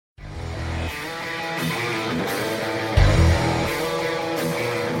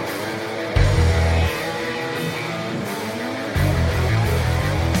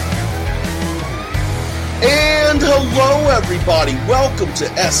everybody? Welcome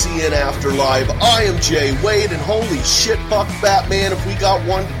to SEN Afterlife. I am Jay Wade, and holy shit, fuck Batman if we got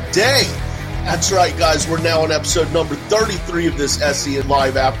one today. That's right, guys. We're now on episode number 33 of this SEN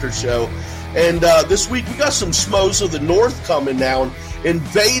Live After Show. And this week we got some Schmoes of the North coming down,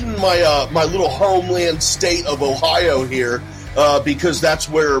 invading my little homeland state of Ohio here, because that's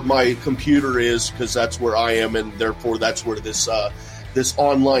where my computer is, because that's where I am, and therefore that's where this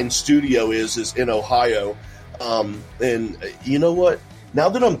online studio is in Ohio. And you know what? Now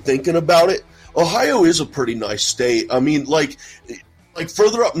that I'm thinking about it, Ohio is a pretty nice state. I mean, like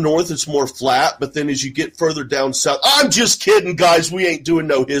further up north, it's more flat, but then as you get further down south, I'm just kidding, guys. We ain't doing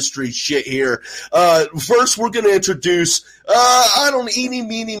no history shit here. First, we're going to introduce, eeny,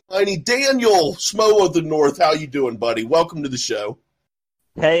 meeny, miny, Daniel Schmo of the North. How you doing, buddy? Welcome to the show.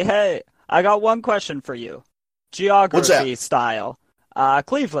 Hey, I got one question for you. Geography style.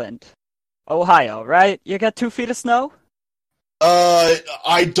 Cleveland, Ohio, right? You get 2 feet of snow?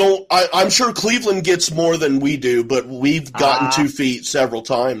 I'm sure Cleveland gets more than we do, but we've gotten 2 feet several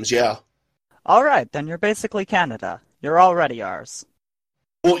times, yeah. All right, then you're basically Canada. You're already ours.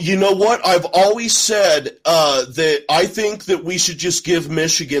 Well, you know what? I've always said that I think that we should just give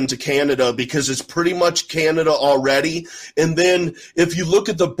Michigan to Canada because it's pretty much Canada already. And then if you look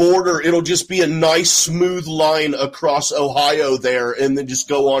at the border, it'll just be a nice smooth line across Ohio there and then just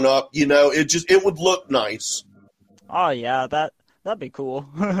go on up. You know, it would look nice. Oh, yeah, that'd be cool.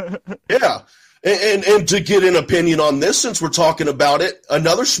 Yeah. And to get an opinion on this, since we're talking about it,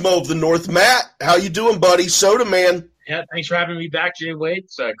 another Schmo of the North, Matt. How you doing, buddy? Soda Man. Yeah, thanks for having me back, Jay Wade.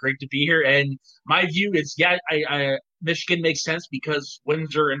 It's great to be here. And my view is, Michigan makes sense because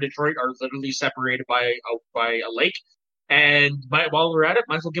Windsor and Detroit are literally separated by a lake. And while we're at it,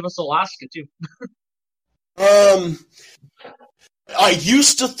 might as well give us Alaska, too. I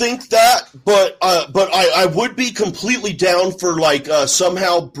used to think that, but I would be completely down for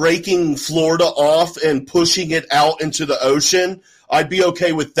somehow breaking Florida off and pushing it out into the ocean. I'd be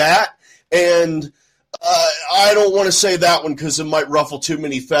okay with that. And I don't want to say that one because it might ruffle too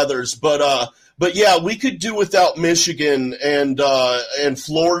many feathers. But yeah, we could do without Michigan and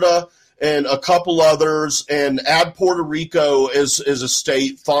Florida and a couple others and add Puerto Rico as a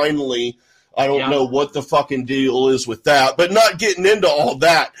state finally. I don't know what the fucking deal is with that, but not getting into all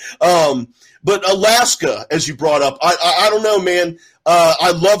that. But Alaska, as you brought up, I don't know, man.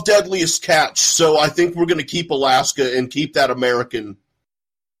 I love Deadliest Catch, so I think we're going to keep Alaska and keep that American.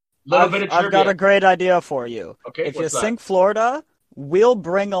 I've got a great idea for you. Okay, if you sink Florida, we'll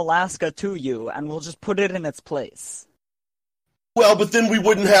bring Alaska to you, and we'll just put it in its place. Well, but then we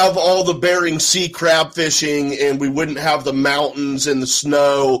wouldn't have all the Bering Sea crab fishing, and we wouldn't have the mountains and the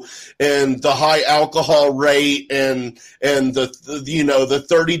snow and the high alcohol rate and the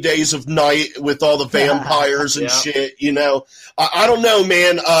 30 days of night with all the vampires and shit. You know, I don't know,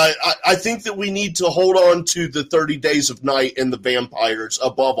 man. I think that we need to hold on to the 30 days of night and the vampires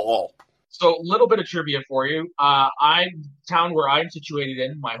above all. So a little bit of trivia for you. Town where I'm situated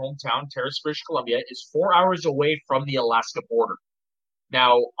in, my hometown, Terrace, British Columbia, is 4 hours away from the Alaska border.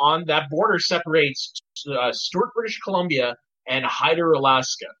 Now, on that border separates Stewart, British Columbia, and Hyder,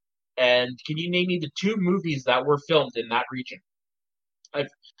 Alaska. And can you name me the 2 movies that were filmed in that region?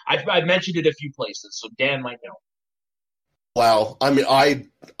 I've mentioned it a few places, so Dan might know. Wow, I mean, I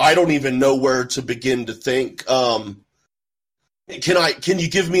don't even know where to begin to think. Can you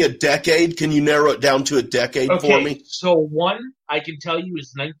give me a decade? Can you narrow it down to a decade for me? So one I can tell you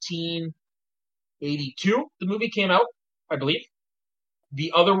is 1982. The movie came out, I believe.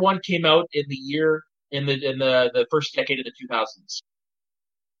 The other one came out in the first decade of the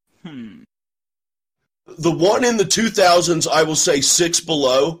 2000s. The one in the 2000s, I will say 6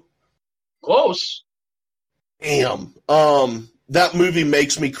 Below. Close. Damn. That movie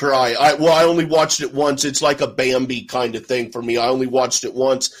makes me cry. I only watched it once. It's like a Bambi kind of thing for me. I only watched it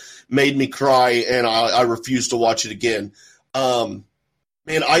once, made me cry, and I refuse to watch it again. Man,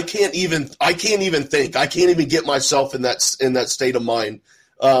 I can't even think. I can't even get myself in that state of mind.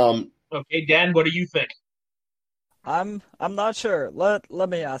 Okay, Dan, what do you think? I'm not sure. Let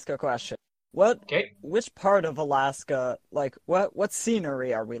me ask a question. Which part of Alaska, what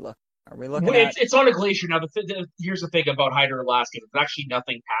scenery are we looking? Are we looking at? It's on a glacier now. Here's the thing about Hyder, Alaska. There's actually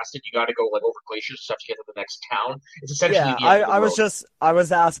nothing past it. You got to go over glaciers and stuff to get to the next town. It's essentially the end of the road. I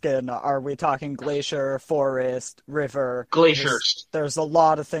was asking, are we talking glacier, forest, river? Glaciers. There's a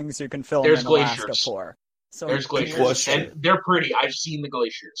lot of things you can film in Alaska for. So there's glaciers, and they're pretty. I've seen the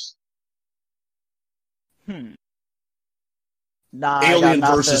glaciers. Nah, Alien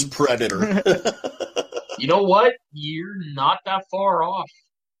versus Predator. You know what? You're not that far off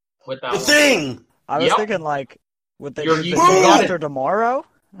with that. Thing. I was thinking Would they You're- do you the got day it. after tomorrow?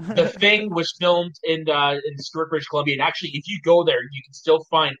 The Thing was filmed in Stewart, British Columbia, and actually, if you go there, you can still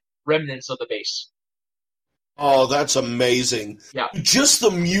find remnants of the base. Oh, that's amazing. Yeah. Just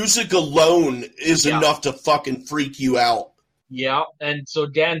the music alone is Yeah. enough to fucking freak you out. Yeah, and so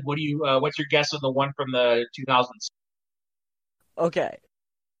Dan, what's your guess of the one from the 2000s? Okay.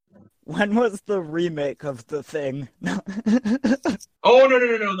 When was the remake of The Thing? Oh no!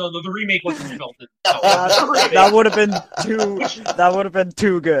 The remake wasn't filmed. That would have been too. That would have been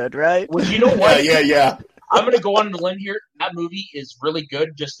too good, right? Well, you know what? Yeah. I'm gonna go on the limb here. That movie is really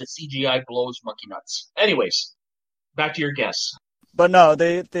good. Just the CGI blows monkey nuts. Anyways, back to your guess. But no,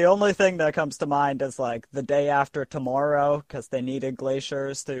 the only thing that comes to mind is like The Day After Tomorrow, because they needed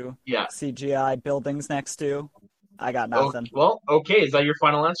glaciers to Yeah. CGI buildings next to. I got nothing. Okay. Is that your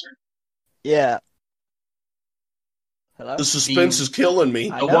final answer? Yeah. Hello? The suspense is killing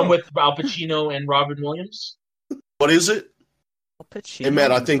me. I The know. one with Al Pacino and Robin Williams? What is it? Al Pacino Hey,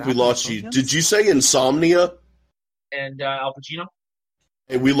 Matt, I and think we Robin lost you. Williams? Did you say Insomnia? And Al Pacino?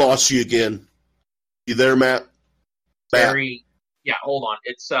 Hey, we lost you again. You there, Matt? Very. Yeah, hold on.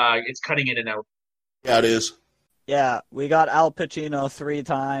 It's cutting in and out. Yeah, it is. Yeah, we got Al Pacino 3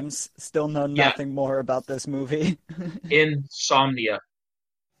 times. Still know Yeah. nothing more about this movie. Insomnia.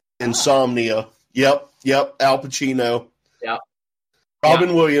 Insomnia. Yep. Al Pacino. Yeah.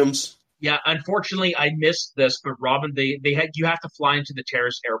 Robin Williams. Yeah, unfortunately, I missed this, but Robin, you have to fly into the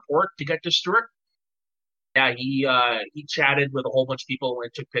Terrace Airport to get to Stewart. Yeah, he chatted with a whole bunch of people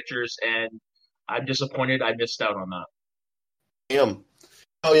and took pictures, and I'm disappointed I missed out on that. Damn.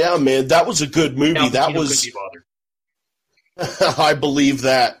 Oh yeah, man, that was a good movie. Al That Pacino was. couldn't be bothered. I believe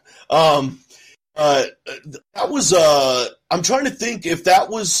that. That was. I'm trying to think if that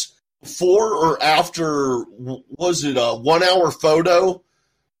was before or after. Was it a 1 hour photo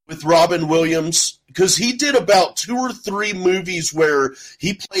with Robin Williams? Because he did about 2 or 3 movies where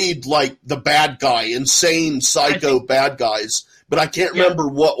he played like the bad guy, insane psycho bad guys. But I can't remember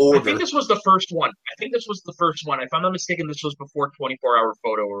what order. I think this was the first one. If I'm not mistaken, this was before 24-hour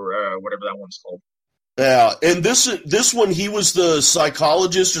photo or whatever that one's called. Yeah, and this one, he was the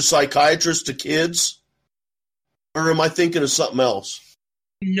psychologist or psychiatrist to kids? Or am I thinking of something else?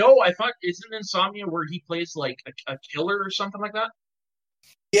 No, I thought, isn't Insomnia where he plays like a killer or something like that?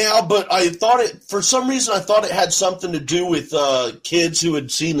 Yeah, but I thought for some reason, I thought it had something to do with kids who had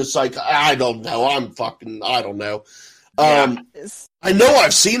seen the I don't know. I don't know. I know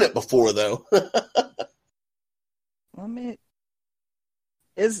I've seen it before, though.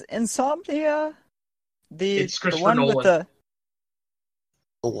 Is Insomnia It's the Christopher one Nolan. with the...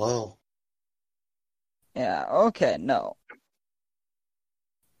 Oh, wow. Yeah, okay, no.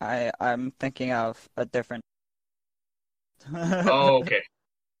 I'm thinking of a different... Oh, okay.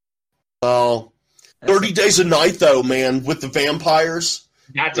 Oh, 30 Days a Night, though, man, with the vampires.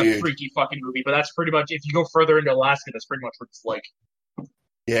 That's a freaky fucking movie, but that's pretty much, if you go further into Alaska, that's pretty much what it's like.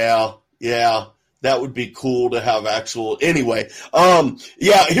 Yeah, that would be cool to have actual. Anyway,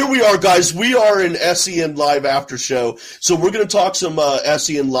 here we are, guys. We are in SEN Live After Show, so we're going to talk some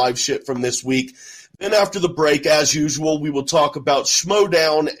SEN Live shit from this week. Then after the break, as usual, we will talk about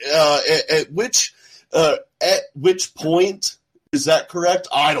Schmodown. At which point. Is that correct?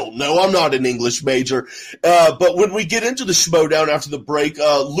 I don't know. I'm not an English major. But when we get into the Schmodown after the break,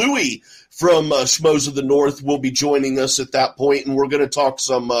 Louie from Schmoes of the North will be joining us at that point, and we're going to talk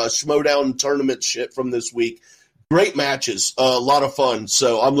some Schmodown tournament shit from this week. Great matches. A lot of fun.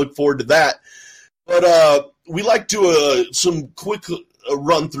 So I'm looking forward to that. But we like to some quick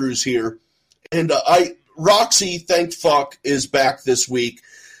run-throughs here. And Roxy, thank fuck, is back this week.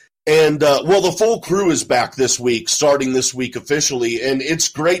 And, the full crew is back this week, starting this week officially, and it's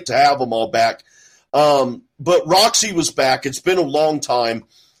great to have them all back. But Roxy was back. It's been a long time.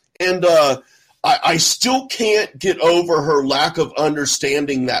 And I still can't get over her lack of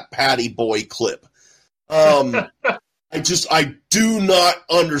understanding that Patty Boy clip. I do not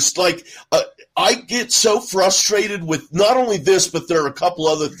understand. I get so frustrated with not only this, but there are a couple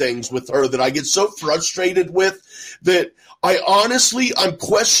other things with her that I get so frustrated with that I'm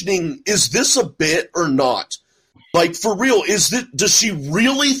questioning, is this a bit or not? Like, for real, does she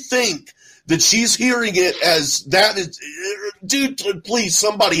really think that she's hearing it as that is, dude, please,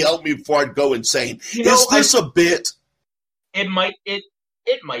 somebody help me before I go insane. Is this a bit? It might be.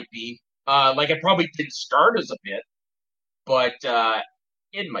 It probably didn't start as a bit, but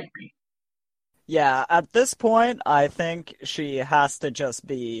it might be. Yeah, at this point, I think she has to just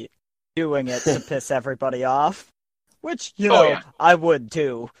be doing it to piss everybody off. Which, I would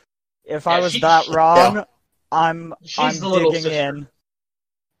too. If I was that wrong, I'm digging in.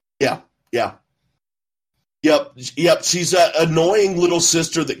 Yeah. Yep. She's an annoying little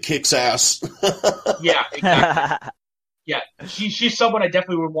sister that kicks ass. Yeah, exactly. Yeah, she's someone I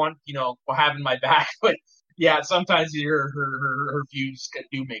definitely would want, having my back. But yeah, sometimes her views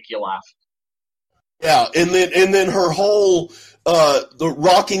do make you laugh. Yeah, and then her whole the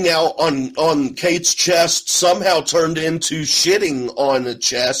rocking out on Kate's chest somehow turned into shitting on a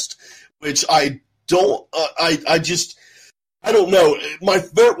chest, which I don't. I don't know. My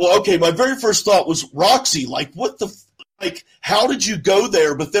very first thought was Roxy. Like, what the how did you go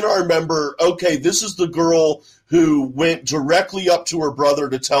there? But then I remember, okay, this is the girl who went directly up to her brother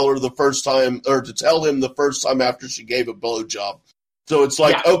to tell him the first time after she gave a blowjob. So it's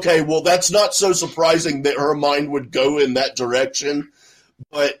like, okay, well, that's not so surprising that her mind would go in that direction.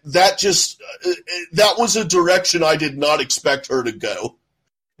 But that was a direction I did not expect her to go.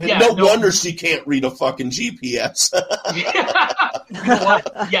 And no wonder she can't read a fucking GPS. You know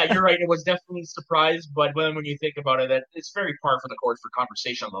what? Yeah, you're right. It was definitely a surprise, but when you think about it, it's very par for the course for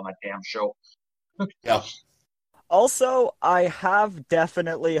conversation on that damn show. Yeah. Also, I have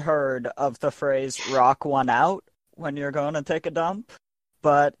definitely heard of the phrase "rock one out" when you're going to take a dump,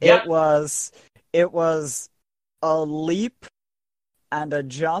 but it was a leap and a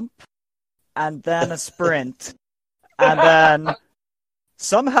jump and then a sprint, and then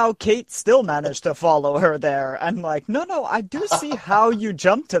somehow Kate still managed to follow her there. And like, no, I do see how you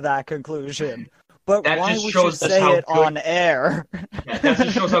jumped to that conclusion, but that why would you say it on air? Yeah, that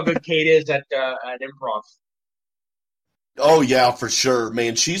just shows how good Kate is at improv. Oh yeah, for sure,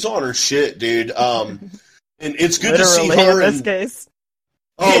 man. She's on her shit, dude. And it's good to see her in this case.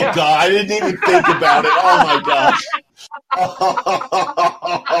 Oh yeah. God, I didn't even think about it. Oh my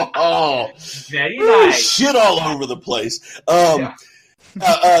gosh. Very nice. Shit all over the place.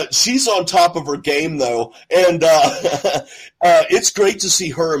 She's on top of her game though, and it's great to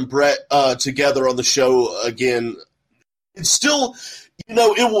see her and Brett together on the show again. It's still.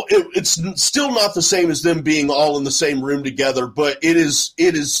 It's still not the same as them being all in the same room together, but it is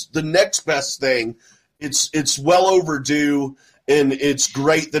the next best thing. It's well overdue, and it's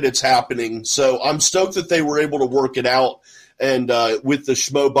great that it's happening. So I'm stoked that they were able to work it out and with the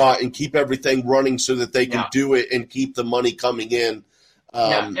Schmobot and keep everything running so that they can do it and keep the money coming in.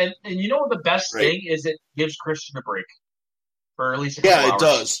 And you know the best thing is it gives Christian a break for at least a couple hours. It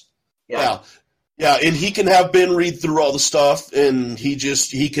does. Yeah, and he can have Ben read through all the stuff, and he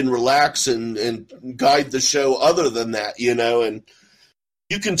can relax and guide the show other than that, and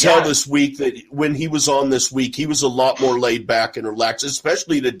you can tell this week that when he was on this week, he was a lot more laid back and relaxed,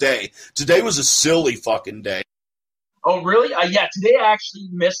 especially today. Today was a silly fucking day. Oh, really? Today I actually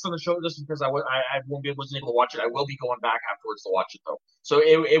missed on the show just because wasn't able to watch it. I will be going back afterwards to watch it, though. So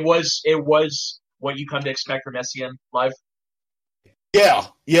it was what you come to expect from SEN Live? Yeah.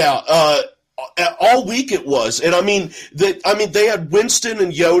 All week it was, and I mean they had Winston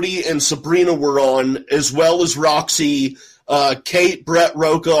and Yodi and Sabrina were on, as well as Roxy, Kate, Brett,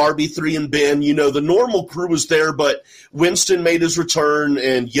 Roca, RB3, and Ben. The normal crew was there, but Winston made his return,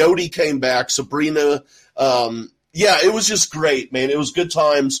 and Yodi came back. Sabrina, it was just great, man. It was good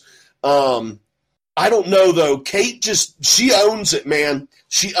times. I don't know though. Kate she owns it, man.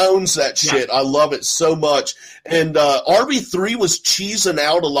 She owns that shit. I love it so much. And RB3 was cheesing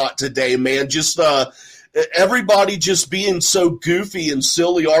out a lot today, man. Just everybody just being so goofy and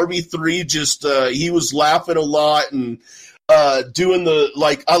silly. RB3 he was laughing a lot and doing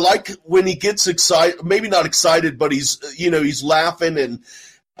I like when he gets excited, maybe not excited, but he's laughing and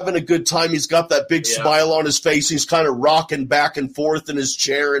having a good time. He's got that big smile on his face. He's kind of rocking back and forth in his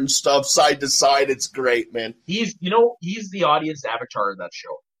chair and stuff, side to side. It's great, man. He's the audience avatar of that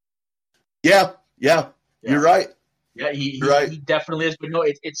show. Yeah. You're right. Yeah, he definitely is. But no,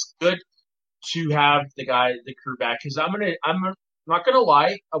 it's good to have the crew back, because I'm not gonna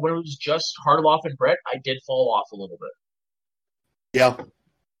lie. When it was just Harloff and Brett, I did fall off a little bit. Yeah.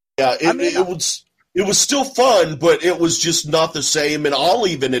 It was still fun, but it was just not the same. And I'll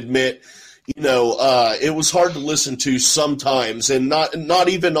even admit, it was hard to listen to sometimes, and not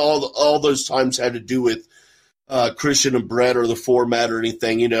even all those times had to do with Christian and Brett or the format or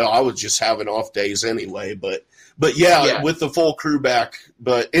anything. I was just having off days anyway. But with the full crew back.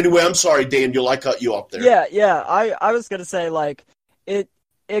 But anyway, I'm sorry, Daniel, I cut you off there. Yeah. I was gonna say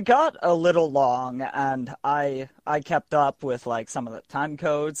it got a little long, and I kept up with some of the time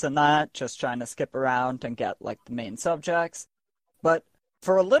codes and that, just trying to skip around and get the main subjects. But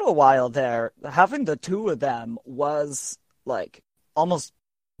for a little while there, having the two of them was almost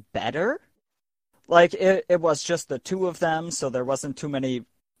better. It was just the two of them, so there wasn't too many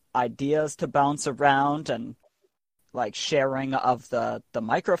ideas to bounce around and sharing of the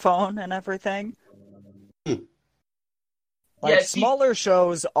microphone and everything. Like, smaller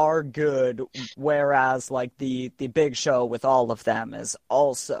shows are good, whereas, like, the big show with all of them is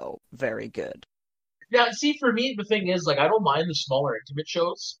also very good. Yeah, see, for me, the thing is, like, I don't mind the smaller intimate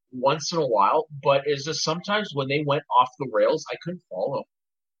shows once in a while, but it's just sometimes when they went off the rails, I couldn't follow.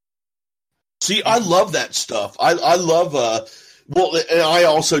 See, I love that stuff. I love, well, and I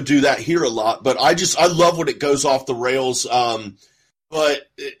also do that here a lot, but I love when it goes off the rails, but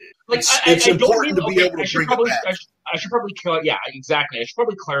it's important to be able to bring it back. I should probably, yeah, exactly. I should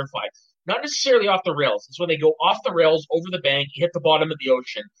probably clarify. Not necessarily off the rails. It's when they go off the rails, over the bank, hit the bottom of the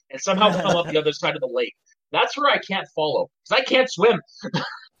ocean, and somehow come up the other side of the lake. That's where I can't follow, because I can't swim.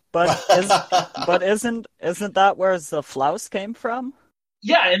 But isn't that where the flouse came from?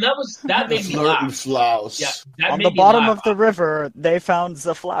 Yeah, and that made me laugh. Flouse. Yeah, that on made the me bottom laugh. of the river, they found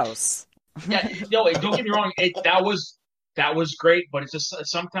the flouse. Yeah, no, don't get me wrong. That was great, but it's just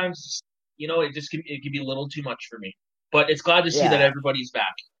sometimes, it can be a little too much for me. But it's glad to see that everybody's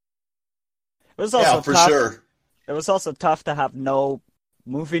back. It was also for tough. Sure. It was also tough to have no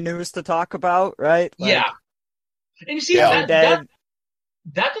movie news to talk about, right? Like, yeah. And you see, every that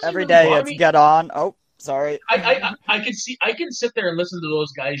doesn't every really day bother it's me. get on. Oh, sorry. I can sit there and listen to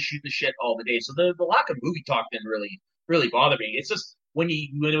those guys shoot the shit all the day. So the lack of movie talk didn't really bother me. It's just when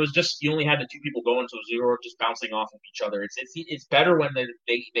it was just you only had the two people going, so they were just bouncing off of each other. It's better when they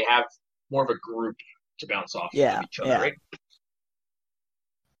have more of a group to bounce off of each other, right?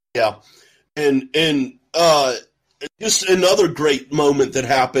 Yeah. And just another great moment that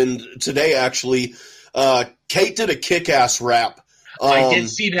happened today, actually. Kate did a kick-ass rap. I did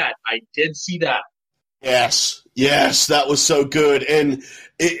see that. Yes, that was so good. And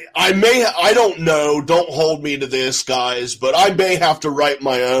I don't know, don't hold me to this, guys, but I may have to write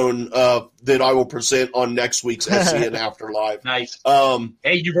my own that I will present on next week's SEN Afterlife. Nice.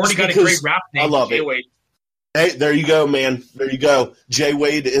 Hey, you've already got a great rap name. I love Jay it. Wade. Hey, there you go, man. There you go. Jay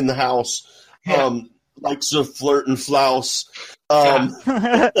Wade in the house. Yeah. Likes to flirt and flouse. Yeah,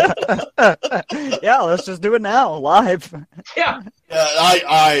 let's just do it now, live. Yeah.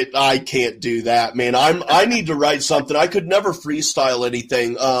 I can't do that, man. I need to write something. I could never freestyle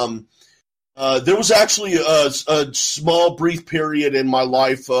anything. There was actually a small, brief period in my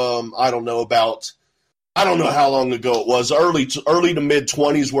life. I don't know how long ago it was. Early to mid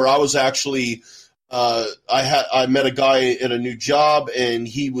 20s, where I was actually. I met a guy at a new job, and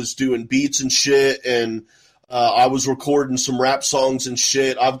he was doing beats and shit, and I was recording some rap songs and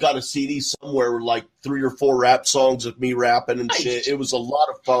shit. I've got a CD somewhere with like 3 or 4 rap songs of me rapping and shit. It was a lot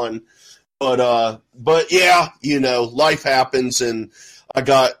of fun, but yeah, life happens, and I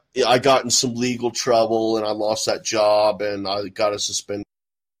got in some legal trouble, and I lost that job, and I got a suspended.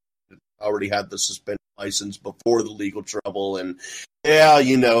 I already had the suspended license before the legal trouble, and yeah,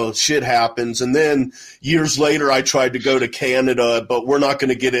 shit happens. And then years later, I tried to go to Canada, but we're not going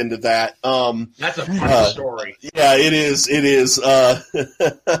to get into that. That's a funny story. Yeah, it is. It is.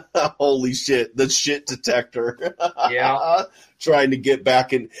 Holy shit, the shit detector. Yeah, trying to get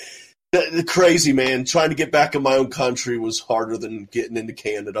back in. The crazy, man. Trying to get back in my own country was harder than getting into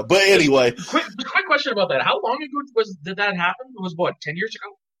Canada. But anyway, quick question about that. How long ago did that happen? It was 10 years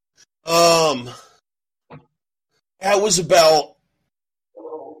ago? That was about.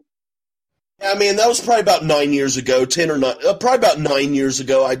 I mean, that was probably about 9 years ago, 10 or 9, probably about 9 years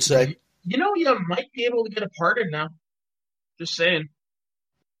ago, I'd say. You might be able to get a pardon now. Just saying.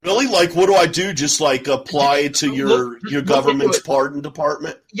 Really? Like, what do I do? Just like apply to your government's pardon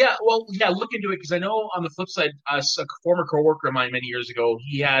department? Yeah, well, look into it, because I know on the flip side, a former coworker of mine many years ago,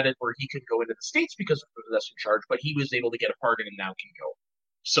 he had it where he could go into the States because of the possession charge, but he was able to get a pardon and now can go.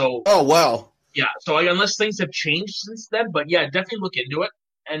 So. Oh, wow. Yeah, so unless things have changed since then, but yeah, definitely look into it.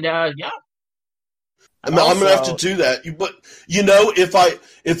 And yeah. I'm going to have to do that. But,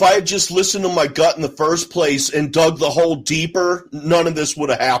 if I had just listened to my gut in the first place and dug the hole deeper, none of this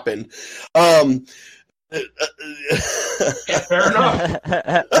would have happened. Yeah, fair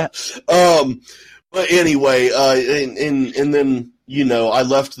enough. But anyway, and then, I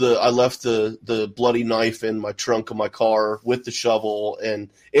left the bloody knife in my trunk of my car with the shovel, and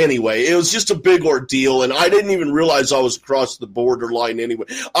anyway, it was just a big ordeal, and I didn't even realize I was across the borderline anyway.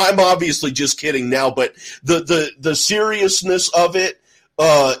 I'm obviously just kidding now, but the seriousness of it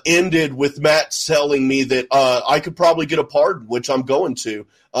ended with Matt telling me that I could probably get a pardon, which I'm going to.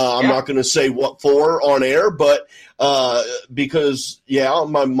 I'm not going to say what for on air, but because,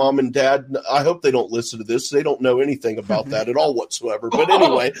 my mom and dad, I hope they don't listen to this. They don't know anything about that at all whatsoever. But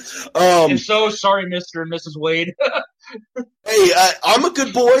anyway. I'm so sorry, Mr. and Mrs. Wade. Hey, I'm a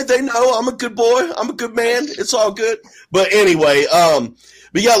good boy. They know I'm a good boy. I'm a good man. It's all good. But anyway,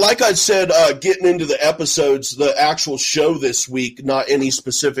 But yeah, like I said, getting into the episodes, the actual show this week, not any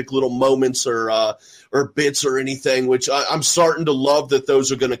specific little moments or bits or anything, which I'm starting to love that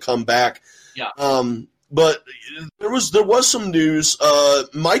those are going to come back. Yeah. But there was some news.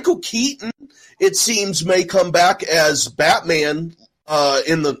 Michael Keaton, it seems, may come back as Batman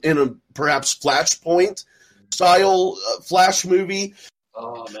in a perhaps Flashpoint style Flash movie.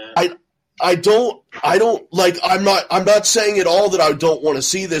 Oh man. I don't like. I'm not saying at all that I don't want to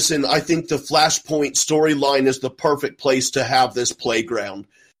see this, and I think the Flashpoint storyline is the perfect place to have this playground.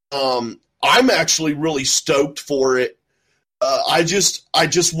 I'm actually really stoked for it. I just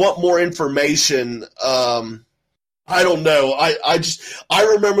want more information. I don't know. I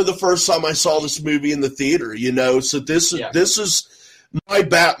remember the first time I saw this movie in the theater. So this is my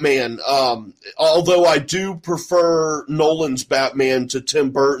Batman. Although I do prefer Nolan's Batman to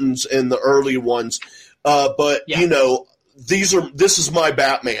Tim Burton's and the early ones, but this is my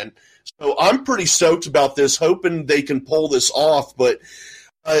Batman. So I'm pretty stoked about this, hoping they can pull this off. But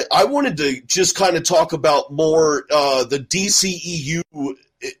I wanted to just kind of talk about more the DCEU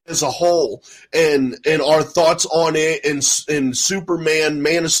as a whole and our thoughts on it and Superman,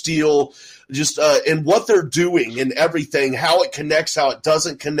 Man of Steel, just and what they're doing and everything, how it connects, how it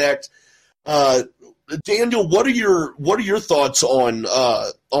doesn't connect. Daniel, what are your thoughts on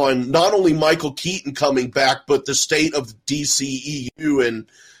not only Michael Keaton coming back, but the state of DCEU and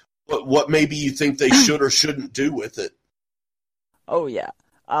what maybe you think they should or shouldn't do with it? Oh yeah.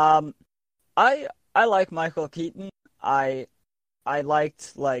 I like Michael Keaton. I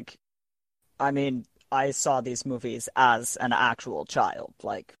liked, I saw these movies as an actual child.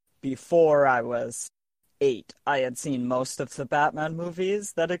 Before I was 8, I had seen most of the Batman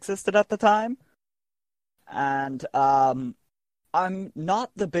movies that existed at the time. And, I'm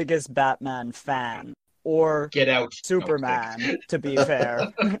not the biggest Batman fan, or Get Out Superman, to be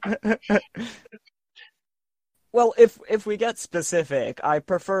fair. Well, if we get specific, I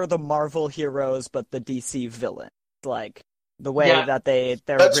prefer the Marvel heroes, but the DC villains. The way that they're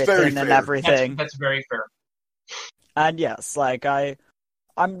written and everything. That's very fair. And yes,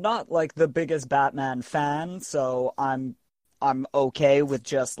 I'm not the biggest Batman fan, so I'm okay with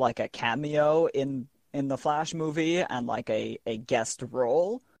just a cameo in the Flash movie and a guest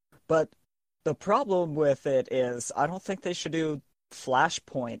role. But the problem with it is I don't think they should do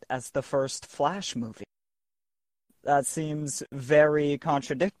Flashpoint as the first Flash movie. That seems very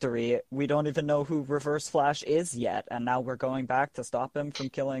contradictory. We don't even know who Reverse Flash is yet, and now we're going back to stop him from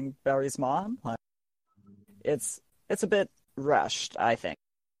killing Barry's mom? It's a bit rushed, I think.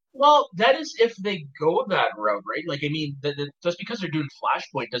 Well, that is if they go that route, right? Just because they're doing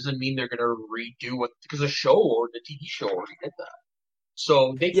Flashpoint doesn't mean they're going to redo because the show or the TV show already did that.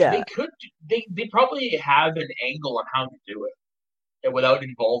 So they probably have an angle on how to do it without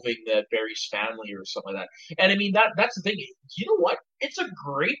involving the Barry's family or something like that. And that's the thing. You know what? It's a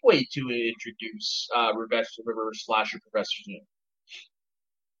great way to introduce Reverse Flash or Professor Zoom.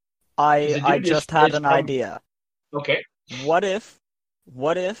 I just had an idea. Okay. What if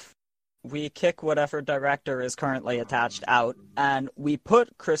we kick whatever director is currently attached out and we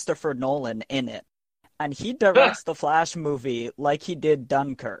put Christopher Nolan in it, and he directs the Flash movie like he did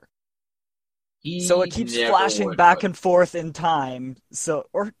Dunkirk? So it keeps flashing back and forth in time.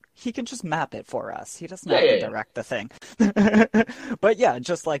 Or he can just map it for us. He doesn't have to direct the thing. But yeah,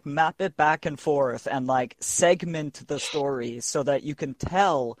 just map it back and forth and segment the story so that you can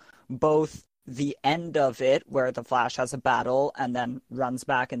tell both the end of it, where the Flash has a battle and then runs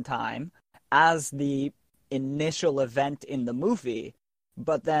back in time, as the initial event in the movie.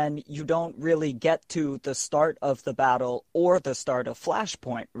 But then you don't really get to the start of the battle or the start of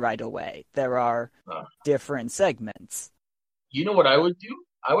Flashpoint right away. There are different segments. You know what I would do?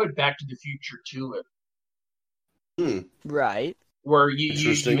 I would Back to the Future to it. Right. Where you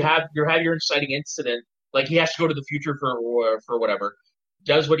have your inciting incident. He has to go to the future for whatever.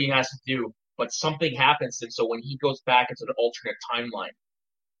 Does what he has to do, but something happens, and so when he goes back, it's an alternate timeline.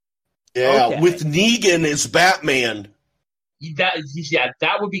 Yeah, okay. With Negan as Batman.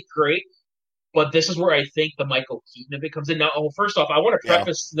 That would be great, but this is where I think the Michael Keaton of it comes in. Now, first off, I want to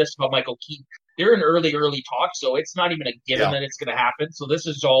preface this about Michael Keaton. They're in early talks, so it's not even a given that it's going to happen. So this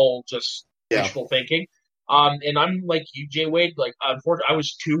is all just wishful thinking. And I'm like you, Jay Wade. Unfortunately, I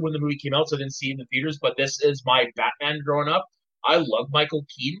was 2 when the movie came out, so I didn't see it in the theaters. But this is my Batman growing up. I love Michael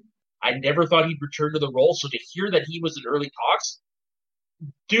Keaton. I never thought he'd return to the role, so to hear that he was in early talks,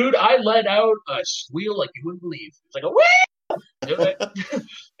 dude, I let out a squeal like you wouldn't believe. It's like a whee!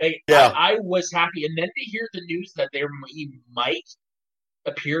 I was happy, and then to hear the news that he might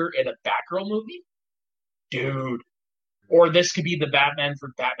appear in a Batgirl movie, dude, or this could be the Batman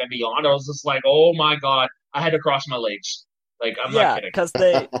from Batman Beyond. I was just like, oh my god, I had to cross my legs. Like, I'm not kidding. Because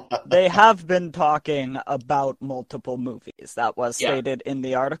they have been talking about multiple movies. That was stated in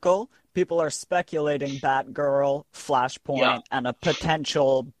the article. People are speculating Batgirl, Flashpoint, and a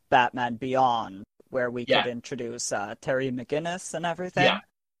potential Batman Beyond, where we could introduce Terry McGinnis and everything.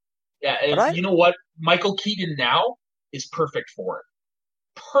 Yeah, and you know what? Michael Keaton now is perfect for it.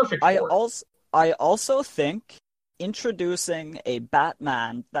 Perfect for it. I also think introducing a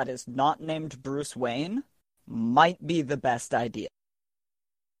Batman that is not named Bruce Wayne might be the best idea.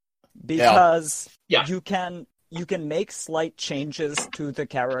 Because you can make slight changes to the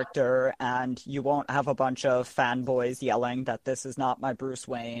character, and you won't have a bunch of fanboys yelling that this is not my Bruce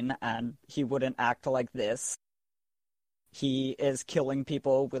Wayne, and he wouldn't act like this. He is killing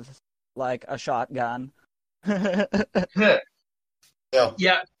people with, like, a shotgun. Yeah,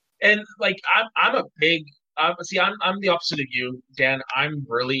 and, like, I'm a big... I'm the opposite of you, Dan. I'm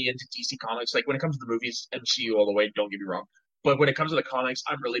really into DC Comics. Like, when it comes to the movies, MCU all the way, don't get me wrong. But when it comes to the comics,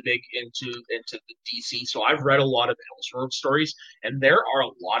 I'm really big into the DC. So I've read a lot of Elseworld stories, and there are a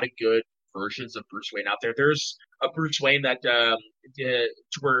lot of good versions of Bruce Wayne out there. There's a Bruce Wayne that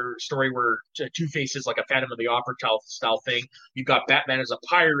story where Two-Face is like a Phantom of the Opera style thing. You've got Batman as a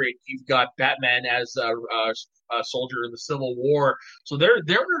pirate. You've got Batman as a soldier in the Civil War. So there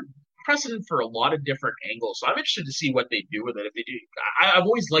were precedent for a lot of different angles. So I'm interested to see what they do with it. If they do, I've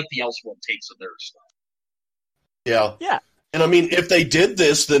always liked the Elseworld takes of their stuff. Yeah. And I mean, if they did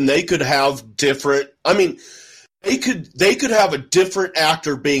this, then they could have different. I mean, they could have a different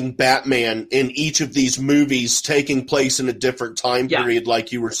actor being Batman in each of these movies, taking place in a different time period,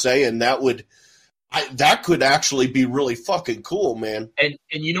 like you were saying. That could actually be really fucking cool, man. And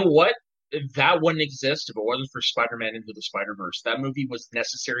you know what? That wouldn't exist if it wasn't for Spider-Man Into the Spider-Verse. That movie was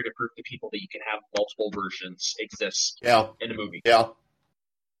necessary to prove to people that you can have multiple versions exist in a movie. Yeah.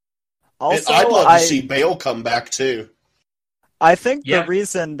 Also, I'd love to see Bale come back too. I think the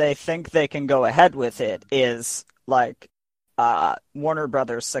reason they think they can go ahead with it is, like, Warner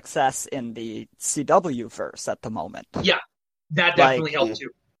Brothers' success in the CW verse at the moment. Yeah, that definitely helped too.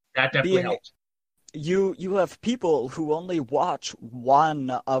 That definitely helped. You have people who only watch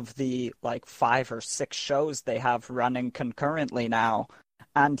one of the, like, 5 or 6 shows they have running concurrently now,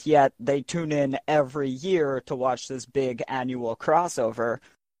 and yet they tune in every year to watch this big annual crossover.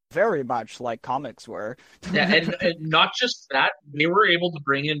 Very much like comics were. Yeah, and not just that, they were able to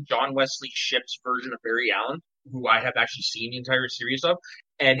bring in John Wesley Shipp's version of Barry Allen, who I have actually seen the entire series of,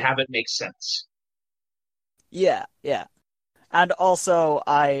 and have it make sense. Yeah. And also,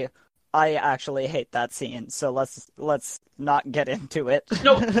 I actually hate that scene, so let's not get into it.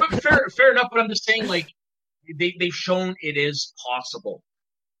 No, fair enough, but I'm just saying, like, they've shown it is possible.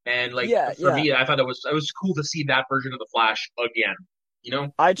 And, like, for me, I thought it was cool to see that version of the Flash again. You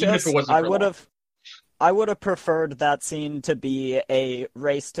know, I would have preferred that scene to be a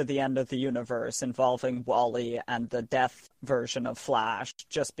race to the end of the universe involving Wally and the death version of Flash,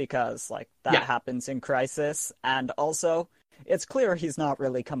 just because, like, that happens in Crisis, and also it's clear he's not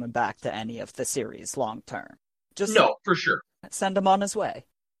really coming back to any of the series long term. No, for sure. Send him on his way.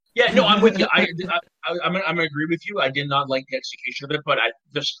 Yeah, no, I'm with you. I'm gonna agree with you. I did not like the execution of it, but I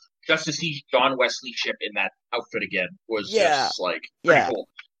just to see John Wesley Shipp in that outfit again was just, like, pretty cool.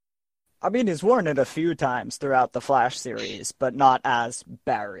 I mean, he's worn it a few times throughout the Flash series, but not as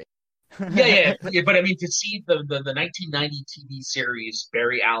Barry. yeah, but I mean, to see the 1990 TV series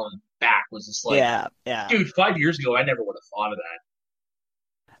Barry Allen back was just like, dude, 5 years ago, I never would have thought of that.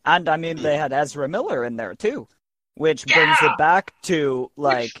 And I mean, they had Ezra Miller in there too, which brings it back to,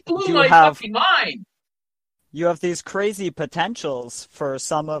 like, fucking mind. You have these crazy potentials for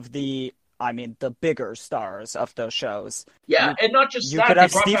some of the bigger stars of those shows. Yeah, and not just that. You could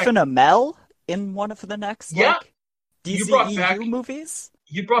have Stephen Amell in one of the next DCEU movies.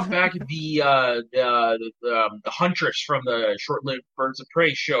 You brought back the Huntress from the short-lived Birds of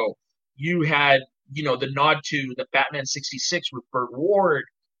Prey show. You had, the nod to the Batman 66 with Burt Ward.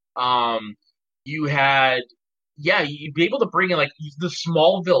 You had... Yeah, you'd be able to bring in, like, the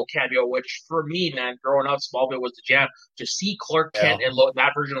Smallville cameo, which for me, man, growing up, Smallville was the jam. To see Clark Kent and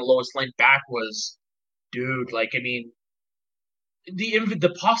that version of Lois Lane back was, dude, like, I mean,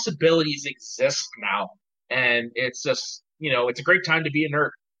 the possibilities exist now, and it's just, it's a great time to be a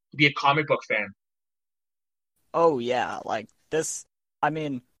nerd, to be a comic book fan. Oh yeah, like this. I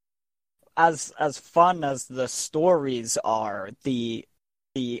mean, as fun as the stories are, the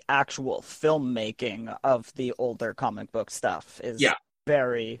actual filmmaking of the older comic book stuff is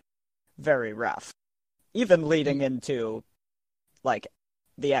very, very rough. Even leading into, like,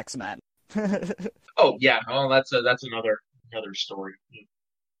 the X-Men. Oh yeah, well that's another story.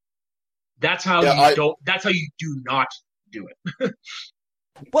 That's how Yeah, you don't. That's how you do not do it.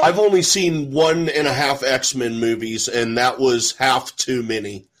 Well, I've only seen 1.5 X-Men movies, and that was half too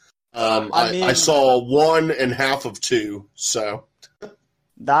many. I saw 1.5 of 2, so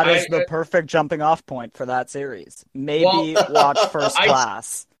that is the perfect jumping off point for that series. Maybe watch First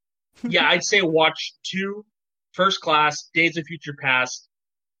Class. Yeah, I'd say watch 2, First Class, Days of Future Past.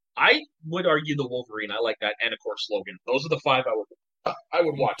 I would argue the Wolverine. I like that, and of course Logan. Those are the 5 I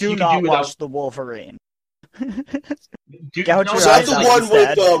would watch. Do not watch the Wolverine. Is that the one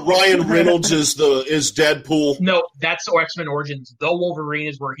with Ryan Reynolds is Deadpool? No, that's X-Men Origins. The Wolverine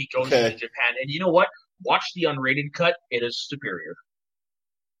is where he goes to Japan, and you know what? Watch the unrated cut. It is superior.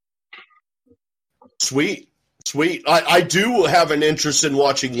 Sweet. I do have an interest in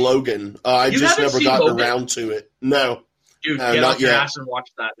watching Logan. I just never gotten around to it. No. Dude, get off your ass and watch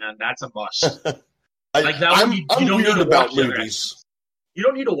that, man. That's a must. I'm weird about movies. You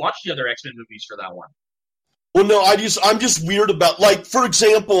don't need to watch the other X-Men movies for that one. Well, no, I'm just weird about, like, for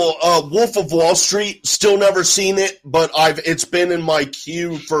example, Wolf of Wall Street. Still never seen it, but it's been in my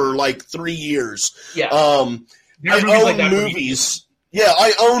queue for like 3 years. Yeah. I own movies. Yeah,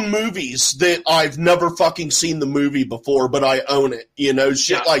 I own movies that I've never fucking seen the movie before, but I own it. You know,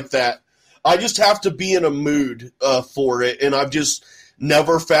 shit like that. I just have to be in a mood for it, and I've just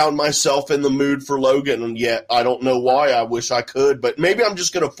never found myself in the mood for Logan yet. I don't know why. I wish I could, but maybe I'm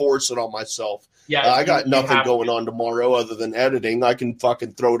just going to force it on myself. Yeah, I got nothing going on tomorrow other than editing. I can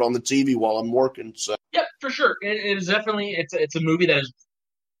fucking throw it on the TV while I'm working. So yeah, for sure. It is definitely it's a movie that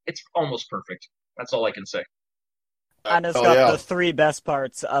it's almost perfect. That's all I can say. And it's got the 3 best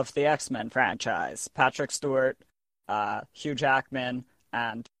parts of the X-Men franchise: Patrick Stewart, Hugh Jackman,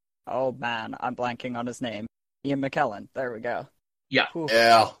 and oh man, I'm blanking on his name. Ian McKellen. There we go. Yeah. Oof,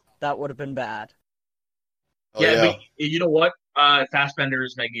 yeah. That would have been bad. But you know what?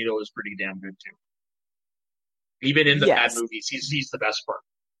 Fassbender's Magneto is pretty damn good too. Even in the bad movies, he's the best part.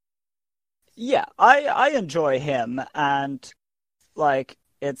 Yeah, I enjoy him, and like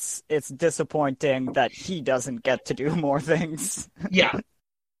it's disappointing that he doesn't get to do more things. Yeah.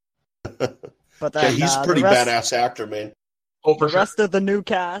 But then, he's a pretty badass actor, man. Oh, for the rest of the new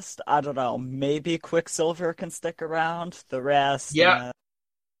cast, I don't know. Maybe Quicksilver can stick around. The rest, yeah.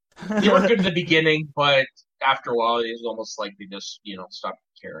 They were good in the beginning, but after a while, it was almost like they just, stopped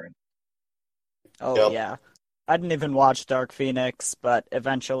caring. Oh, yeah. I didn't even watch Dark Phoenix, but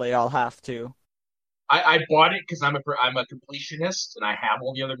eventually I'll have to. I bought it because I'm a completionist, and I have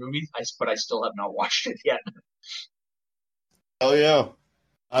all the other movies, but I still have not watched it yet. Oh, yeah.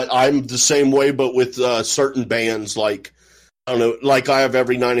 I'm the same way, but with certain bands, like, I don't know, like I have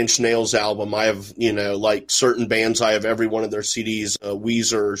every Nine Inch Nails album. I have, like certain bands, I have every one of their CDs,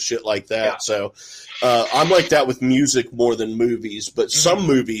 Weezer, shit like that. Yeah. So I'm like that with music more than movies. But some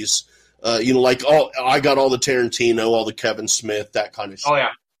movies, like I got all the Tarantino, all the Kevin Smith, that kind of shit. Oh, yeah.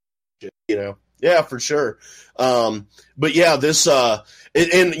 Shit, Yeah, for sure. But yeah, this, I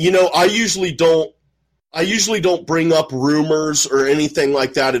usually don't bring up rumors or anything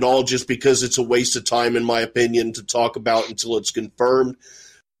like that at all just because it's a waste of time, in my opinion, to talk about until it's confirmed.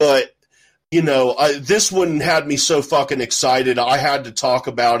 But, this one had me so fucking excited. I had to talk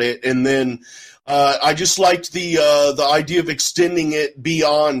about it. And then I just liked the idea of extending it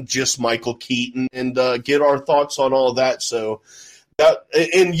beyond just Michael Keaton and get our thoughts on all that. So,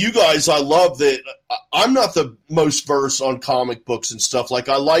 and you guys, I love that. I'm not the most versed on comic books and stuff. Like,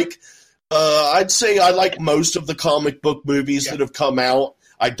 I'd say I like most of the comic book movies that have come out.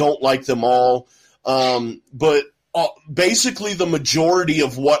 I don't like them all. But basically the majority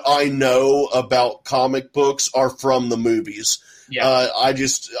of what I know about comic books are from the movies. Yeah.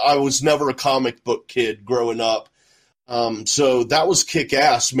 I was never a comic book kid growing up. So that was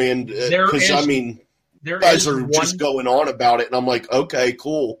kick-ass, man. Because, you guys are just going on about it, and I'm like, okay,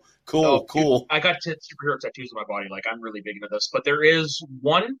 cool. I got superhero tattoos on my body. Like, I'm really big into this. But there is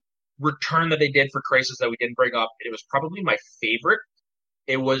one return that they did for Crisis that we didn't bring up. It was probably my favorite.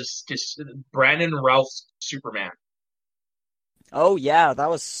 It was just Brandon Routh's Superman. Oh yeah, that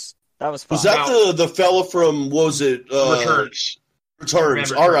was fun. Was that the fella from, what was it? Returns.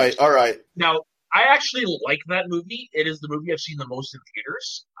 Returns. All right. Now, I actually like that movie. It is the movie I've seen the most in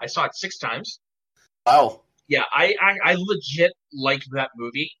theaters. I saw it 6 times. Wow. Yeah, I legit like that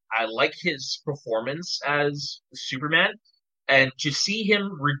movie. I like his performance as Superman. And to see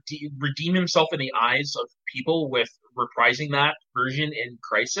him redeem himself in the eyes of people with reprising that version in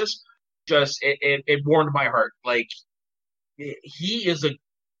Crisis, just it warmed my heart. Like, he is a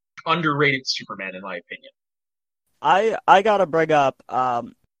underrated Superman in my opinion. I gotta bring up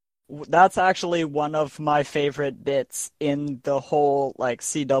That's actually one of my favorite bits in the whole like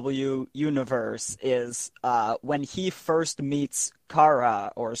CW universe is when he first meets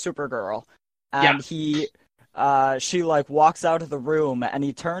Kara or Supergirl, Yeah. and she like walks out of the room and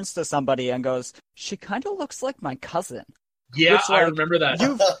he turns to somebody and goes, "She kind of looks like my cousin." Yeah, Which, I like, remember that.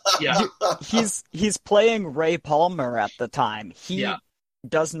 Yeah. He's playing Ray Palmer at the time. He Yeah.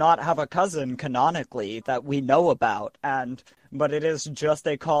 does not have a cousin canonically that we know about, but it is just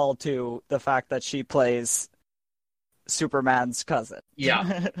a call to the fact that she plays Superman's cousin.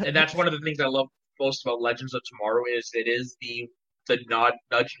 Yeah, and that's one of the things I love most about Legends of Tomorrow is it is the nod,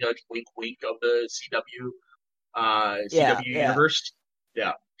 nudge, nudge, wink, wink of the CW universe.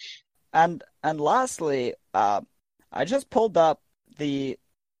 Yeah. And lastly, I just pulled up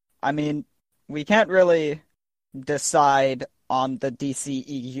I mean, we can't really decide on the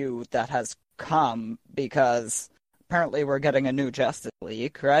DCEU that has come because apparently we're getting a new Justice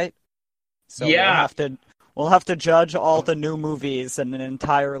League, right? So Yeah. we'll have to judge all the new movies in an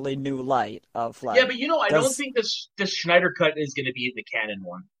entirely new light of like. Yeah, but I don't think this Schneider cut is going to be the canon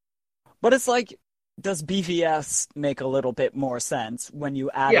one. But it's like, does BVS make a little bit more sense when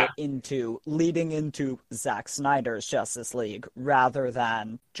you add it leading into Zack Snyder's Justice League rather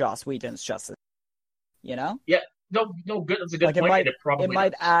than Joss Whedon's Justice League, you know? Yeah, no, good. That's a good point.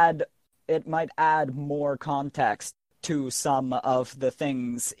 It might add more context to some of the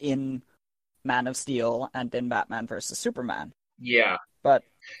things in Man of Steel and in Batman vs Superman. Yeah, but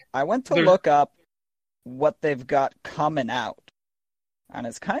I went to look up what they've got coming out, and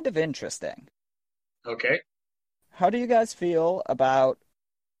it's kind of interesting. Okay. How do you guys feel about,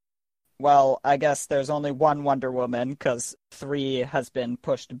 well, I guess there's only one Wonder Woman, because 3 has been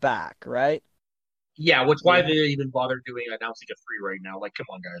pushed back, right? Yeah, which why they even bother announcing a 3 right now. Like, come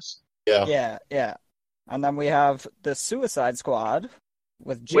on, guys. Yeah. And then we have the Suicide Squad,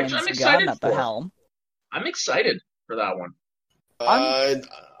 with James Gunn at the helm. I'm excited for that one.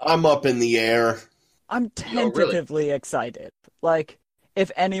 I'm up in the air. I'm tentatively excited. Like, if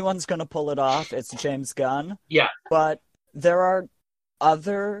anyone's going to pull it off, it's James Gunn. Yeah. But there are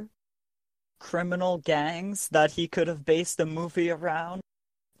other criminal gangs that he could have based a movie around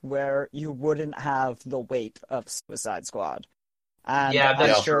where you wouldn't have the weight of Suicide Squad. And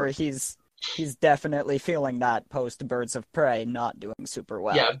I'm sure he's definitely feeling that post Birds of Prey not doing super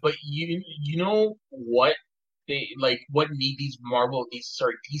well. Yeah, but you know what what these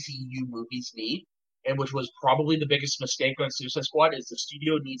DCU movies need? And which was probably the biggest mistake on Suicide Squad, is the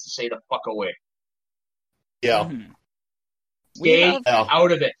studio needs to say the fuck away. Yeah. Mm-hmm. Stay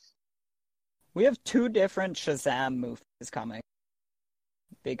out of it. We have 2 different Shazam movies coming.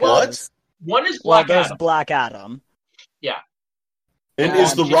 Because one is Black Adam. There's Black Adam. Yeah. And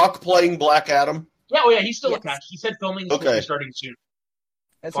is The Rock playing Black Adam? Yeah, he's still attached. He said filming is starting soon.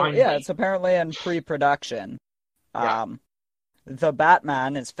 It's apparently in pre-production. Yeah. The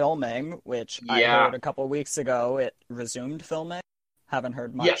Batman is filming, which I heard a couple weeks ago it resumed filming. Haven't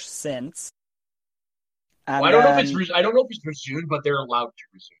heard much since. And I don't know if it's resumed, but they're allowed to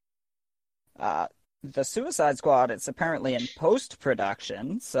resume. The Suicide Squad, it's apparently in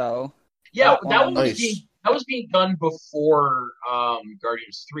post-production, so... Yeah, that was being done before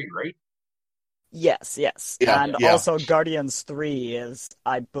Guardians 3, right? Yes. Also Guardians 3 is,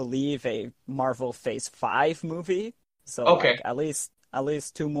 I believe, a Marvel Phase 5 movie. So at least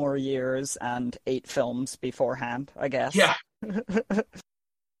 2 more years and 8 films beforehand, I guess. Yeah.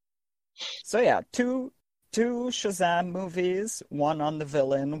 So yeah, two Shazam movies, one on the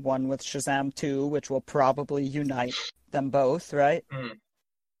villain, one with Shazam 2, which will probably unite them both, right? Mm.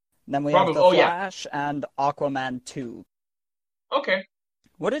 Then we have The Flash and Aquaman 2. Okay.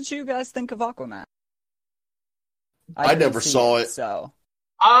 What did you guys think of Aquaman? I never saw it. So.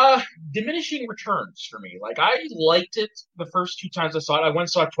 Diminishing returns for me. Like, I liked it the first 2 times I saw it. I went and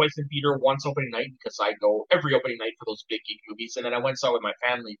saw it twice in theater, once opening night, because I go every opening night for those big geek movies, and then I went and saw it with my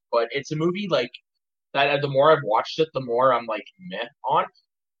family. But it's a movie, like, that the more I've watched it, the more I'm, like, meh on.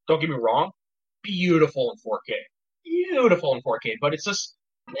 Don't get me wrong. Beautiful in 4K. Beautiful in 4K, but it's just,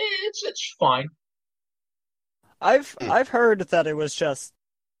 it's fine. I've heard that it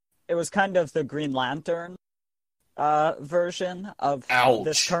was kind of the Green Lantern version of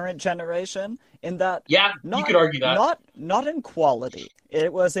this current generation, in that you could argue that not in quality.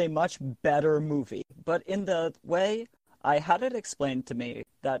 It was a much better movie, but in the way I had it explained to me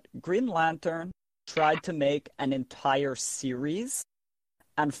that Green Lantern tried to make an entire series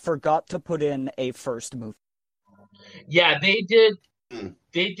and forgot to put in a first movie. Yeah, they did.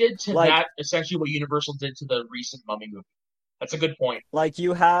 They did to that essentially what Universal did to the recent Mummy movie. That's a good point. Like,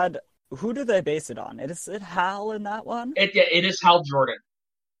 you had... Who do they base it on? Is it Hal in that one? It is Hal Jordan.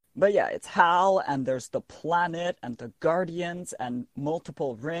 But yeah, it's Hal, and there's the planet, and the Guardians, and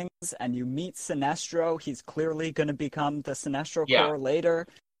multiple rings, and you meet Sinestro. He's clearly going to become the Sinestro Yeah. Corps later.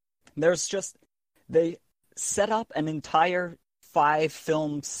 There's just, they set up an entire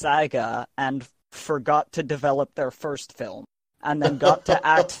 5-film saga and forgot to develop their first film. And then got to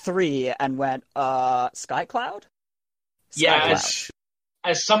Act 3 and went, Skycloud? Yeah, Skycloud.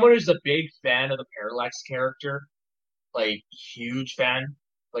 as someone who's a big fan of the Parallax character, like, huge fan,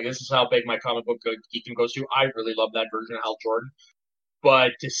 like, this is how big my comic book geekdom goes to. I really love that version of Hal Jordan.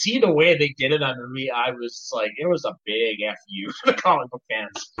 But to see the way they did it on the movie, I was like, it was a big FU to the comic book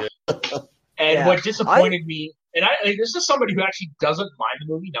fans. And Yeah. what disappointed me, and this is somebody who actually doesn't mind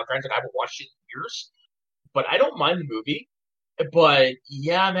the movie. Now, granted, I haven't watched it in years, but I don't mind the movie. But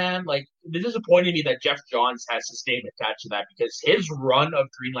yeah, man, like, it disappointed me that Jeff Johns has his name attached to that, because his run of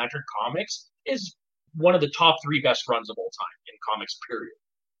Green Lantern comics is one of the top 3 best runs of all time in comics, period.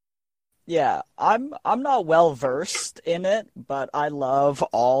 Yeah, I'm not well versed in it, but I love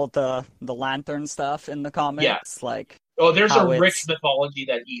all the Lantern stuff in the comics. Like, Oh, there's how a rich it's- mythology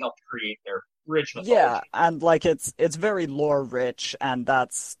that he helped create there. Rich mythology. yeah, and like it's very lore rich, and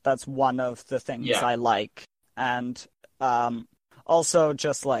that's one of the things Yeah. I like. And also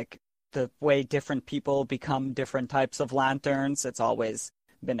just like the way different people become different types of lanterns, it's always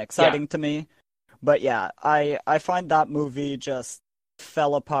been exciting to me. But yeah, I find that movie just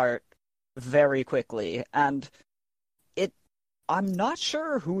fell apart very quickly, and I'm not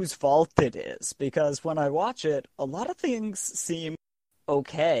sure whose fault it is, because when I watch it, a lot of things seem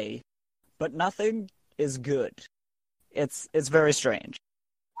okay, but nothing is good. It's very strange.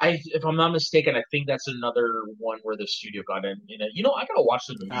 If I'm not mistaken, I think that's another one where the studio got in. You know, I gotta watch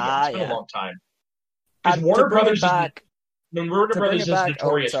the movie again. It's been a long time. Because And Warner to bring Brothers it back, Warner to bring Brothers it is back-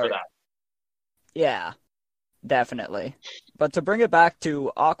 notorious sorry. for that. yeah, definitely. But to bring it back to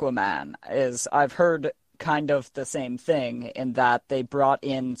Aquaman, I've heard kind of the same thing, in that they brought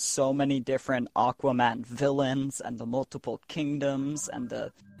in so many different Aquaman villains and the multiple kingdoms and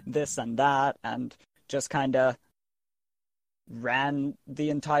the this and that, and just kind of ran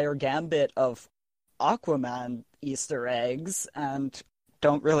the entire gambit of Aquaman Easter eggs and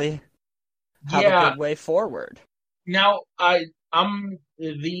don't really have a good way forward. Now, the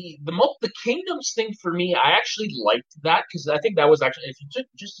Kingdoms thing for me, I actually liked that, because I think that was actually, if you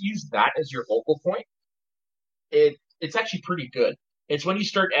just use that as your focal point, it's actually pretty good. It's when you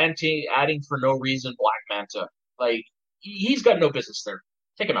start adding for no reason Black Manta. Like, he's got no business there.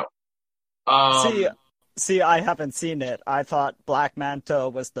 Take him out. See, I haven't seen it. I thought Black Manta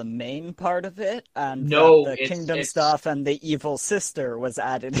was the main part of it, and No, that the it's- Kingdom it's- stuff and the evil sister was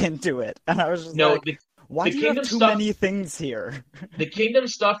added into it. And I was just no, like, why the do you have Kingdom too stuff- many things here? the Kingdom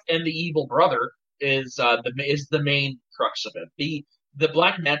stuff and the evil brother is the main crux of it. The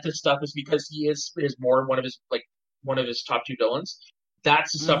Black Manta stuff is because he is more one of his top 2 villains.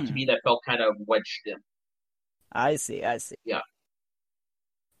 That's the stuff to me that felt kind of wedged in. I see. Yeah.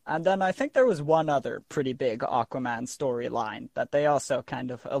 And then I think there was one other pretty big Aquaman storyline that they also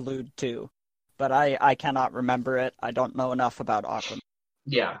kind of allude to, but I cannot remember it. I don't know enough about Aquaman.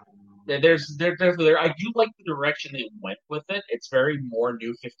 Yeah. I do like the direction they went with it. It's very more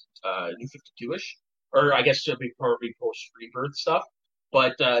New 52-ish, or I guess it'll be probably post Rebirth stuff.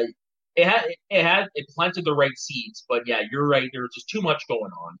 But it planted the right seeds. But yeah, you're right. There was just too much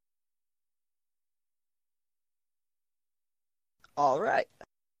going on. All right.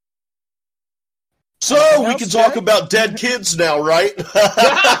 So Anything we else, can talk Jay? about dead kids now, right?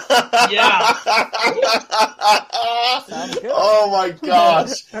 Yeah. Sounds good. Oh my gosh.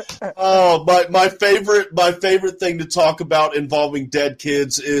 Oh, my favorite thing to talk about involving dead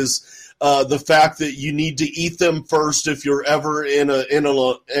kids is the fact that you need to eat them first if you're ever in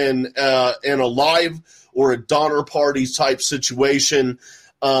a live or a Donner Party type situation.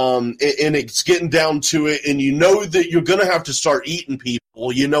 And it's getting down to it, and you know that you're going to have to start eating people.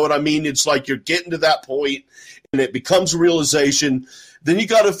 You know what I mean? It's like you're getting to that point, and it becomes a realization. Then you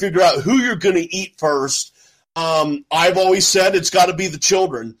got to figure out who you're going to eat first. I've always said it's got to be the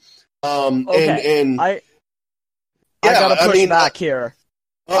children. Okay. And I gotta push back here.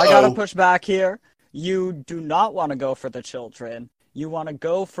 I gotta push back here. You do not want to go for the children. You want to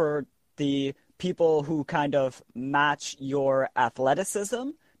go for the people who kind of match your athleticism,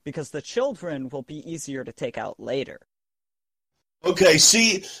 because the children will be easier to take out later. Okay,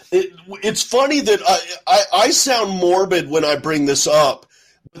 see, it's funny that I sound morbid when I bring this up,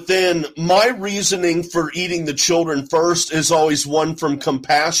 but then my reasoning for eating the children first is always one from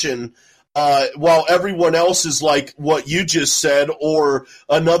compassion. while everyone else is like what you just said, or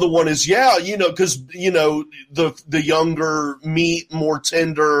another one is, because, the younger meat, more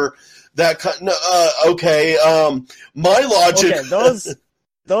tender, that kind okay. My logic... Okay,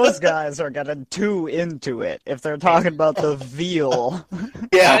 those guys are getting too into it if they're talking about the veal.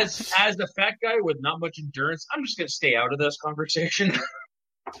 Yeah. As the fat guy with not much endurance, I'm just going to stay out of this conversation.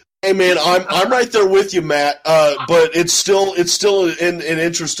 Hey man, I'm right there with you, Matt. But it's still an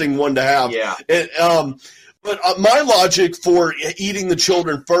interesting one to have. Yeah. But my logic for eating the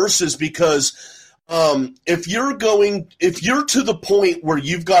children first is because if you're to the point where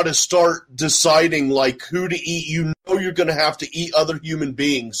you've got to start deciding like who to eat, you're going to have to eat other human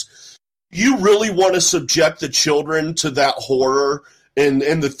beings. You really want to subject the children to that horror and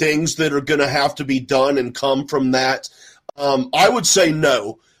the things that are going to have to be done and come from that. I would say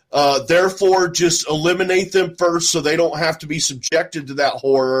no. Therefore, just eliminate them first so they don't have to be subjected to that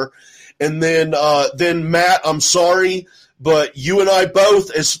horror. And then Matt, I'm sorry, but you and I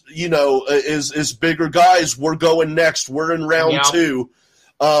both, as you know, as bigger guys, we're going next. We're in round 2.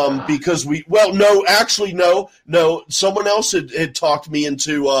 Because no. Someone else had talked me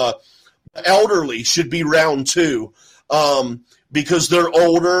into elderly should be round 2. Because they're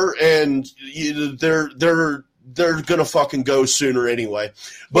older and they're gonna fucking go sooner anyway.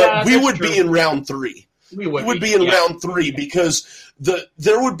 But we would be in round 3. We would be in round 3 because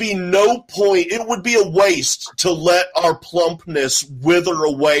there would be no point. It would be a waste to let our plumpness wither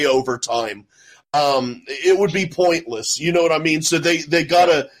away over time. It would be pointless. You know what I mean? So they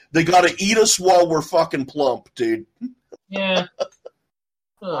gotta eat us while we're fucking plump, dude. Yeah.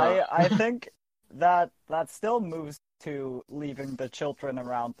 I think that still moves to leaving the children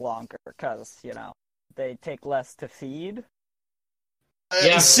around longer because, they take less to feed.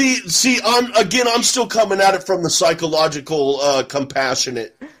 Yeah. See, I'm still coming at it from the psychological,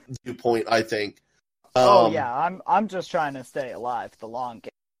 compassionate viewpoint, I think. I'm just trying to stay alive the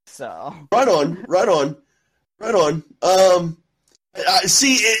longest, so. Right on.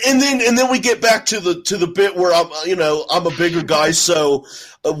 See, and then we get back to the bit where I'm a bigger guy, so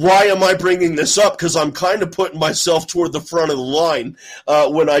why am I bringing this up? Because I'm kind of putting myself toward the front of the line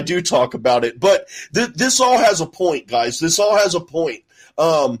when I do talk about it. But this all has a point, guys. This all has a point.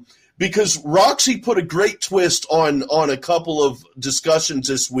 Because Roxy put a great twist on a couple of discussions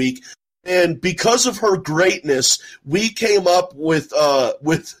this week, and because of her greatness, we came up with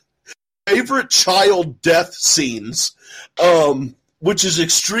favorite child death scenes. Which is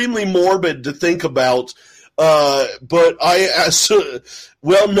extremely morbid to think about, but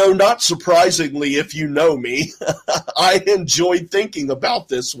not surprisingly, if you know me, I enjoyed thinking about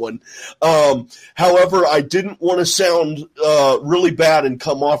this one. However, I didn't want to sound really bad and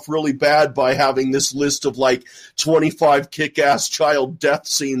come off really bad by having this list of like 25 kick-ass child death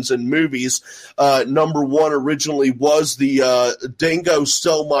scenes in movies. Number 1 originally was the Dingo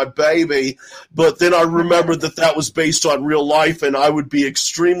Stole My Baby, but then I remembered that was based on real life, and I would be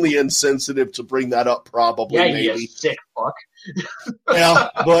extremely insensitive to bring that up probably. Yeah, maybe. You sick fuck. Yeah,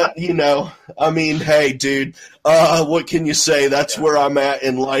 but, I mean, hey, dude, what can you say? That's where I'm at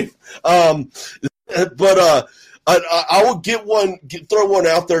in life. But I will throw one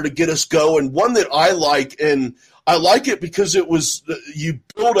out there to get us going. One that I like, and I like it because it was, you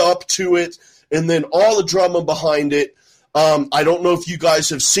build up to it, and then all the drama behind it. I don't know if you guys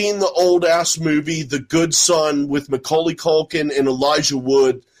have seen the old-ass movie, The Good Son, with Macaulay Culkin and Elijah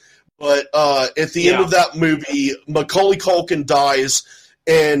Wood. But at the end of that movie, Macaulay Culkin dies,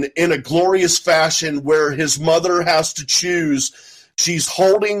 and in a glorious fashion where his mother has to choose, she's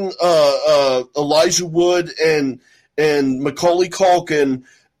holding Elijah Wood and Macaulay Culkin.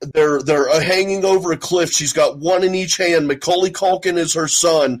 They're hanging over a cliff. She's got one in each hand. Macaulay Culkin is her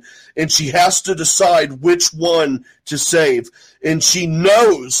son, and she has to decide which one to save. And she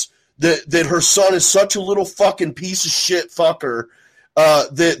knows that her son is such a little fucking piece of shit fucker.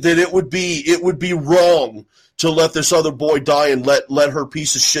 That it would be wrong to let this other boy die and let her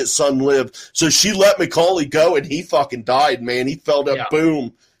piece of shit son live. So she let Macaulay go, and he fucking died, man. He fell down,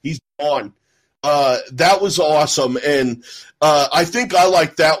 boom, he's gone. That was awesome, and I think I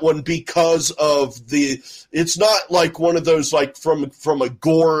like that one because of it's not like one of those like from a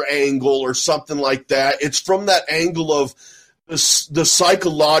gore angle or something like that. It's from that angle of the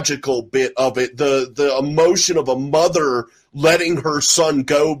psychological bit of it, the emotion of a mother letting her son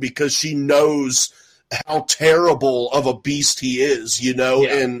go because she knows how terrible of a beast he is,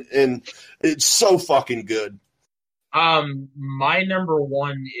 and it's so fucking good. My number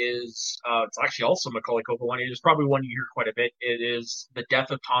 1 is it's actually also Macaulay Culkin one. It is probably one you hear quite a bit. It is The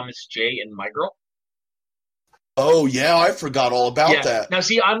Death of Thomas J. in My Girl. Oh, yeah, I forgot all about that. Now,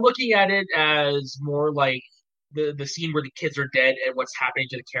 see, I'm looking at it as more like the scene where the kids are dead and what's happening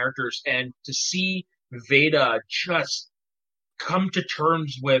to the characters, and to see Veda just come to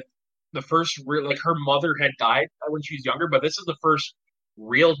terms with the first real, like, her mother had died when she was younger, but this is the first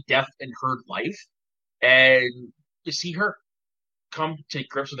real death in her life, and to see her come to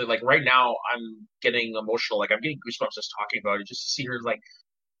grips with it, like, right now, I'm getting emotional, like, I'm getting goosebumps just talking about it, just to see her, like,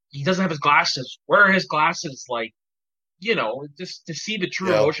 he doesn't have his glasses. Where are his glasses? Like, just to see the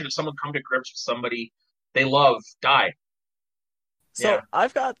true emotion of someone come to grips with somebody they love die. So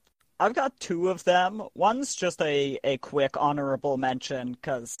I've got two of them. One's just a quick honorable mention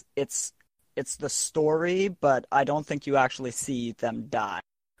because it's the story, but I don't think you actually see them die,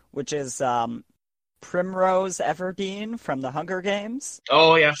 which is Primrose Everdeen from the Hunger Games.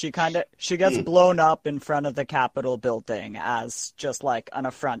 Oh yeah. She gets blown up in front of the Capitol building as just like an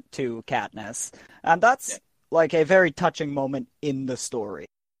affront to Katniss. And that's like a very touching moment in the story.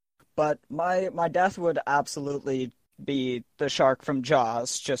 But my death would absolutely be the shark from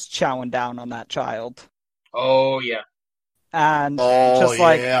Jaws just chowing down on that child. Oh yeah. And just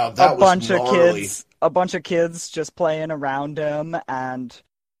like a bunch of kids just playing around him, and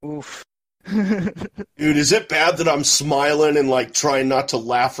oof. Dude, is it bad that I'm smiling and like trying not to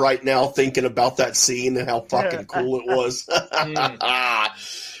laugh right now thinking about that scene and how fucking cool it was?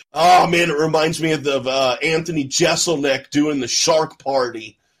 Oh man, it reminds me of the Anthony Jeselnik doing the shark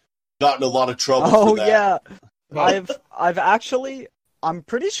party. Got in a lot of trouble for that. Oh yeah. I'm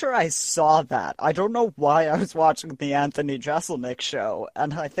pretty sure I saw that. I don't know why I was watching the Anthony Jeselnik show,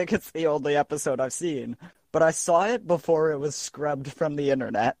 and I think it's the only episode I've seen. But I saw it before it was scrubbed from the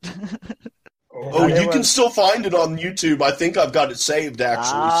internet. You can still find it on YouTube. I think I've got it saved,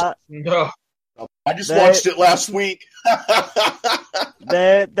 actually. No. I just watched it last week.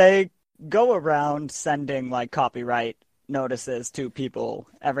 They go around sending like copyright notices to people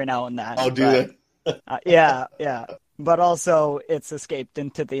every now and then. Oh, do they? Yeah. But also, it's escaped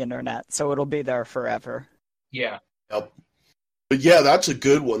into the internet, so it'll be there forever. Yeah. Yep. But yeah, that's a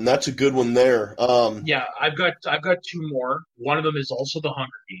good one. That's a good one there. Yeah, I've got two more. One of them is also the Hunger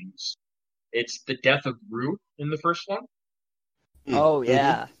Games. It's the death of Rue in the first one. Oh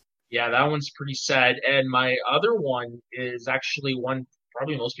yeah. Yeah, that one's pretty sad. And my other one is actually one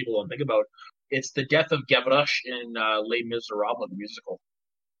probably most people don't think about. It's the death of Gavroche in Les Miserables, the musical.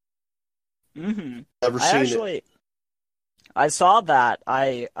 Mm-hmm. Never seen it. I saw that.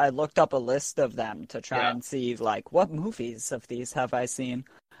 I looked up a list of them to try and see, like, what movies of these have I seen?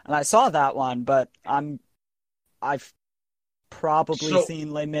 And I saw that one, but I've probably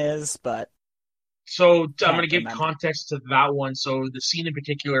seen Les Mis, but... So I'm going to give context to that one. So the scene in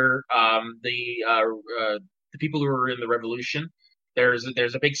particular, the people who were in the revolution, there's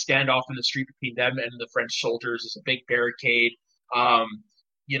a big standoff in the street between them and the French soldiers. There's a big barricade.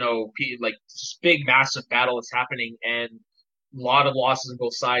 Like this big massive battle is happening, and a lot of losses on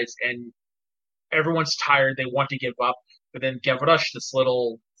both sides, and everyone's tired. They want to give up, but then Gavroche, this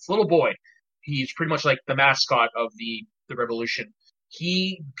little boy, he's pretty much like the mascot of the revolution.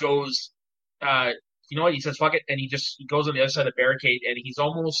 He goes, you know what? He says fuck it, and he goes on the other side of the barricade, and he's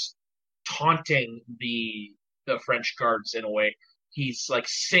almost taunting the French guards in a way. He's like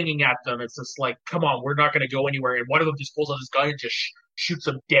singing at them. It's just like, come on, we're not going to go anywhere. And one of them just pulls out his gun and just shoots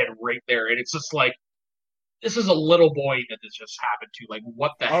him dead right there. And it's just like, this is a little boy that this just happened to. Like,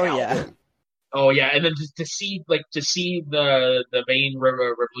 what the hell? Yeah. Oh yeah. And then to see the main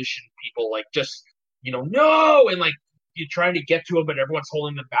revolution people like just, no, and like you're trying to get to him, but everyone's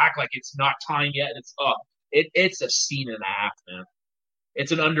holding them back. Like it's not time yet. And it's a scene and a half, man.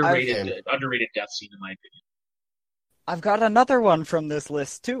 It's an underrated death scene in my opinion. I've got another one from this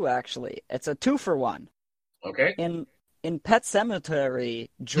list too, actually. It's a 2-for-1. Okay. In Pet Sematary,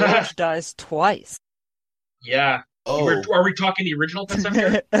 George dies twice. Yeah. Oh. Are we talking the original Pet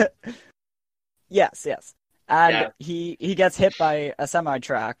Sematary? Yes. And he gets hit by a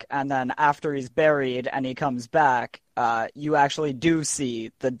semi-truck, and then after he's buried and he comes back, you actually do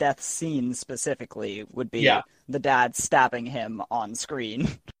see the death scene specifically would be the dad stabbing him on screen.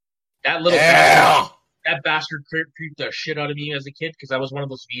 That little bastard. That bastard creeped the shit out of me as a kid because that was one of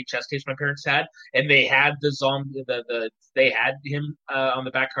those VHS tapes my parents had, and they had the zombie. They had him on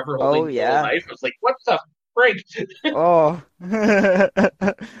the back cover holding the knife. I was like, "What the frig?"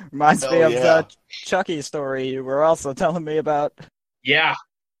 Reminds me of the Chucky story you were also telling me about. Yeah.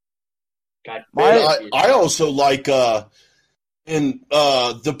 God. I also like in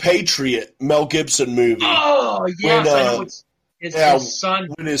The Patriot, Mel Gibson movie. Oh yes, I know his son.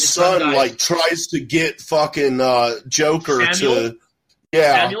 When his son like tries to get fucking Joker Samuel?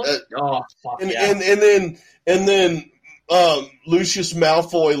 Yeah. Samuel? Oh, fuck And, yeah. and then Lucius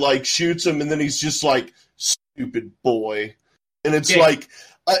Malfoy like shoots him, and then he's just like, stupid boy. And it's like,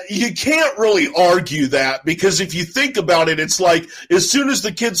 you can't really argue that, because if you think about it, it's like as soon as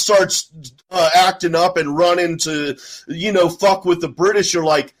the kid starts acting up and running to, fuck with the British, you're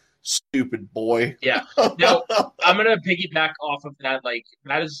like, stupid boy. Yeah. Now, I'm going to piggyback off of that. Like,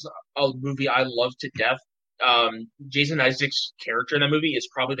 that is a movie I love to death. Jason Isaacs' character in that movie is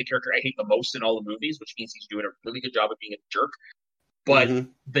probably the character I hate the most in all the movies, which means he's doing a really good job of being a jerk. But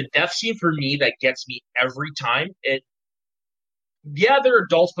the death scene for me that gets me every time, they're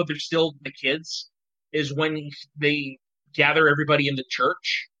adults, but they're still the kids, is when they gather everybody in the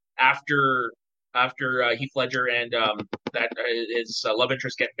church after Heath Ledger and his love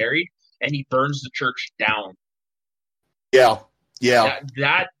interest get married, and he burns the church down. Yeah.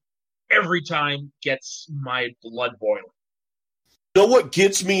 That every time gets my blood boiling. You know what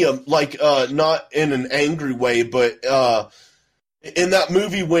gets me, not in an angry way, but in that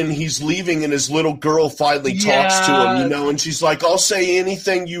movie when he's leaving and his little girl finally talks to him, and she's like, I'll say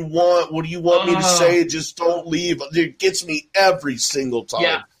anything you want. What do you want me to say? Just don't leave. It gets me every single time.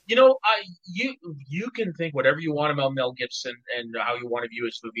 Yeah. You can think whatever you want about Mel Gibson and how you want to view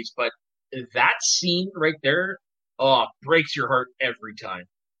his movies, but that scene right there, breaks your heart every time.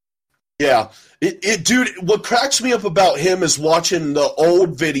 Yeah. Dude, what cracks me up about him is watching the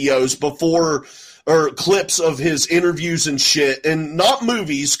old videos before, or clips of his interviews and shit, and not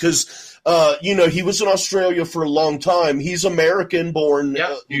movies, because, he was in Australia for a long time. He's American born.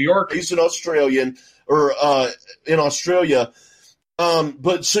 Yeah, New York. He's an Australian, or in Australia.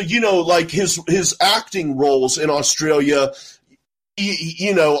 But so, like his acting roles in Australia,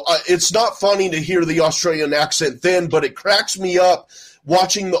 it's not funny to hear the Australian accent then, but it cracks me up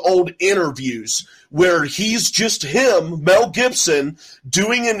watching the old interviews where he's just him, Mel Gibson,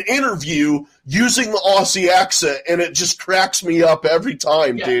 doing an interview using the Aussie accent, and it just cracks me up every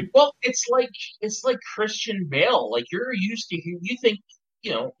time, dude. Well, it's like Christian Bale. Like, you're used to, you think,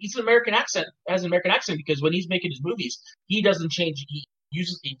 he's an American accent, has an American accent, because when he's making his movies, he doesn't change. He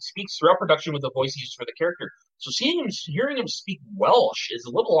speaks throughout production with the voice he uses for the character. So hearing him speak Welsh is a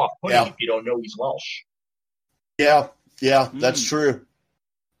little off-putting if you don't know he's Welsh. Yeah, that's true.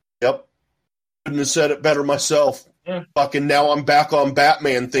 Yep. Couldn't have said it better myself. Yeah. Fucking now I'm back on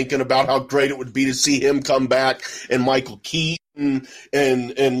Batman thinking about how great it would be to see him come back, and Michael Keaton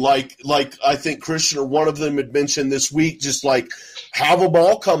and like I think Christian or one of them had mentioned this week, just like have them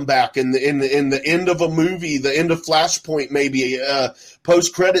all come back in the end of a movie, the end of Flashpoint, maybe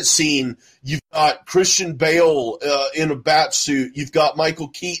post-credit scene. You've got Christian Bale in a bat suit. You've got Michael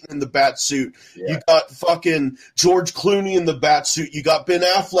Keaton in the bat suit. Yeah. You've got fucking George Clooney in the bat suit. You got Ben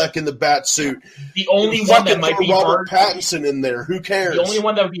Affleck in the bat suit. The only one that might be Robert Pattinson in there. Who cares? The only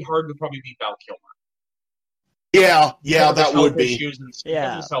one that would be hard would probably be Val Kilmer. Yeah, that would be. His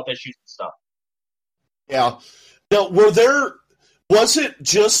health issues and stuff. Yeah. Now, was it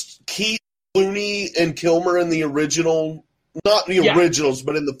just Keaton, Clooney, and Kilmer in the original? Not the originals,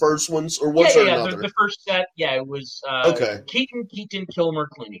 but in the first ones, or was there another? The first set, it was Keaton, Kilmer,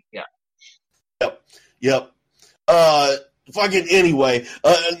 Clooney, Yep. Fucking anyway,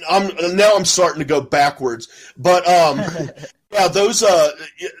 I'm starting to go backwards, but those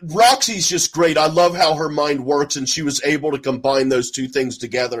Roxy's just great. I love how her mind works, and she was able to combine those two things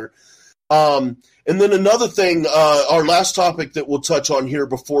together. And then another thing, our last topic that we'll touch on here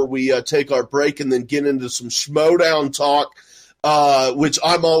before we take our break and then get into some Schmodown talk, which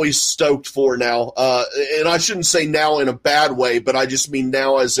I'm always stoked for now. And I shouldn't say now in a bad way, but I just mean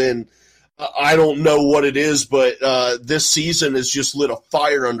now as in, I don't know what it is, but this season has just lit a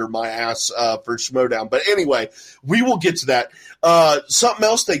fire under my ass for Schmodown. But anyway, we will get to that. Something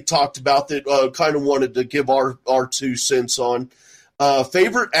else they talked about that kind of wanted to give our 2 cents on.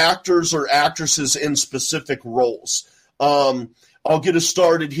 Favorite actors or actresses in specific roles. I'll get us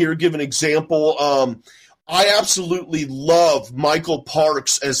started here, give an example. I absolutely love Michael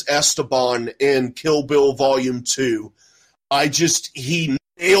Parks as Esteban in Kill Bill Volume 2. He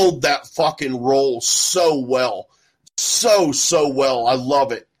nailed that fucking role so well. So well. I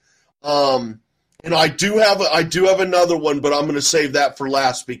love it. And I do have another one, but I'm going to save that for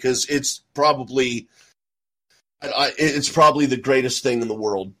last because it's probably the greatest thing in the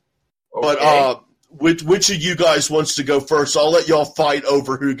world. Okay. But which of you guys wants to go first? I'll let y'all fight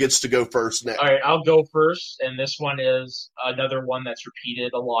over who gets to go first next. All right, I'll go first, and this one is another one that's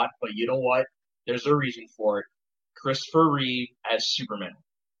repeated a lot, but you know what? There's a reason for it. Christopher Reeve as Superman.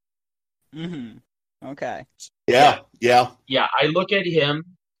 Mm-hmm. Okay. Yeah. I look at him,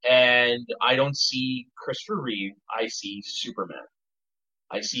 and I don't see Christopher Reeve. I see Superman.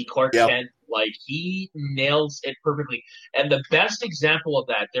 I see Clark Kent, like, he nails it perfectly. And the best example of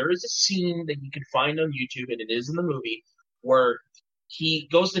that, there is a scene that you can find on YouTube, and it is in the movie, where he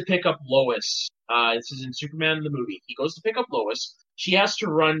goes to pick up Lois. This is in Superman the movie. He goes to pick up Lois. She has to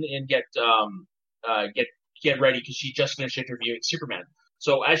run and get ready because she just finished interviewing Superman.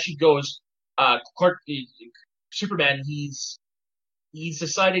 So as she goes, Superman, he's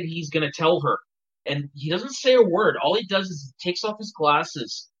decided he's going to tell her. And he doesn't say a word. All he does is he takes off his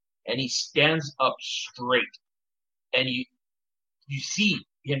glasses and he stands up straight. And you see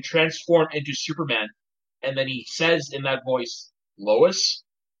him transform into Superman. And then he says in that voice, Lois?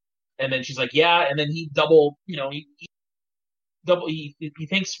 And then she's like, yeah. And then he he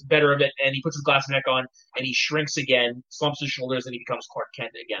thinks better of it, and he puts his glasses back on, and he shrinks again, slumps his shoulders, and he becomes Clark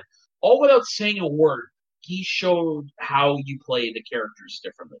Kent again. All without saying a word. He showed how you play the characters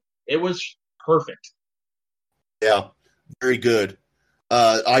differently. It was perfect. Yeah, very good.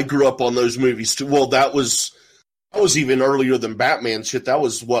 I grew up on those movies too. Well, that was even earlier than Batman shit. That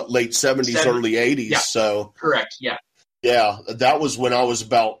was late 70s, early 80s. Yeah. So correct. Yeah. Yeah, that was when I was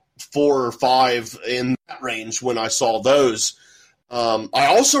about 4 or 5 in that range when I saw those. I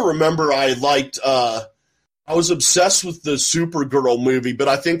also remember I was obsessed with the Supergirl movie, but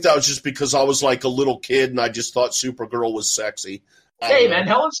I think that was just because I was like a little kid and I just thought Supergirl was sexy. Hey man,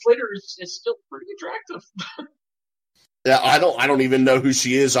 Helen Slater is still pretty attractive. Yeah, I don't even know who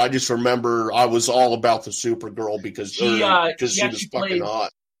she is. I just remember I was all about the Supergirl because she was fucking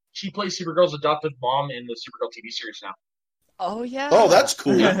hot. She plays Supergirl's adopted mom in the Supergirl TV series now. Oh yeah. Oh, that's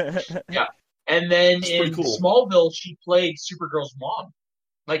cool. Yeah. And then in Smallville, she played Supergirl's mom,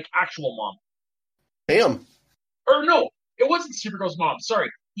 like actual mom. Damn. Or no, it wasn't Supergirl's mom.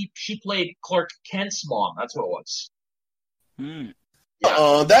 Sorry, she played Clark Kent's mom. That's what it was.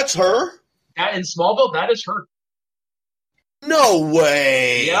 Yeah. That's her. In Smallville, that is her. No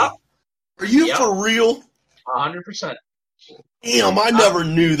way. Yeah. Are you for real? 100%. Damn, I never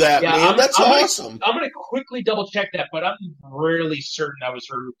knew that, man. That's awesome. I'm going to quickly double check that, but I'm really certain that was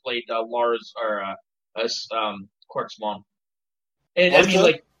her who played Clark's mom. And Martha? I mean,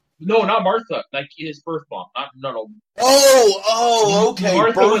 like, no, not Martha, like his birth mom. No. Oh, okay.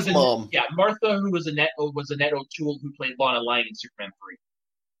 Martha birth mom. Yeah, Martha, who was Annette O'Toole, who played Lana Lang in Superman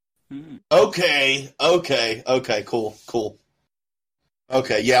 3. Okay, cool.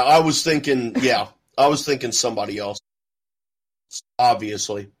 Okay, yeah, I was thinking somebody else.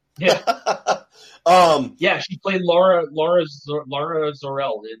 Obviously. Yeah. Yeah, she played Laura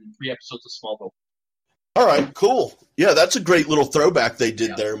Zor-El in 3 episodes of Smallville. All right, cool. Yeah, that's a great little throwback they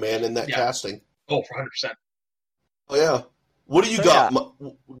did there, man, in that casting. Oh, for 100%. Oh, yeah. What do you got,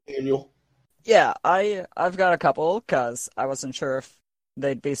 Daniel? Yeah, I've got a couple, because I wasn't sure if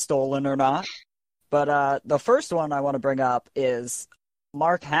they'd be stolen or not. But the first one I want to bring up is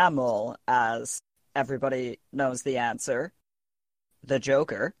Mark Hamill, as everybody knows the answer, the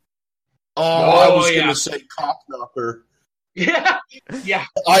Joker. Oh, I was going to say Cockknocker. Yeah.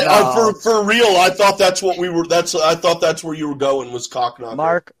 For real, I thought that's what we were. I thought that's where you were going, was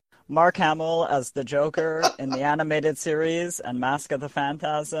Cockknocker. Mark Hamill as the Joker in the animated series and Mask of the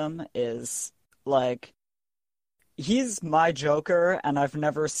Phantasm is like, he's my Joker, and I've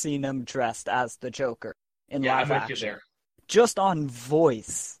never seen him dressed as the Joker in live action. There. Just on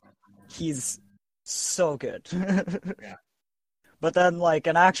voice, he's so good. Yeah. But then, like,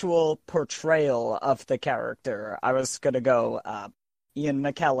 an actual portrayal of the character, I was going to go Ian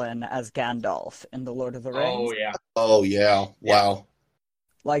McKellen as Gandalf in The Lord of the Rings. Oh, yeah. Wow.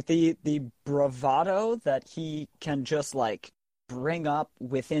 Like, the bravado that he can just, like, bring up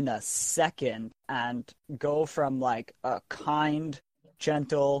within a second and go from, like, a kind,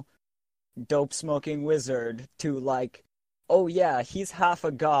 gentle, dope-smoking wizard to, like, oh, yeah, he's half a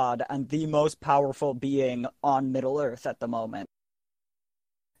god and the most powerful being on Middle-earth at the moment.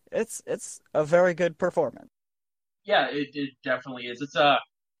 It's a very good performance. Yeah, it definitely is. It's a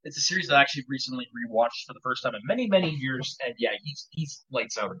series that I actually recently rewatched for the first time in many, many years, and yeah, he's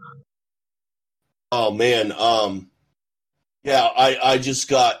lights out. Oh man, yeah, I just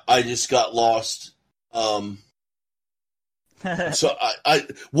got lost. So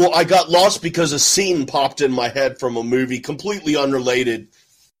I got lost because a scene popped in my head from a movie completely unrelated,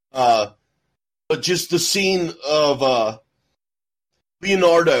 but just the scene of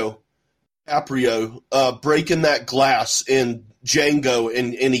Leonardo DiCaprio breaking that glass in Django,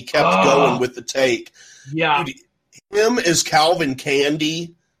 and he kept going with the take. Yeah. Dude, him as Calvin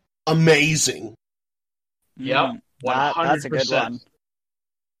Candy, amazing. Yep, 100%. That's a good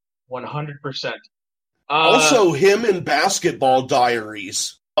one. 100%. Also, him in Basketball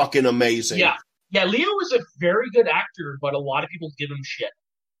Diaries, fucking amazing. Yeah, Leo is a very good actor, but a lot of people give him shit.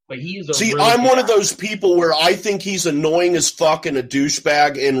 But he is a See, really I'm good one of actor. those people where I think he's annoying as fuck and a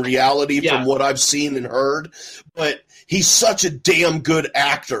douchebag in reality from what I've seen and heard, but he's such a damn good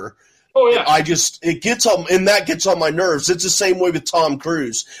actor. Oh yeah, It gets on, and that gets on my nerves. It's the same way with Tom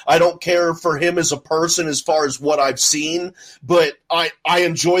Cruise. I don't care for him as a person as far as what I've seen, but I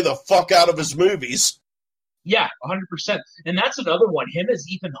enjoy the fuck out of his movies. yeah, 100%. And that's another one. Him as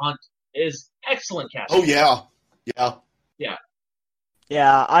Ethan Hunt is excellent casting. Oh yeah, Yeah.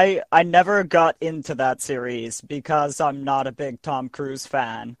 Yeah, I never got into that series because I'm not a big Tom Cruise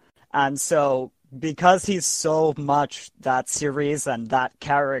fan. And so, because he's so much that series and that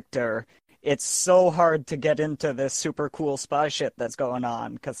character, it's so hard to get into this super cool spy shit that's going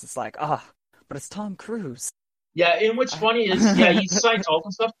on, because it's like, but it's Tom Cruise. Yeah, and what's funny is, he's Scientology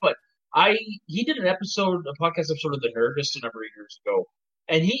and stuff, but he did a podcast episode of The Nerdist a number of years ago,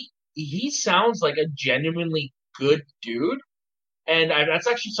 and he sounds like a genuinely good dude. And that's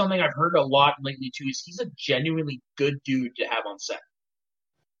actually something I've heard a lot lately too. Is he's a genuinely good dude to have on set.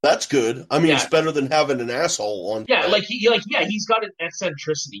 that's good. I mean, it's better than having an asshole on. Yeah, he's got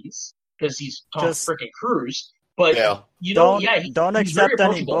eccentricities because he's Tom freaking Cruise. But don't accept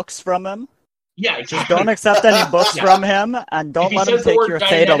any books from him. Yeah, exactly. Just don't accept any books from him, and don't let him take your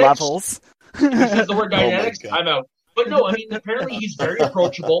theta levels. If he says the word Dianetics, I'm out. But no, I mean, apparently he's very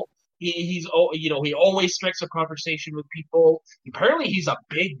approachable. He always strikes up conversation with people. Apparently, he's a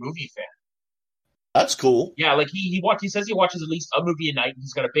big movie fan. That's cool. Yeah, like he says he watches at least a movie a night.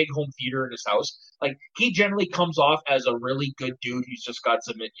 He's got a big home theater in his house. Like, he generally comes off as a really good dude who's just got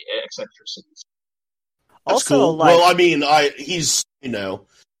some eccentricities. That's also, cool. like, well, I mean, he's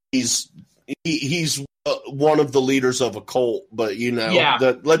one of the leaders of a cult, but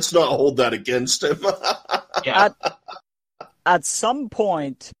let's not hold that against him. Yeah. At some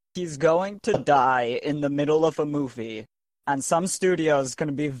point, he's going to die in the middle of a movie, and some studio is going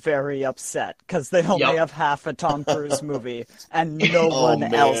to be very upset because they only have half a Tom Cruise movie, and no one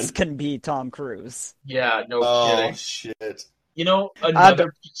else can be Tom Cruise. Yeah, no kidding. Oh, shit.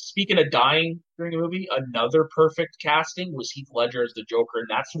 Speaking of dying during a movie, another perfect casting was Heath Ledger as the Joker, and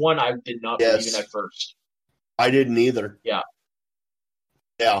that's one I did not believe in at first. I didn't either. Yeah.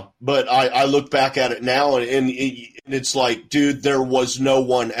 Yeah, but I look back at it now, and it's like, dude, there was no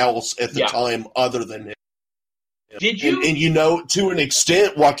one else at the time other than him. Did you? And to an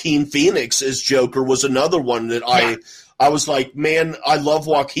extent, Joaquin Phoenix as Joker was another one that I was like, man, I love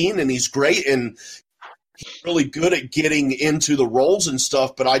Joaquin, and he's great, and he's really good at getting into the roles and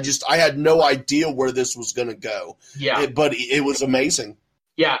stuff, but I had no idea where this was going to go. Yeah. But it was amazing.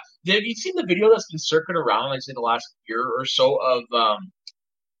 Yeah. Have you seen the video that's been circling around, like, say, the last year or so of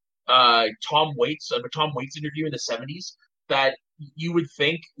Tom Waits interview in the 70s that you would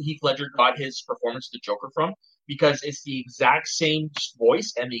think Heath Ledger got his performance of the Joker from, because it's the exact same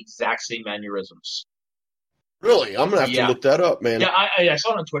voice and the exact same mannerisms. Really? I'm going to have to look that up, man. Yeah, I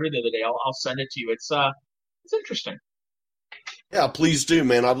saw it on Twitter the other day. I'll send it to you. It's interesting. Yeah, please do,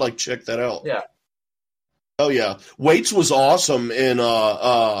 man. I'd like to check that out. Yeah. Oh, yeah. Waits was awesome in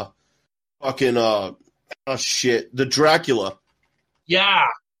the Dracula. Yeah.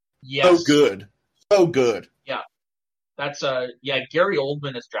 Yes. So good. So good. Yeah. That's Gary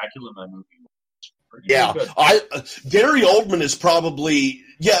Oldman as Dracula in that movie. Yeah. Gary Oldman is probably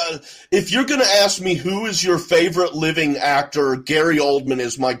if you're gonna ask me who is your favorite living actor, Gary Oldman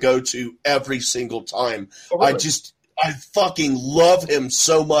is my go-to every single time. Oh, really? I fucking love him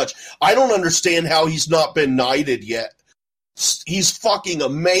so much. I don't understand how he's not been knighted yet. He's fucking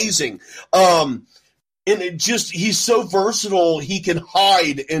amazing. And he's so versatile, he can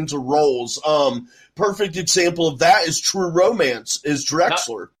hide into roles. Perfect example of that is True Romance, is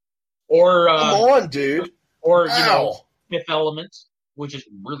Drexler. Or come on, dude. Or Fifth Element, which is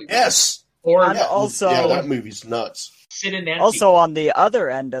really good. Yes. Or also that movie's nuts. Sid and Nancy. Also, on the other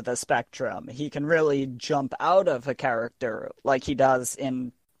end of the spectrum, he can really jump out of a character like he does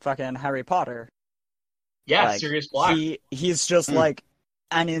in fucking Harry Potter. Yeah, like, Sirius Black. He's just like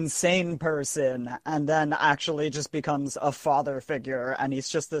an insane person, and then actually just becomes a father figure, and he's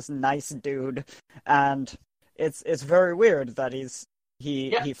just this nice dude, and it's very weird that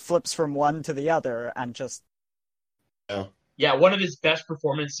he flips from one to the other and just one of his best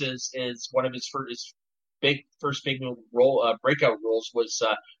performances is one of his first big role breakout roles was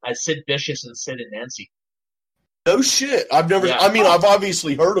as Sid Vicious in Sid and Nancy. No shit. I've never. Yeah. I mean, I've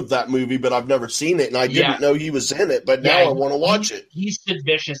obviously heard of that movie, but I've never seen it, and I didn't know he was in it. But now I want to watch it. He's Sid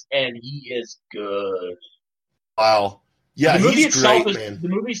Vicious, and he is good. Wow. Yeah, the movie he's itself great, man. The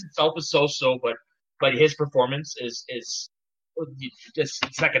movie itself is so, but his performance is just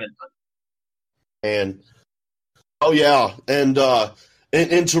second to none. And oh yeah, and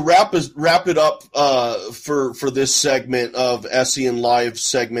And to wrap it up for this segment of SEN Live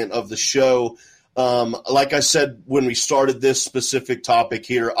segment of the show, like I said when we started this specific topic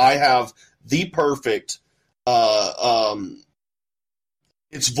here, I have the perfect.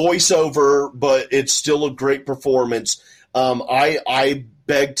 It's voiceover, but it's still a great performance. I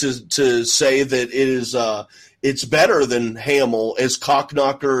beg to say that it is it's better than Hamill as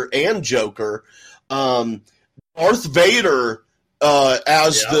Cockknocker and Joker. Darth Vader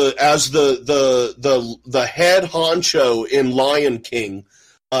as the head honcho in Lion King.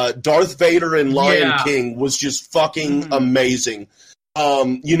 Darth Vader in Lion King was just fucking amazing.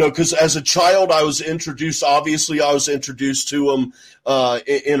 Because as a child, I was introduced to him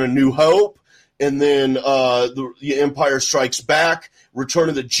in A New Hope, and then the Empire Strikes Back, Return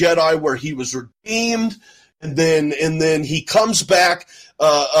of the Jedi, where he was redeemed, and then he comes back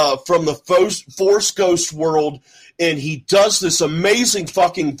from the Force Ghost world, and he does this amazing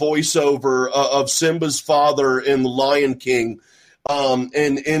fucking voiceover of Simba's father in The Lion King. And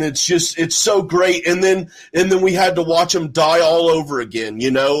it's so great. And then we had to watch him die all over again.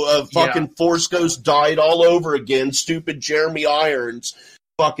 Force Ghost died all over again. Stupid Jeremy Irons,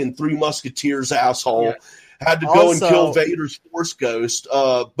 fucking Three Musketeers asshole. Yeah. Had to go and kill Vader's Force Ghost.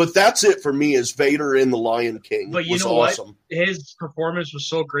 But that's it for me as Vader in The Lion King. But you know awesome. What? His performance was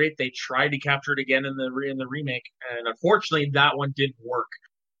so great. They tried to capture it again in the remake, and unfortunately that one didn't work.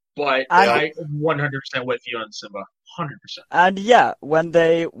 But I 100% with you on Simba. 100%. And yeah, when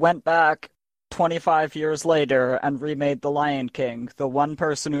they went back 25 years later and remade The Lion King, the one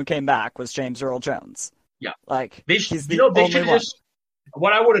person who came back was James Earl Jones. Yeah. Like, he's the they only one.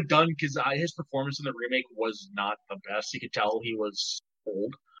 What I would have done, because his performance in the remake was not the best. You could tell he was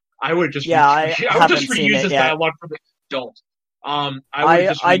old. I would just I would just reuse his dialogue from the don't.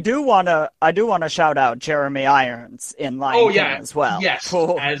 I do want to shout out Jeremy Irons in Lion King as well. Yes,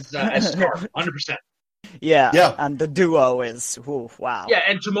 as Scar, 100%. Yeah, and the duo is wow. Yeah,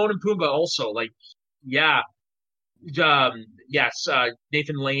 and Timon and Pumbaa also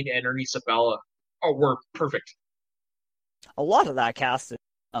Nathan Lane and Ernie Sabella were perfect. A lot of that cast is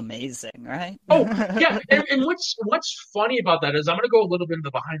amazing, right? Oh yeah, and what's funny about that is I'm going to go a little bit into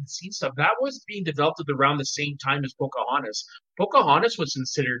the behind the scenes stuff. That was being developed at around the same time as Pocahontas. Pocahontas was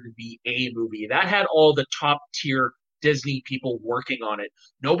considered to be a movie that had all the top tier Disney people working on it.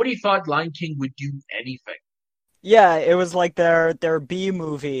 Nobody thought Lion King would do anything. Yeah, it was like their B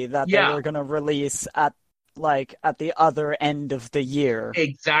movie that they were going to release at the other end of the year.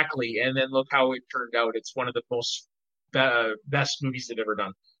 Exactly, and then look how it turned out. It's one of the most best movies they've ever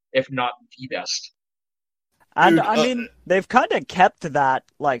done, if not the best. And I mean, they've kind of kept that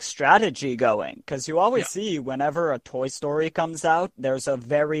strategy going, because you always see whenever a Toy Story comes out, there's a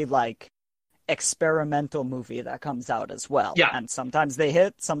very experimental movie that comes out as well. Yeah. And sometimes they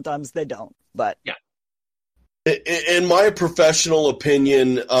hit, sometimes they don't. But in my professional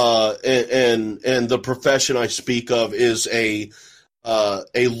opinion, and the profession I speak of is a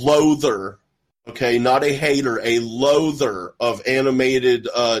loather. Okay, not a hater, a loather of animated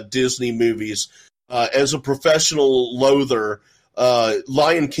Disney movies. As a professional loather,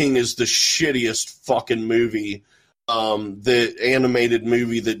 Lion King is the shittiest fucking movie, the animated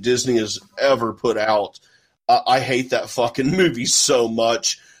movie that Disney has ever put out. I hate that fucking movie so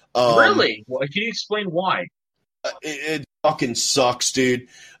much. Really? Well, can you explain why? It fucking sucks, dude.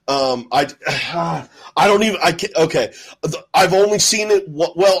 I don't even. Okay, I've only seen it.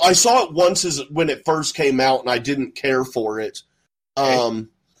 Well, I saw it once when it first came out, and I didn't care for it. But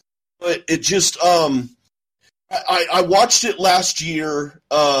it just. I watched it last year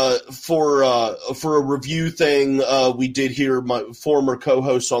for a review thing we did here. My former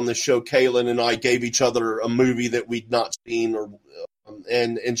co-host on the show, Kaylin, and I gave each other a movie that we'd not seen,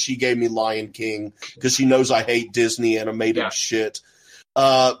 and she gave me Lion King because she knows I hate Disney animated shit.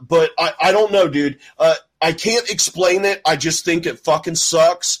 But I don't know, dude. I can't explain it. I just think it fucking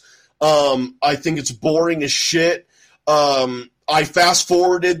sucks. I think it's boring as shit. I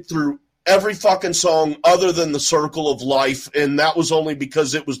fast-forwarded through every fucking song other than The Circle of Life, and that was only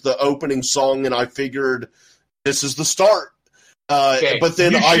because it was the opening song, and I figured this is the start. But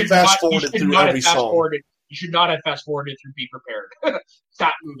then I fast-forwarded through every song. You should not have fast-forwarded through Be Prepared.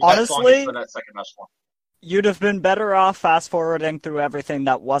 That movie, honestly, that second best one. You'd have been better off fast-forwarding through everything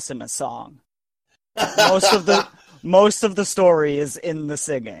that wasn't a song. Most of the story is in the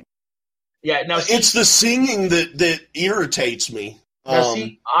singing. Yeah, now it's the singing that irritates me. Now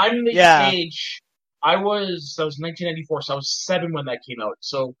see, I'm the age. I was 1994, so I was 7 when that came out.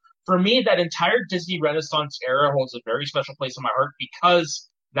 So for me, that entire Disney Renaissance era holds a very special place in my heart because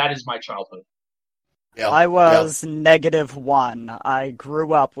that is my childhood. Yeah, I was -1. I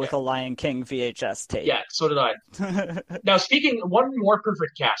grew up with a Lion King VHS tape. Yeah, so did I. Now, one more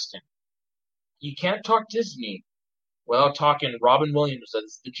perfect casting. You can't talk Disney without talking Robin Williams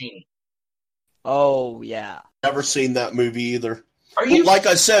as the genie. Oh, yeah. Never seen that movie either. Are you? Like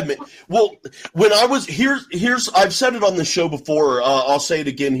I said, well, when I was here's I've said it on the show before. I'll say it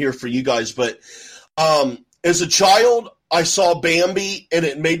again here for you guys. But as a child, I saw Bambi, and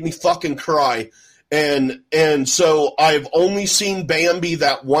it made me fucking cry. And so I've only seen Bambi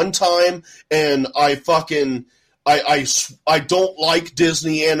that one time, and I don't like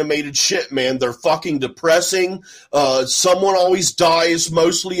Disney animated shit, man. They're fucking depressing. Someone always dies,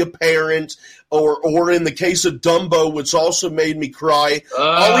 mostly a parent, or in the case of Dumbo, which also made me cry.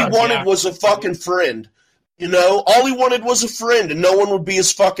 All he wanted was a fucking friend. You know, all he wanted was a friend, and no one would be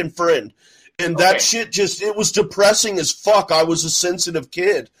his fucking friend. And that shit it was depressing as fuck. I was a sensitive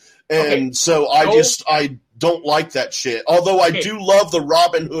kid. And so I don't like that shit. Although I do love the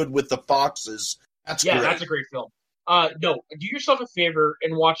Robin Hood with the foxes. That's great. That's a great film. No, do yourself a favor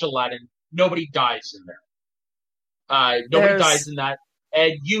and watch Aladdin. Nobody dies in there. Nobody dies in that.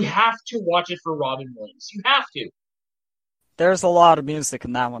 And you have to watch it for Robin Williams. You have to. There's a lot of music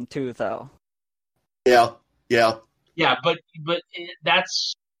in that one too, though. Yeah. Yeah, but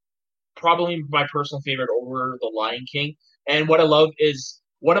that's probably my personal favorite over The Lion King. And what I love is,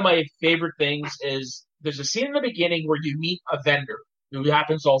 one of my favorite things is there's a scene in the beginning where you meet a vendor who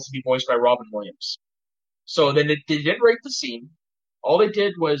happens to also be voiced by Robin Williams. So then they didn't rate the scene. All they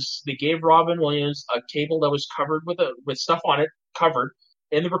did was they gave Robin Williams a table that was covered with stuff on it, covered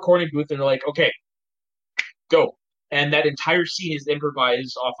in the recording booth, and they're like, okay, go. And that entire scene is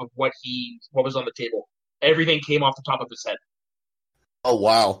improvised off of what was on the table. Everything came off the top of his head. Oh,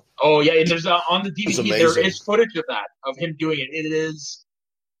 wow. Oh, yeah, and there's on the DVD, there is footage of that, of him doing it. It is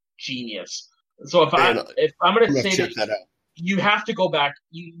genius. So if I'm going to say that you have to go back,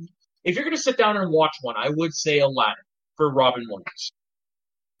 if you're going to sit down and watch one, I would say Aladdin for Robin Williams.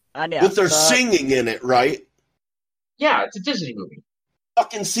 With their singing in it, right? Yeah, it's a Disney movie.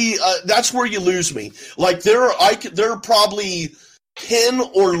 Fucking see, that's where you lose me. Like there are probably 10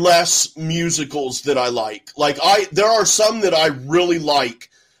 or less musicals that I like. Like there are some that I really like,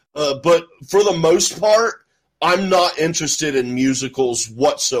 but for the most part, I'm not interested in musicals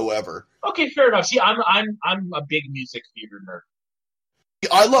whatsoever. Okay, fair enough. See, I'm a big music theater nerd.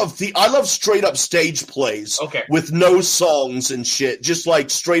 I love straight up stage plays with no songs and shit. Just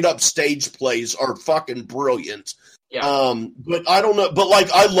like straight up stage plays are fucking brilliant. Yeah. But I don't know. But like,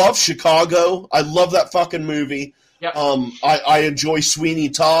 I love Chicago. I love that fucking movie. Yep. I enjoy Sweeney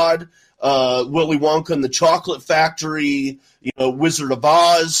Todd, Willy Wonka and the Chocolate Factory, Wizard of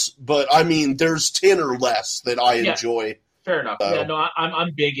Oz. But I mean, there's 10 or less that I enjoy. Fair enough. Yeah, no,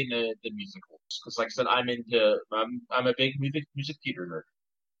 I'm big into the musicals because, like I said, I'm a big music theater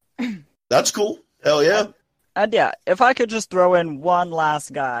nerd. That's cool. Hell yeah. And yeah, if I could just throw in one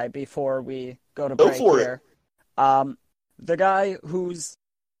last guy before we go to break here. The guy whose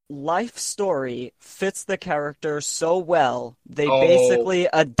life story fits the character so well, they basically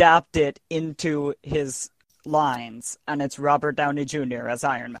adapt it into his lines, and it's Robert Downey Jr. as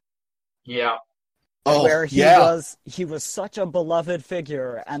Iron Man. Yeah. Where he was such a beloved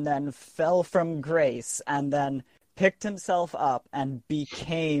figure, and then fell from grace, and then picked himself up and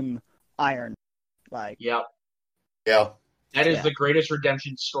became Iron Man. Yeah. That is the greatest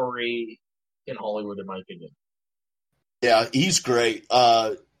redemption story in Hollywood, in my opinion. Yeah, he's great.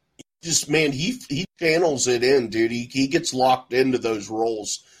 He channels it in, dude. He gets locked into those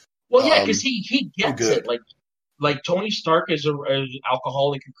roles. Well, yeah, because he gets it. Like Tony Stark is an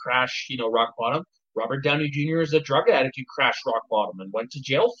alcoholic who crashed, rock bottom. Robert Downey Jr. is a drug addict who crashed rock bottom and went to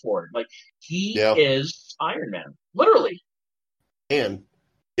jail for it. Like, he is Iron Man, literally. And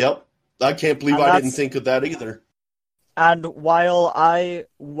yep, I can't believe I didn't think of that either. And while I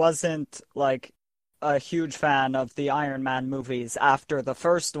wasn't like a huge fan of the Iron Man movies after the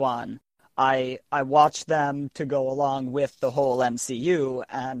first one, I watched them to go along with the whole MCU,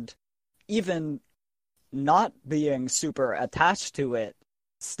 and even not being super attached to it,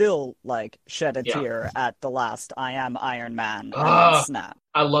 still shed a tear at the last I am Iron Man snap.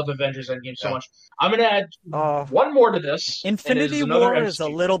 I love Avengers Endgame so much. I'm gonna add one more to this. Infinity War is a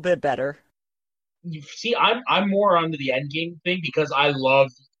little bit better. See, I'm more onto the Endgame thing because I love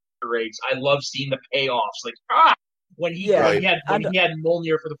Easter eggs. I love seeing the payoffs. When he had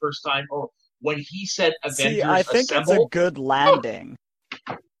Mjolnir for the first time, or when he said Avengers I think Assemble. It's a good landing.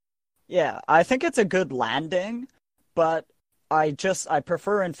 Yeah, I think it's a good landing, but I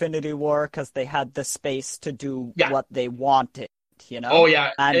prefer Infinity War because they had the space to do what they wanted you know? Oh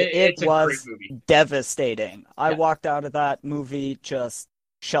yeah, And it's it a great was movie. devastating. I Yeah. walked out of that movie just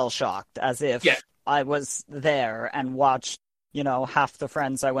shell-shocked, as if Yeah. I was there and watched, half the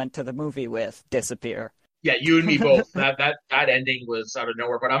friends I went to the movie with disappear. Yeah, you and me both. That ending was out of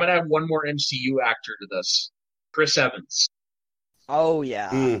nowhere. But I'm gonna add one more MCU actor to this, Chris Evans, Oh, yeah.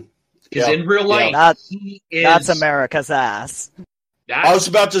 because Yeah. in real life he is That's America's ass. I was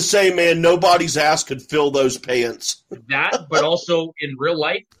about to say, man, nobody's ass could fill those pants. That, but also in real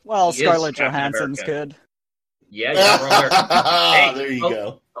life, Well, he Scarlett is Captain Johansson's America. good. Yeah, yeah, wrong there. Hey, There you well,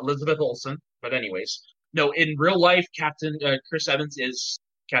 go. Elizabeth Olsen. But anyways, no, in real life, Chris Evans is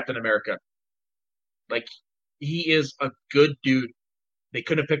Captain America. Like, he is a good dude. They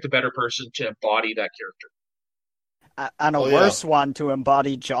couldn't have picked a better person to embody that character. And a worse one to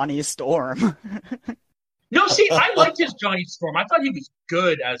embody Johnny Storm. No, see, I liked his Johnny Storm. I thought he was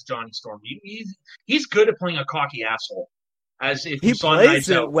good as Johnny Storm. He's good at playing a cocky asshole. As if you saw plays Knives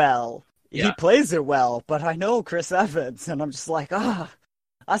it Out. well. Yeah. He plays it well, but I know Chris Evans, and I'm just like,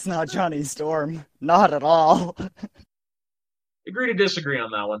 that's not Johnny Storm. Not at all. Agree to disagree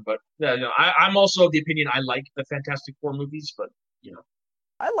on that one, but I'm also of the opinion I like the Fantastic Four movies, but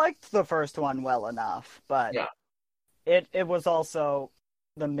I liked the first one well enough, but yeah. it was also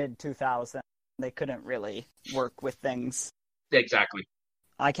the mid-2000s. They couldn't really work with things. Exactly.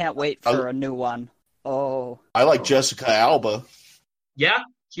 I can't wait for a new one. Oh. I like Jessica Alba. Yeah,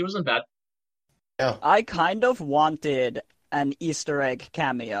 she wasn't bad. Yeah. I kind of wanted an Easter egg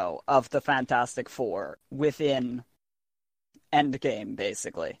cameo of the Fantastic Four within Endgame,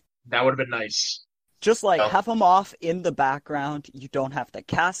 basically. That would have been nice. Just have them off in the background. You don't have to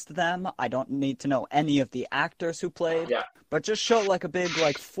cast them. I don't need to know any of the actors who played. Yeah. But just show a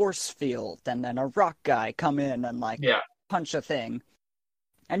big force field and then a rock guy come in and punch a thing.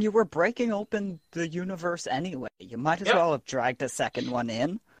 And you were breaking open the universe anyway. You might as well have dragged a second one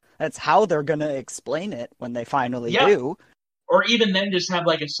in. That's how they're going to explain it when they finally do. Or even then just have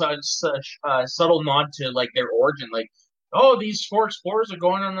a subtle nod to their origin, these four explorers are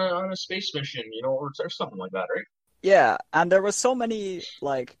going on a space mission, or something like that, right? Yeah, and there was so many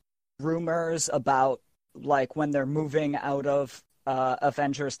rumors about when they're moving out of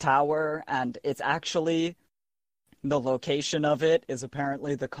Avengers Tower, and it's actually the location of it is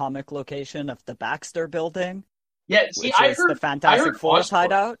apparently the comic location of the Baxter Building. Yeah, see, which is the Fantastic Four's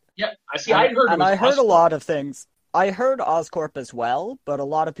hideout. Yeah, I heard a lot of things. I heard Oscorp as well, but a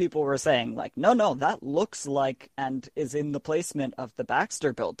lot of people were saying, no, that looks like and is in the placement of the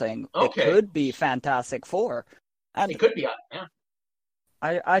Baxter Building. Okay. It could be Fantastic Four. And it could be, yeah.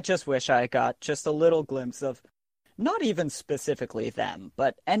 I just wish I got just a little glimpse of, not even specifically them,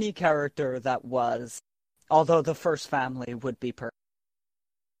 but any character that was, although the first family would be perfect.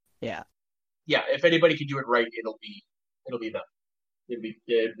 Yeah. Yeah, if anybody can do it right, it'll be them. It'll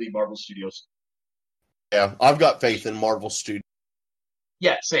be Marvel Studios. Yeah, I've got faith in Marvel Studios.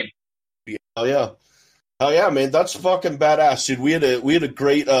 Yeah, same. Oh yeah, man, that's fucking badass, dude. We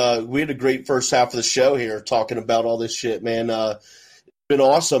had a great first half of the show here talking about all this shit, man. It's been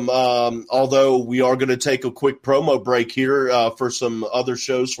awesome. Although we are going to take a quick promo break here for some other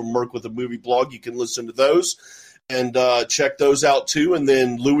shows from Merc with a Movie Blog. You can listen to those and check those out too. And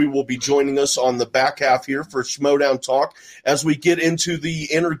then Louie will be joining us on the back half here for Schmodown Talk as we get into the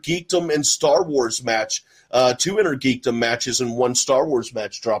Inner Geekdom and Star Wars match. 2 Inner Geekdom matches and 1 Star Wars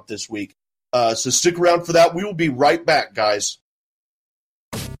match dropped this week. So stick around for that. We will be right back, guys.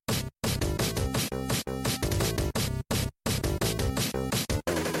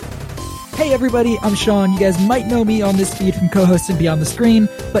 Hey everybody, I'm Sean. You guys might know me on this feed from co-hosting Beyond the Screen,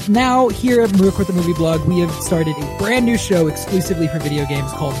 but now here at Merc with the Movie Blog, we have started a brand new show exclusively for video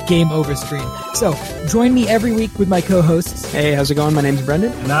games called Game Over Screen. So join me every week with my co-hosts. Hey, how's it going? My name's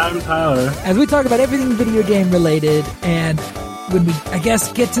Brendan. And I'm Tyler. As we talk about everything video game related, and when we,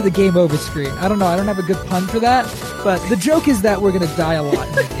 get to the game over screen. I don't know, I don't have a good pun for that, but the joke is that we're going to die a lot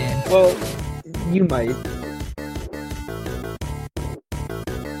in the game. Well, you might.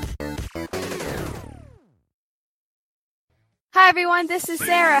 Hi everyone, this is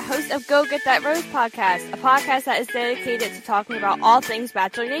Sarah, host of Go Get That Rose podcast, a podcast that is dedicated to talking about all things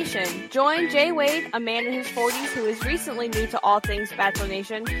Bachelor Nation. Join Jay Wade, a man in his 40s who is recently new to all things Bachelor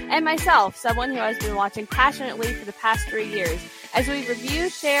Nation, and myself, someone who has been watching passionately for the past 3 years, as we review,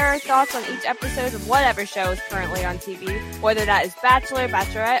 share our thoughts on each episode of whatever show is currently on TV, whether that is Bachelor,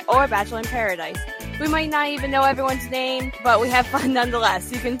 Bachelorette, or Bachelor in Paradise. We might not even know everyone's name, but we have fun nonetheless.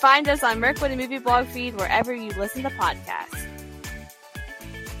 You can find us on Merc with a Movie Blog feed wherever you listen to podcasts.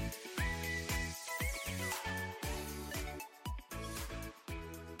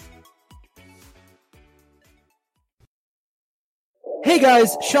 Hey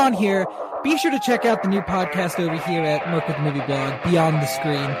guys, Sean here. Be sure to check out the new podcast over here at Merc with the Movie Blog, Beyond the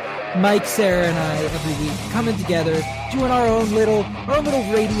Screen. Mike, Sarah, and I every week coming together, doing our own little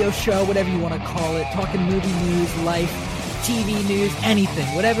radio show, whatever you want to call it, talking movie news, life, TV news, anything.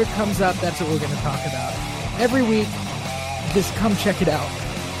 Whatever comes up, that's what we're going to talk about. Every week, just come check it out.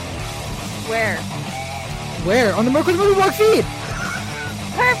 Where? Where? On the Merc with the Movie Blog feed!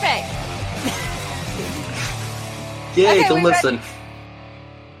 Perfect! Yay, Okay, to we listen.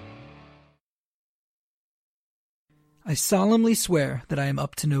 I solemnly swear that I am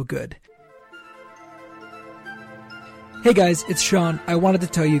up to no good. Hey guys, it's Sean. I wanted to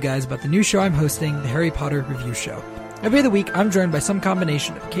tell you guys about the new show I'm hosting, the Harry Potter Review Show. Every other week, I'm joined by some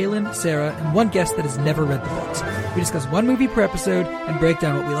combination of Kaylin, Sarah, and one guest that has never read the books. We discuss one movie per episode and break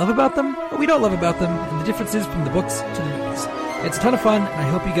down what we love about them, what we don't love about them, and the differences from the books to the movies. It's a ton of fun, and I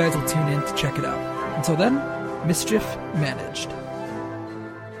hope you guys will tune in to check it out. Until then, mischief managed.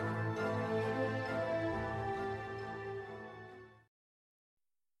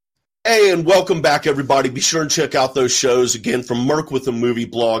 Hey, and welcome back, everybody. Be sure and check out those shows, again, from Merc with the Movie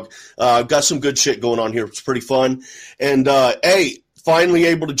Blog. Got some good shit going on here. It's pretty fun. And, hey, finally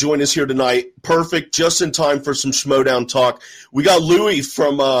able to join us here tonight. Perfect, just in time for some Schmodown talk. We got Louis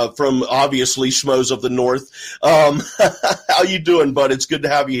from obviously Schmoes of the North. How you doing, bud? It's good to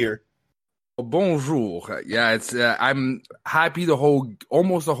have you here. Bonjour. Yeah, it's I'm happy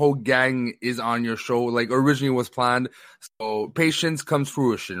almost the whole gang is on your show like originally was planned. So patience comes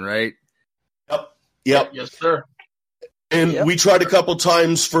fruition, right? Yep. Yes, sir. And we tried a couple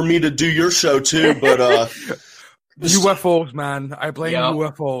times for me to do your show too, but UFOs, man. I blame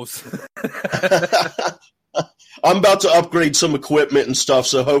UFOs. I'm about to upgrade some equipment and stuff,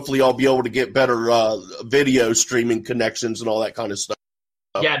 so hopefully I'll be able to get better video streaming connections and all that kind of stuff.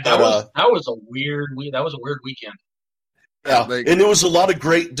 Yeah, that was a weird weekend. Yeah, and there was a lot of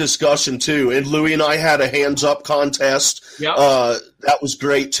great discussion too. And Louis and I had a hands up contest. Yep. That was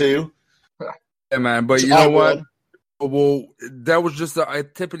great too. Yeah, man. But you know what? Well, that was just the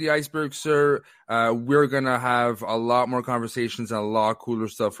tip of the iceberg, sir. We're gonna have a lot more conversations and a lot cooler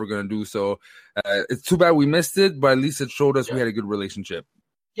stuff we're gonna do. So it's too bad we missed it, but at least it showed us we had a good relationship.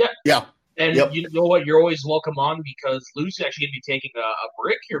 Yeah. And you know what? You're always welcome on because Lou's actually going to be taking a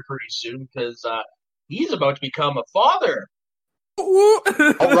break here pretty soon because he's about to become a father. All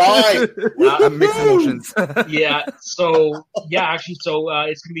right. Mixed emotions. So it's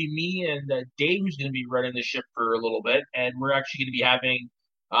going to be me and Dave who's going to be running the ship for a little bit, and we're actually going to be having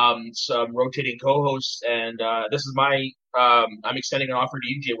some rotating co-hosts. And this is I'm extending an offer to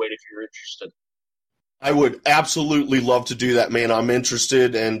you, Jay Wade, if you're interested. I would absolutely love to do that, man. I'm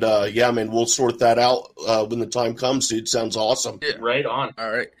interested, and man, we'll sort that out when the time comes, dude. Sounds awesome. Yeah, right on.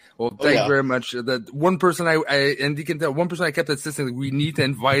 All right. Well, thank you very much. The one person and you can tell, one person I kept insisting we need to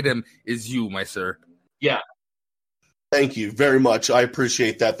invite him is you, my sir. Yeah. Thank you very much. I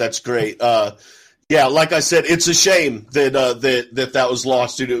appreciate that. That's great. Like I said, it's a shame that that was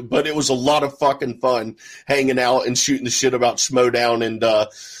lost, dude. But it was a lot of fucking fun hanging out and shooting the shit about Schmodown and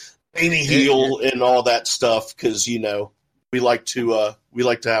Baby Heel and all that stuff, because we like to have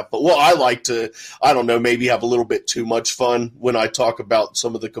fun. Well, I like to, I don't know, maybe have a little bit too much fun when I talk about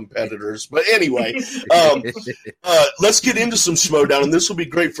some of the competitors. But anyway, let's get into some Schmodown, and this will be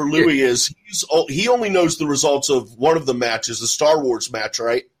great for Louis. He only knows the results of one of the matches, the Star Wars match,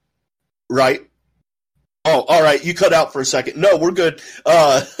 right? Right. Oh, all right. You cut out for a second. No, we're good.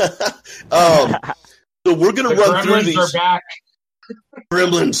 So we're gonna run through these. Are back.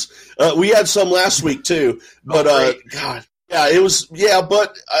 Gremlins. We had some last week too, but God, it was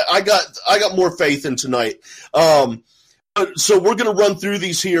But I got more faith in tonight. So we're gonna run through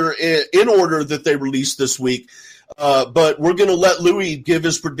these here in order that they released this week. But we're gonna let Louis give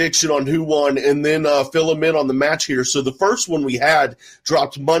his prediction on who won, and then fill him in on the match here. So the first one we had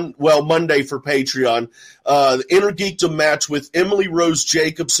dropped Monday for Patreon. The Inner Geekdom match with Emily Rose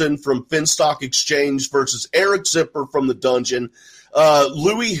Jacobson from Finstock Exchange versus Eric Zipper from The Dungeon.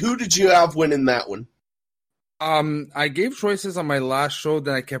 Louis, who did you have winning that one? I gave choices on my last show,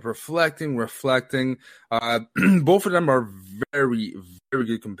 then I kept reflecting. Both of them are very, very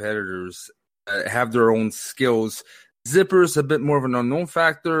good competitors. Have their own skills. Zipper's a bit more of an unknown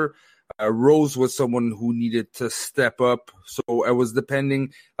factor. Rose was someone who needed to step up. So I was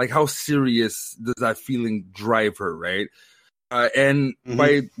depending, like, how serious does that feeling drive her, right?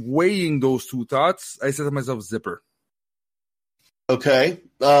 By weighing those two thoughts, I said to myself, Zipper. Okay.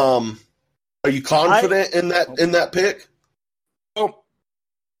 Are you confident in that pick? Oh.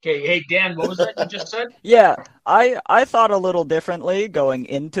 Okay, hey Dan, what was that you just said? Yeah, I thought a little differently going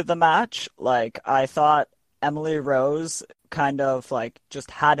into the match. Like, I thought Emily Rose kind of like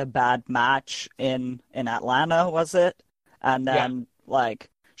just had a bad match in Atlanta, was it? And then like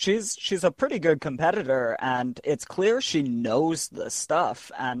she's a pretty good competitor, and it's clear she knows the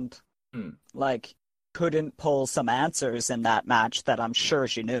stuff, and like couldn't pull some answers in that match that I'm sure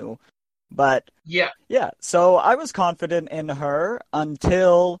she knew. But yeah, so I was confident in her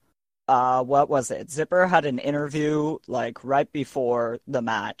until what was it? Zipper had an interview like right before the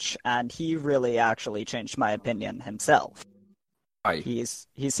match, and he really actually changed my opinion himself. He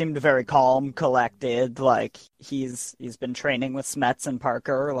seemed very calm, collected, like he's been training with Smets and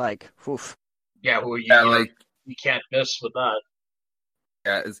Parker, like oof. Yeah, you can't miss with that.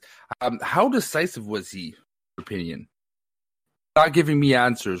 Yeah, how decisive was he, in your opinion? Not giving me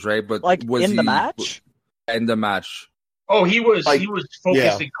answers, right? But like was in the match? In the match. Oh, he was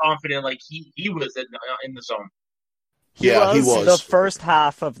focused and confident, like he was in the zone. He was the first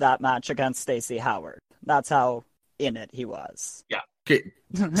half of that match against Stacey Howard. That's how in it he was. Yeah. Okay.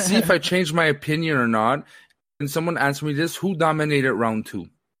 See if I changed my opinion or not. Can someone answer me this? Who dominated round 2?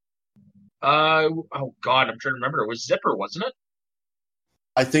 Oh God, I'm trying to remember. It was Zipper, wasn't it?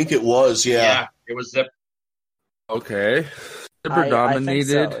 I think it was, yeah. Yeah, it was Zipper. Okay. Zipper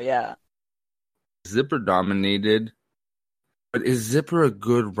dominated. I think so, yeah. Zipper dominated. But is Zipper a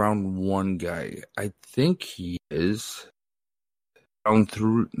good round 1 guy? I think he is. Round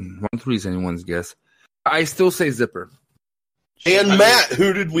 3 is anyone's guess. I still say Zipper. And Matt,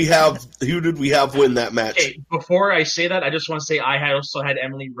 who did we have win that match? Okay, before I say that, I just want to say I also had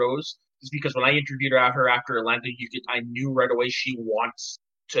Emily Rose, just because when I interviewed her after Atlanta, I knew right away she wants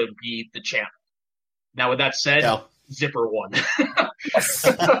to be the champ. Now, with that said, Zipper won.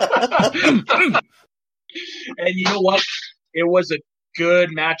 And you know what? It was a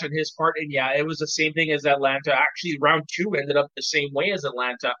good match on his part, and yeah, it was the same thing as Atlanta. Actually, round 2 ended up the same way as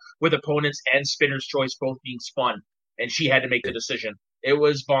Atlanta, with opponents and spinner's choice both being spun, and she had to make the decision. It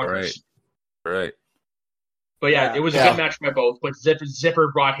was bonkers. Right. But yeah, it was a good match by both, but Zipper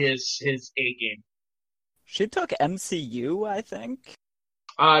brought his A game. She took MCU, I think.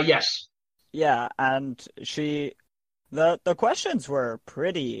 Yes. Yeah, and the questions were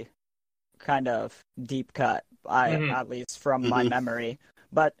pretty kind of deep cut, at least from my memory.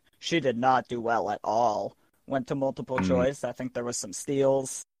 But she did not do well at all. Went to multiple choice. I think there was some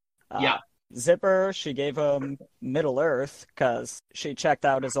steals. Zipper, she gave him Middle Earth because she checked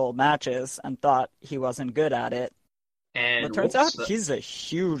out his old matches and thought he wasn't good at it. And it turns out he's a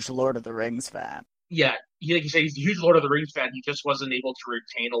huge Lord of the Rings fan. Yeah, like you said, he's a huge Lord of the Rings fan. He just wasn't able to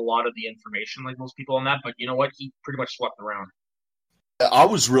retain a lot of the information like most people on that. But you know what? He pretty much swept around. I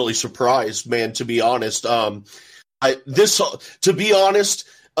was really surprised, man, to be honest. I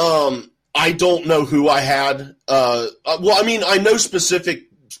don't know who I had. I know specific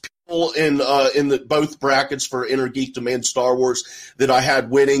people in the both brackets for Inner Geekdom and Star Wars that I had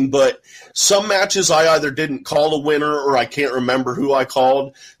winning, but some matches I either didn't call a winner or I can't remember who I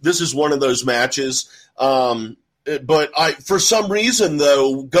called. This is one of those matches. But for some reason,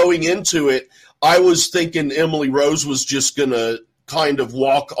 though, going into it, I was thinking Emily Rose was just going to kind of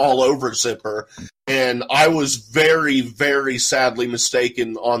walk all over Zipper, and I was very, very sadly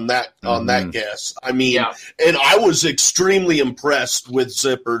mistaken on that guess. I mean, and I was extremely impressed with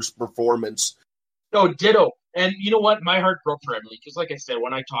Zipper's performance. No, ditto. And you know what? My heart broke for Emily because, like I said,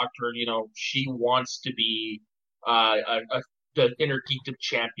 when I talked to her, she wants to be the Inner Geekdom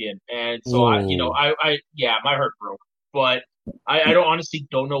champion, and so my heart broke. But I honestly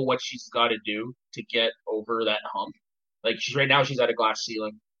don't know what she's got to do to get over that hump. Like she's at a glass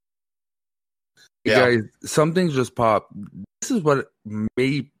ceiling. Yeah, guys, something just popped. This is what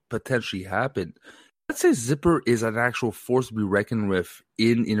may potentially happen. Let's say Zipper is an actual force to be reckoned with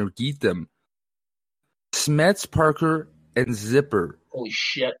in Inner Geekdom. Smets, Parker, and Zipper. Holy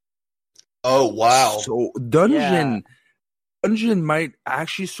shit! Oh wow! So Dungeon might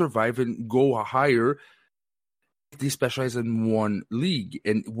actually survive and go higher if they specialize in one league.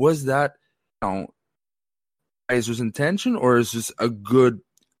 And was that is this intention, or is this a good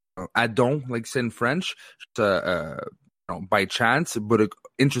add-on, like say in French, by chance, but an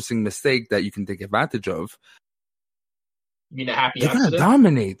interesting mistake that you can take advantage of? You mean a happy accident? They're gonna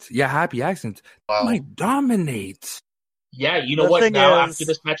dominate. Yeah, happy accident. Wow. Might dominate. Yeah, you know what? Now after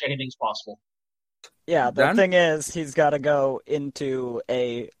this match, anything's possible. Yeah, the thing is, he's got to go into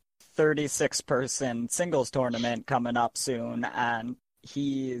a 36-person singles tournament coming up soon, and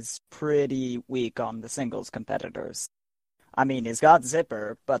he's pretty weak on the singles competitors. I mean, he's got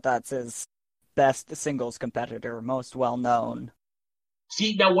Zipper, but that's his best singles competitor, most well-known.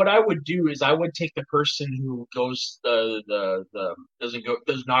 See, now what I would do is I would take the person who goes does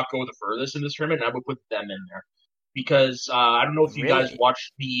not go the furthest in this tournament, and I would put them in there. because I don't know if you Really? guys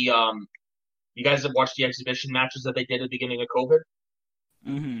watched the you guys have watched the exhibition matches that they did at the beginning of COVID.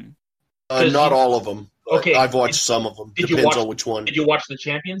 Mm-hmm. Not all of them. Okay, I've watched some of them. Depends on which one. Did you watch the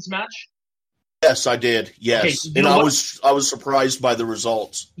Champions match? Yes, I did. Yes, Okay, and I was surprised by the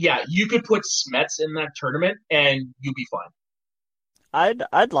results. Yeah, you could put Smets in that tournament and you'd be fine.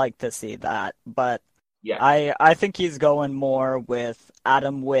 I'd like to see that, but Yeah. I think he's going more with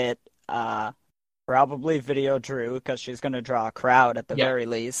Adam Witt, probably Video Drew, because she's going to draw a crowd at the Yeah. very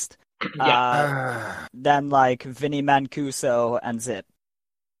least. Yeah. Then like Vinny Mancuso and Zip.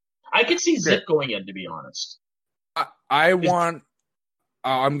 I could see Zip going in, to be honest. I want.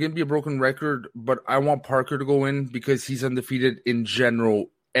 I'm gonna be a broken record, but I want Parker to go in because he's undefeated in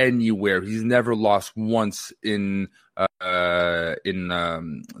general anywhere. He's never lost once in the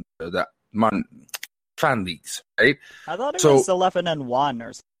fan leagues, right? I thought it was 11-1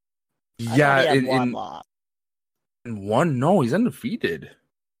 or something. Yeah, in one lot. In one, no, he's undefeated.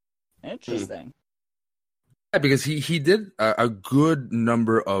 Interesting. Yeah, because he did a good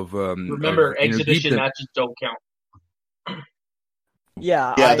number of Remember, exhibition matches don't count.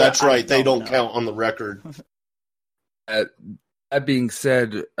 Yeah, that's right. They don't count on the record. That being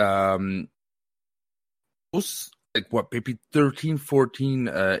said, those maybe 13, 14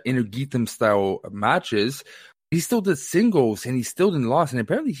 Intergeetham style matches, he still did singles and he still didn't lose, and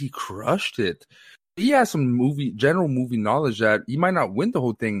apparently he crushed it. He has some general movie knowledge that he might not win the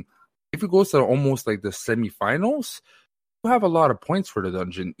whole thing. If he goes to almost like the semifinals, you'll have a lot of points for the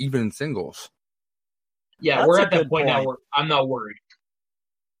dungeon, even in singles. Yeah, That's we're a at that good point now point. where I'm not worried.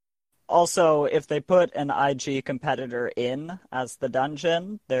 Also, if they put an IG competitor in as the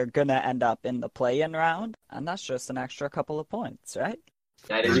dungeon, they're gonna end up in the play-in round, and that's just an extra couple of points, right?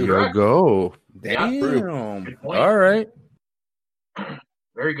 That There is you correct. go. Yeah, Damn. Good point. All right.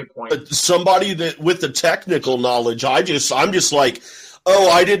 Very good point. Somebody that with the technical knowledge, I'm just like, oh,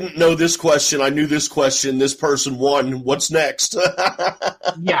 I didn't know this question. I knew this question. This person won. What's next?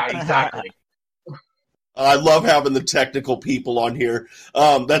 Yeah, exactly. I love having the technical people on here.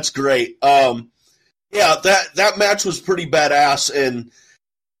 That's great. Yeah, that match was pretty badass, and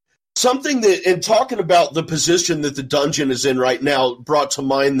something that, in talking about the position that the dungeon is in right now, brought to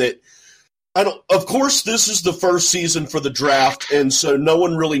mind that of course, this is the first season for the draft, and so no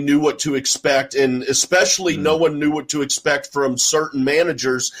one really knew what to expect, and especially no one knew what to expect from certain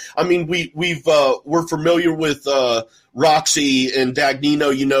managers. I mean, we're familiar with Roxy and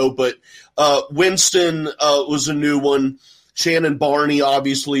Dagnino, but Winston was a new one. Shannon Barney,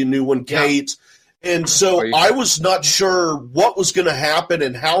 obviously a new one. Yeah. Kate. And so I was not sure what was going to happen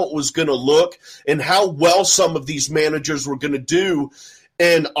and how it was going to look and how well some of these managers were going to do.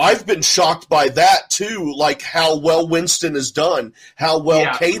 And I've been shocked by that, too, like how well Winston has done, how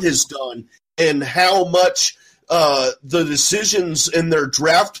well Kate has done, and how much the decisions in their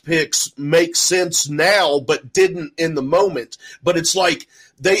draft picks make sense now but didn't in the moment. But it's like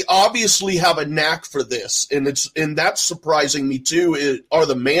they obviously have a knack for this, and that's surprising me, too, are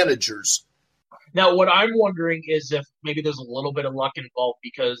the managers. Now, what I'm wondering is if maybe there's a little bit of luck involved,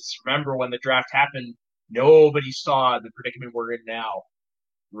 because remember when the draft happened, nobody saw the predicament we're in now.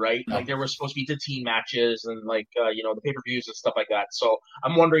 Right? Like there were supposed to be the team matches and the pay-per-views and stuff like that. So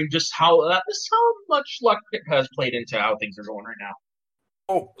I'm wondering just how much luck has played into how things are going right now.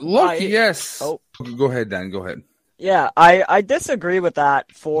 Oh, luck, yes. Oh. Go ahead, Dan. Go ahead. Yeah, I disagree with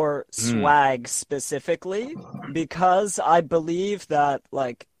that for Swag specifically, because I believe that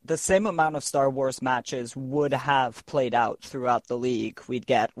like the same amount of Star Wars matches would have played out throughout the league. We'd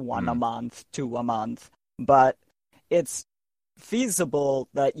get one a month, two a month, but it's feasible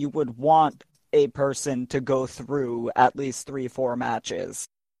that you would want a person to go through at least 3-4 matches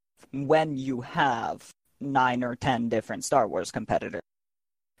when you have 9 or 10 different Star Wars competitors.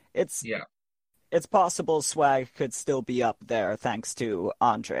 It's possible Swag could still be up there thanks to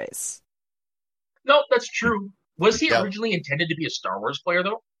Andres. No, that's true. Was he originally intended to be a Star Wars player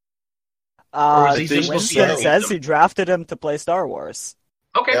though? Winston says he drafted him to play Star Wars.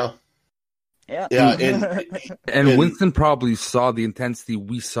 Okay. Yeah. And Winston probably saw the intensity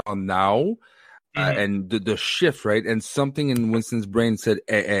we saw now, and the shift, right? And something in Winston's brain said,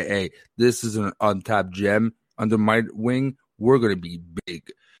 hey, this is an untapped gem under my wing. We're going to be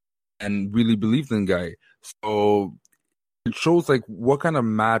big, and really believed in the guy. So it shows like what kind of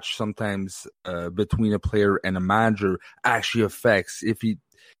match sometimes between a player and a manager actually affects. If he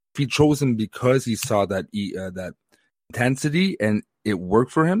chose him because he saw that that intensity and it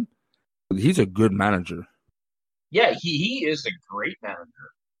worked for him, he's a good manager. Yeah, he is a great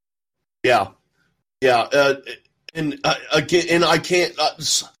manager. Yeah. And again, and I can't.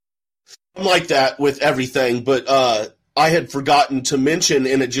 I'm like that with everything, but I had forgotten to mention,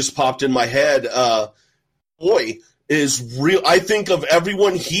 and it just popped in my head. Koi is real. I think of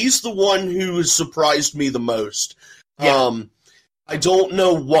everyone, he's the one who has surprised me the most. Yeah. I don't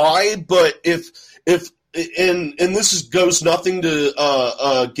know why, but if and this goes nothing to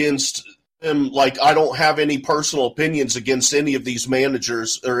against him. Like, I don't have any personal opinions against any of these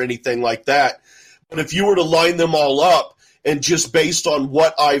managers or anything like that. But if you were to line them all up, and just based on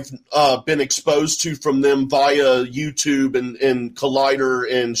what I've been exposed to from them via YouTube and Collider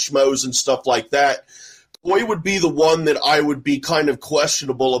and Schmoes and stuff like that, Koi would be the one that I would be kind of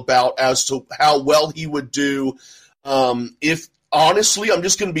questionable about as to how well he would do. If honestly, I'm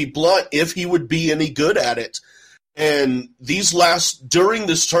just going to be blunt, if he would be any good at it. And during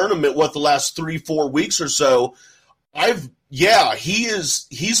this tournament, the last 3-4 weeks or so, he's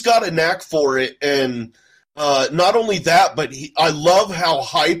got a knack for it. And not only that, but I love how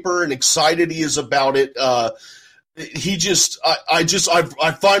hyper and excited he is about it. I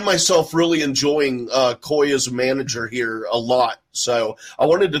find myself really enjoying Koi as a manager here a lot. So I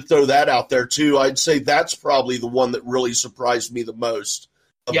wanted to throw that out there too. I'd say that's probably the one that really surprised me the most.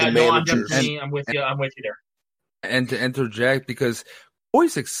 I'm with you. I'm with you there. And to interject, because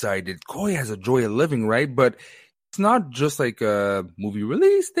Koi's excited. Koi has a joy of living, right? But it's not just like a movie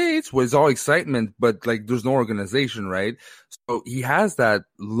release dates where it's all excitement, but like there's no organization, right? So he has that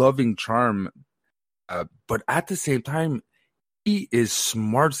loving charm, but at the same time, he is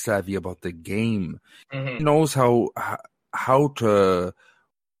smart savvy about the game. Mm-hmm. He knows how to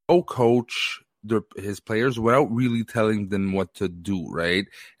coach his players without really telling them what to do, right?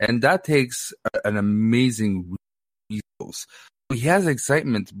 And that takes an amazing resource. He has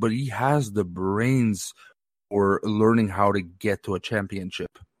excitement, but he has the brains or learning how to get to a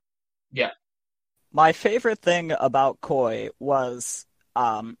championship. Yeah. My favorite thing about Koi was,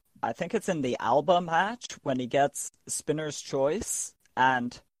 I think it's in the Alba match when he gets Spinner's Choice,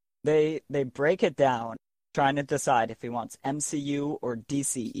 and they break it down, trying to decide if he wants MCU or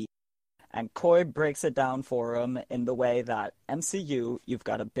DCE. And Koi breaks it down for him in the way that MCU, you've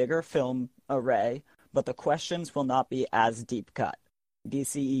got a bigger film array, but the questions will not be as deep cut.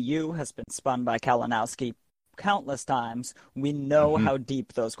 DCEU has been spun by Kalinowski countless times. We know how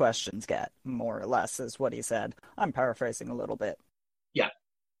deep those questions get, more or less, is what he said. I'm paraphrasing a little bit. Yeah,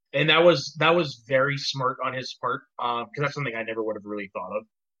 and that was very smart on his part, because that's something I never would have really thought of.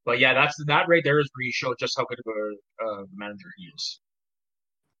 But yeah, that right there is where you show just how good of a manager he is.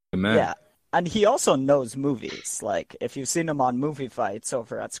 Amen. Yeah, and he also knows movies. Like, if you've seen him on Movie Fights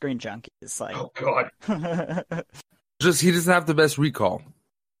over at Screen Junkies, like, oh god, just he doesn't have the best recall.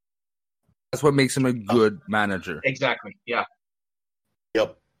 That's what makes him a good manager. Exactly. Yeah.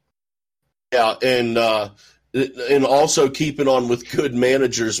 Yep. Yeah, and also keeping on with good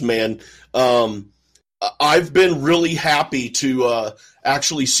managers, man. I've been really happy to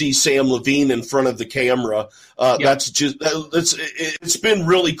actually see Sam Levine in front of the camera. It's been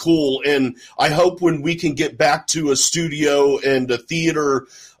really cool, and I hope when we can get back to a studio and a theater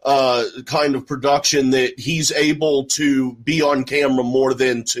kind of production that he's able to be on camera more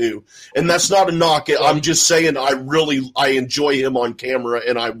than two. And that's not a knock. I'm just saying I enjoy him on camera,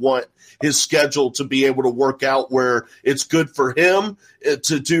 and I want his schedule to be able to work out where it's good for him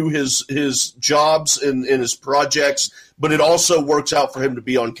to do his jobs and his projects, but it also works out for him to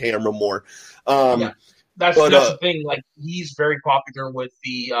be on camera more. That's the thing. Like, he's very popular with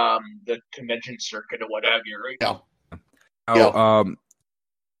the convention circuit or what have you, right? Yeah.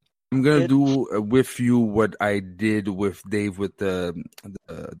 I'm gonna do with you what I did with Dave with the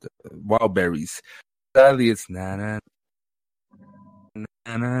wild berries. Sadly, it's na na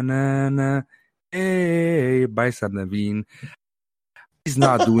na na. Hey, by Sam Levine. He's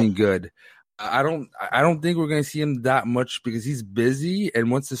not doing good. I don't think we're gonna see him that much because he's busy. And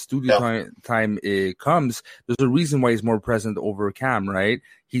once the studio time comes, there's a reason why he's more present over cam, right?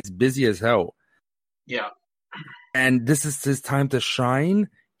 He's busy as hell. Yeah. And this is his time to shine.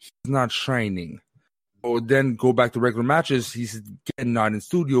 He's not shining. So then go back to regular matches. He's getting not in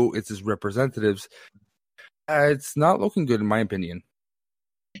studio. It's his representatives. It's not looking good, in my opinion.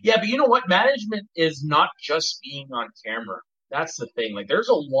 Yeah, but you know what? Management is not just being on camera. That's the thing. Like, there's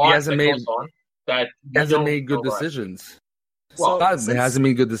a lot that goes on that he hasn't made good decisions. Well, he hasn't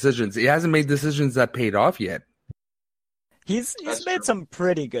made good decisions. He hasn't made decisions that paid off yet. He's made some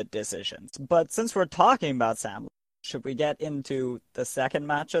pretty good decisions. But since we're talking about Sam, should we get into the second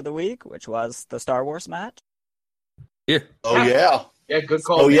match of the week, which was the Star Wars match? Yeah. Oh, yeah. Yeah, good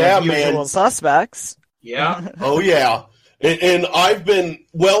call. Oh, yeah, man. Usual suspects. Yeah. Oh, yeah. And I've been,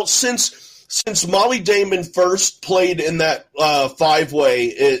 well, since since Molly Damon first played in that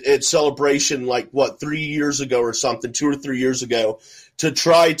 5-way at Celebration, 3 years ago or something, 2 or 3 years ago, to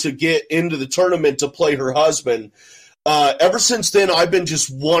try to get into the tournament to play her husband. Ever since then, I've been just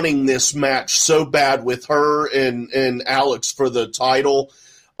wanting this match so bad with her and Alex for the title.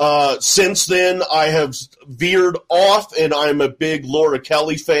 Since then, I have veered off, and I'm a big Laura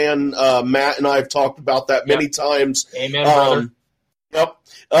Kelly fan. Matt and I have talked about that many times. Amen, brother. Yep.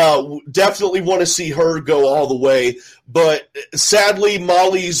 Definitely want to see her go all the way. But sadly,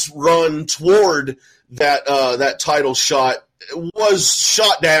 Molly's run toward that title shot was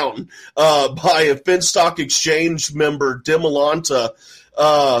shot down by a Finstock Exchange member, Demolanta.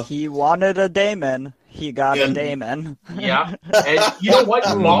 He wanted a Damon. He got a Damon. Yeah. And you know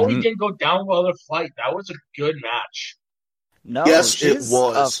what? Molly didn't go down well the fight. That was a good match. No, yes, she's it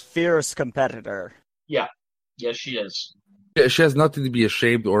was a fierce competitor. Yeah. Yes, she is. Yeah, she has nothing to be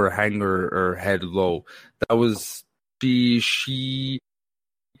ashamed or hang her head low. That was she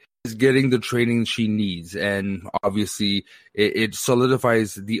is getting the training she needs, and obviously it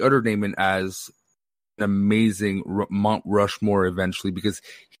solidifies the other Damon as an amazing Mount Rushmore eventually, because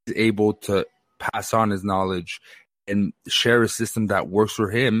he's able to pass on his knowledge and share a system that works for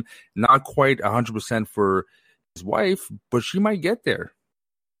him. Not quite 100% for his wife, but she might get there.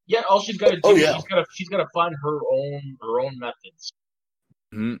 Yeah, all she's got to do is she's got to find her own methods.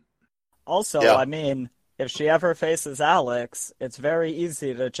 Mm-hmm. Also, I mean, if she ever faces Alex, it's very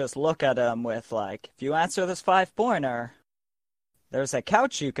easy to just look at him with, if you answer this 5-pointer, there's a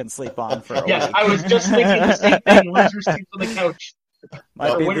couch you can sleep on for a week. I was just thinking the same thing. Loser sleeps on the couch.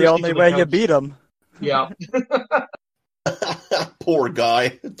 Might be the only way you beat him. Yeah. Poor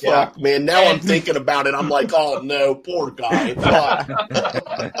guy. Fuck, man. Now I'm thinking about it. I'm like, oh no, poor guy. Fuck.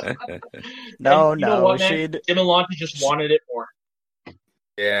 No. Demolanta just wanted it more.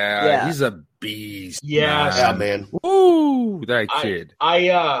 Yeah, he's a beast. Yeah, man. Ooh, that kid.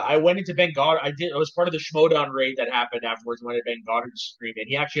 I went into Ben Goddard. I was part of the Schmodown raid that happened afterwards. Went to Ben Goddard's stream, and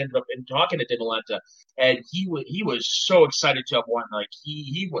he actually ended up talking to Demolanta, and he was so excited to have won. Like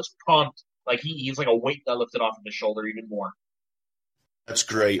he was pumped. Like he's like a weight that lifted off of his shoulder even more. That's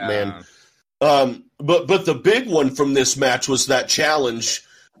great, man. But the big one from this match was that challenge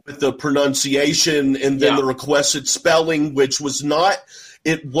with the pronunciation and then the requested spelling, which was not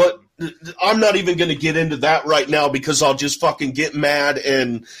I'm not even going to get into that right now because I'll just fucking get mad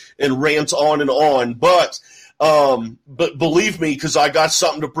and rant on and on. But believe me, because I got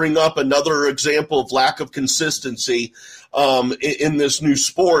something to bring up, another example of lack of consistency in this new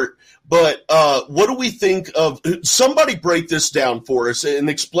sport. But what do we think of – somebody break this down for us and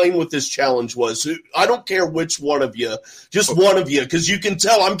explain what this challenge was. I don't care which one of you, just one of you, because you can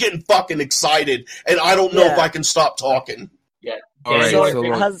tell I'm getting fucking excited, and I don't know if I can stop talking. Yeah. All right, so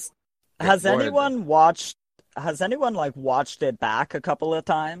has anyone watched it back a couple of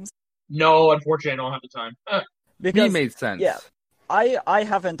times? No, unfortunately, I don't have the time. Because it made sense. Yeah, I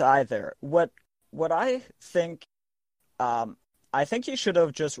haven't either. What I think, I think you should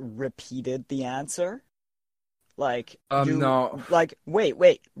have just repeated the answer. No.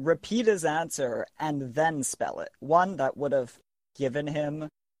 Wait, repeat his answer and then spell it. One that would have given him,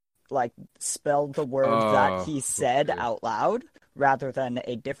 spelled the word that he said out loud, rather than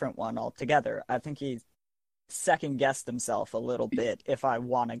a different one altogether. I think he second-guessed himself a little bit, if I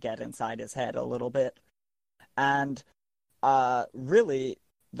want to get inside his head a little bit. And really,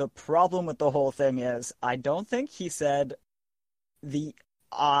 the problem with the whole thing is, I don't think he said the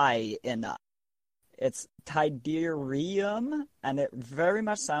I enough. It's Tidirium, and it very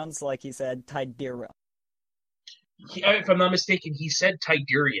much sounds like he said Tidirium. If I'm not mistaken, he said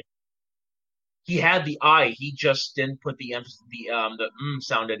Tidirium. He had the I. He just didn't put the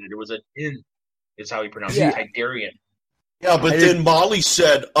sound in it. It was an in. Is how he pronounced it. Tidirium. Yeah, but then Molly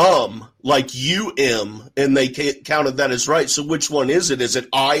said like UM, and they counted that as right. So which one is it? Is it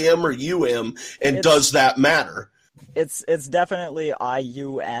IM or UM? And does that matter? It's definitely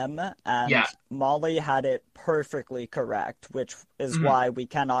IUM, and Molly had it perfectly correct, which is why we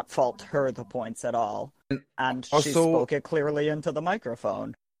cannot fault her the points at all. And also, she spoke it clearly into the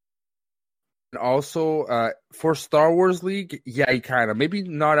microphone. And also, for Star Wars League, he kind of, maybe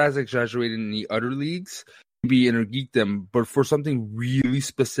not as exaggerated in the other leagues, maybe intergeek them, but for something really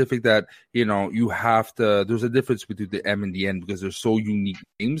specific that, you have to, there's a difference between the M and the N because they're so unique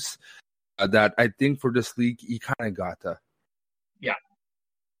names. That I think for this league, he kind of got to. Yeah.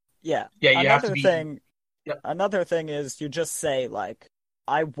 Yeah, you have to be... Another thing is you just say,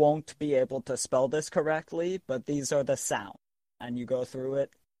 I won't be able to spell this correctly, but these are the sounds. And you go through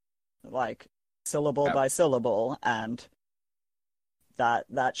it, syllable by syllable, and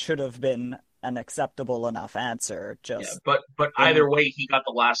that should have been an acceptable enough answer. But either way, he got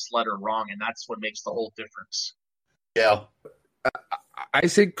the last letter wrong, and that's what makes the whole difference. Yeah. I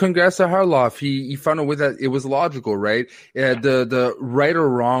say congrats to Harloff. He found a way that it was logical, right? The right or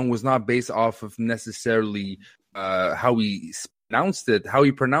wrong was not based off of necessarily how he pronounced it. How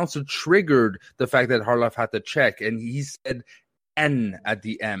he pronounced it triggered the fact that Harloff had to check, and he said N at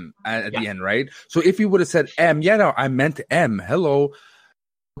the the end, right? So if he would have said M, no, I meant M. Hello,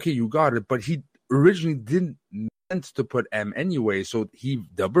 okay, you got it. But he originally didn't meant to put M anyway, so he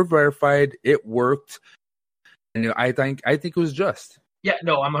double verified. It worked, and I think it was just. Yeah,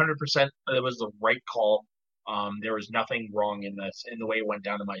 no, I'm 100%. It was the right call. There was nothing wrong in the way it went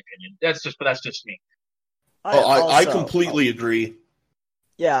down, in my opinion. That's just me. I completely agree.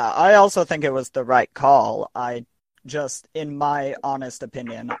 Yeah, I also think it was the right call. In my honest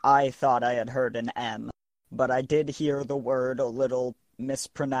opinion, I thought I had heard an M, but I did hear the word a little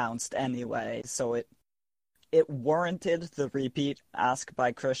mispronounced anyway, so it warranted the repeat ask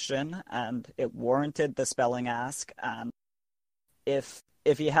by Christian, and it warranted the spelling ask, and if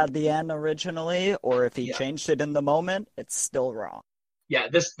he had the N originally, or if he changed it in the moment, it's still wrong. Yeah,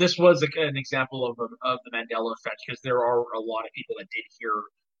 this was an example of the Mandela effect, because there are a lot of people that did hear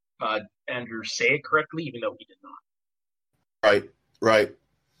Andrew say it correctly, even though he did not. Right.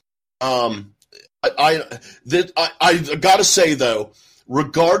 I gotta say though,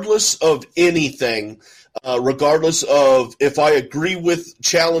 regardless of anything, regardless of if I agree with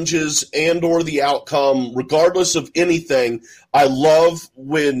challenges and or the outcome, regardless of anything, I love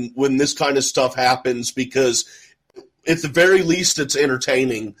when this kind of stuff happens, because at the very least it's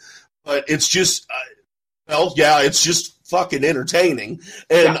entertaining. But it's just, it's just fucking entertaining,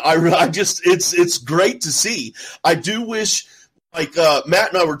 and I just it's great to see. I do wish, like Matt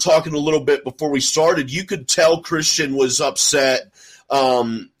and I were talking a little bit before we started, you could tell Christian was upset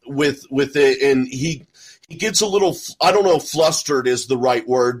with it, and he gets a little, I don't know if flustered is the right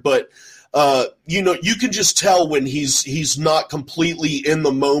word, but you can just tell when he's not completely in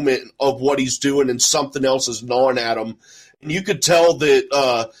the moment of what he's doing and something else is gnawing at him, and you could tell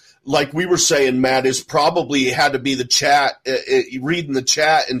that. Like we were saying, Matt, is probably had to be the chat, reading the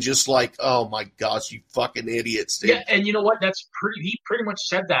chat and just like, oh my gosh, you fucking idiots, dude. Yeah, and you know what? He pretty much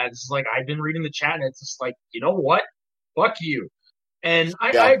said that. It's like, I've been reading the chat, and it's just like, you know what? Fuck you. And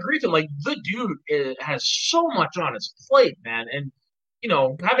I agree with him. Like, the dude has so much on his plate, man. And,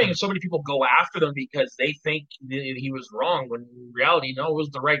 having so many people go after them because they think he was wrong, when in reality, no, it was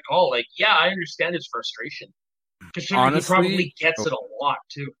the right call. Like, yeah, I understand his frustration. Considering he probably gets it a lot,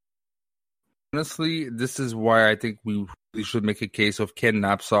 too. Honestly, this is why I think we really should make a case of Ken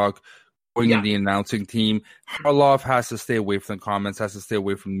Knapsack going in the announcing team. Harloff has to stay away from the comments, has to stay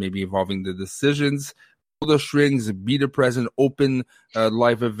away from maybe involving the decisions. Pull the strings, be the president, open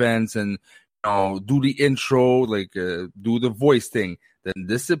live events, and do the intro, do the voice thing. Then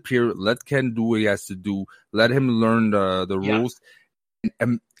disappear, let Ken do what he has to do, let him learn the rules,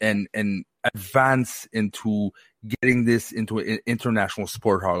 and advance into getting this into an international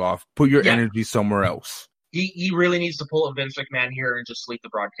sport, Harloff. Put your energy somewhere else. He really needs to pull a Vince McMahon here and just leave the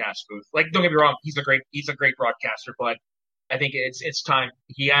broadcast booth. Like, don't get me wrong, he's a great broadcaster, but I think it's time.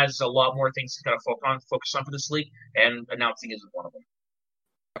 He has a lot more things to kind of focus on for this league, and announcing isn't one of them.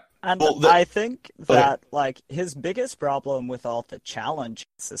 And I think that his biggest problem with all the challenges,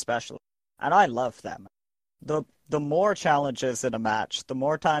 especially, and I love them, the more challenges in a match, the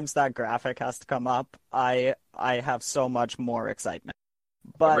more times that graphic has to come up, I have so much more excitement.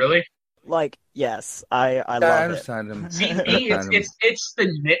 But really? Yes, I love I understand it. Him. See, it's the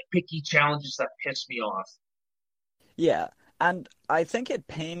nitpicky challenges that piss me off. Yeah, and I think it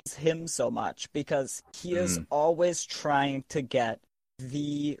pains him so much because he is always trying to get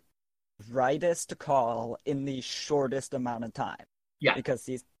the rightest call in the shortest amount of time. Yeah. Because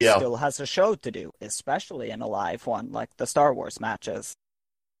he still has a show to do, especially in a live one like the Star Wars matches.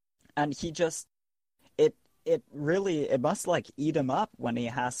 And he just, it must eat him up when he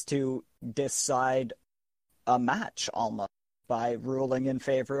has to decide a match almost by ruling in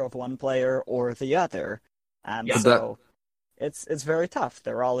favor of one player or the other. And so it's very tough.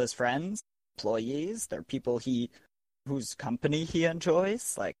 They're all his friends, employees, they're people whose company he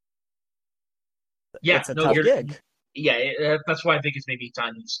enjoys. It's a tough gig. Yeah, that's why I think it's maybe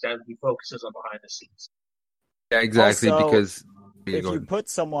time instead he focuses on behind the scenes. Yeah, exactly. Also, because if you put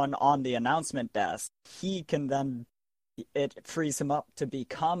someone on the announcement desk, he can then, it frees him up to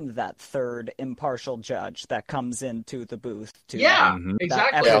become that third impartial judge that comes into the booth to exactly.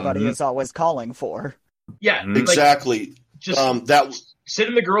 that everybody is always calling for. Yeah, exactly. Sit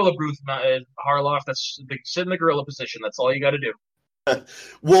in the gorilla booth, Harloff. Sit in the gorilla position. That's all you got to do.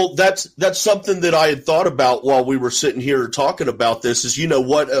 Well, that's something that I had thought about while we were sitting here talking about this. Is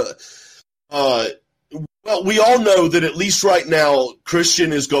what? Well, we all know that at least right now,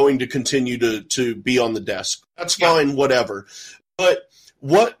 Christian is going to continue to be on the desk. That's fine, whatever. But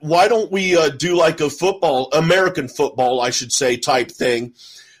why don't we do like a American football, I should say, type thing,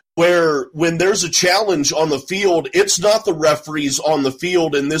 where when there's a challenge on the field, it's not the referees on the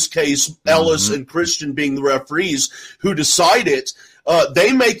field, in this case, Ellis and Christian being the referees, who decide it.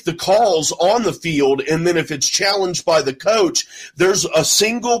 They make the calls on the field, and then if it's challenged by the coach, there's a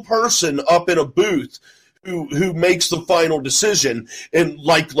single person up in a booth who makes the final decision. And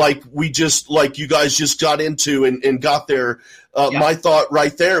like you guys just got into and got there, my thought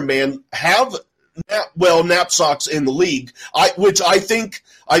right there, man, have Knapsack's in the league, which I think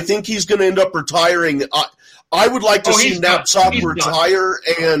he's going to end up retiring. I would like to see Knapsack retire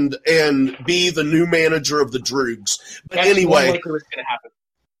and be the new manager of the Droogs. But anyway,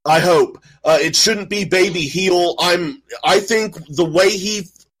 I hope it shouldn't be Baby Heel. I think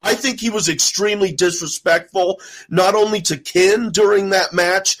he was extremely disrespectful, not only to Ken during that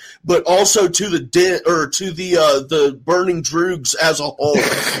match, but also to the Burning Droogs as a whole.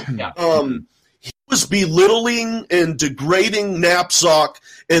 He was belittling and degrading Knapsack,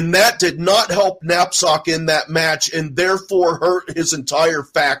 and that did not help Knapsack in that match, and therefore hurt his entire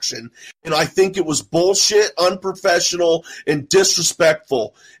faction. And I think it was bullshit, unprofessional, and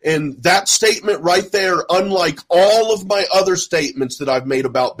disrespectful. And that statement right there, unlike all of my other statements that I've made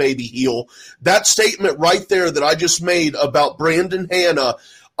about Baby Heel, that statement right there that I just made about Brandon Hanna,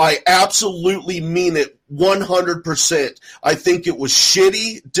 I absolutely mean it 100%. I think it was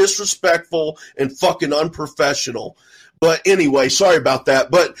shitty, disrespectful, and fucking unprofessional. But anyway, sorry about that.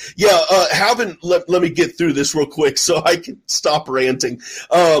 But yeah, let me get through this real quick so I can stop ranting.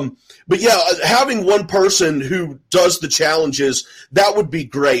 But yeah, having one person who does the challenges, that would be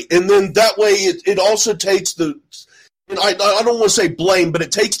great. And then that way it also takes and I don't want to say blame, but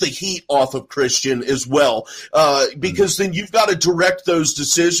it takes the heat off of Christian as well, because then you've got to direct those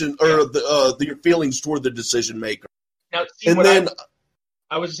decisions or your feelings toward the decision maker. Now,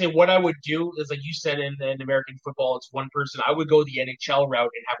 I was to say what I would do is, like you said, in American football, it's one person. I would go the NHL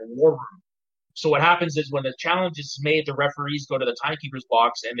route and have a war room. So what happens is when the challenge is made, the referees go to the timekeeper's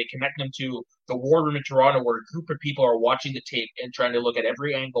box and they connect them to the war room in Toronto, where a group of people are watching the tape and trying to look at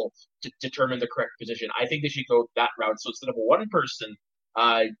every angle to determine the correct position. I think they should go that route. So instead of one person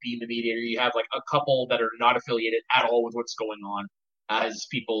being the mediator, you have like a couple that are not affiliated at all with what's going on as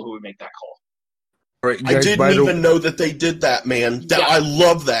people who would make that call. Right, guys, I didn't even know that they did that, man. I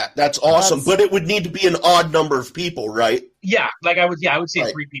love that. That's awesome. But it would need to be an odd number of people, right? Yeah, I would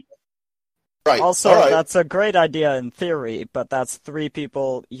say 3 people. Right. Also, that's a great idea in theory, but that's 3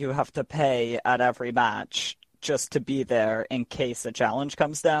 people you have to pay at every match just to be there in case a challenge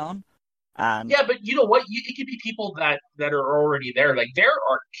comes down. Yeah, but you know what? It could be people that are already there. Like, there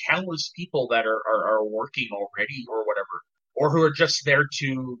are countless people that are working already or whatever, or who are just there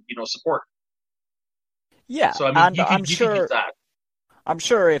to, support. Yeah, so, I mean, I'm you can use that. I'm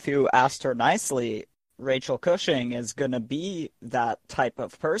sure if you asked her nicely, Rachel Cushing is going to be that type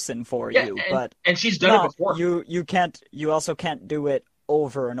of person for you, and she's done it before. You also can't do it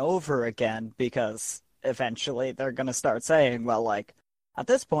over and over again, because eventually they're going to start saying, well, like, at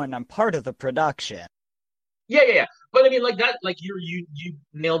this point, I'm part of the production. Yeah. But I mean, like that, like you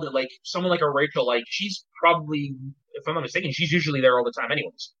nailed it. Like someone like a Rachel, like she's probably, if I'm not mistaken, she's usually there all the time,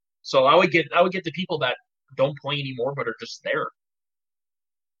 anyways. So I would get the people that don't play anymore but are just there.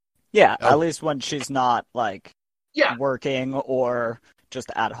 Yeah, at least when she's not, like, working or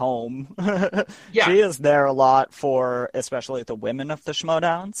just at home. She is there a lot for, especially the women of the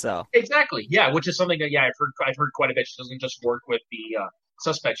Schmoedown, so. Exactly, yeah, which is something that, I've heard quite a bit. She doesn't just work with the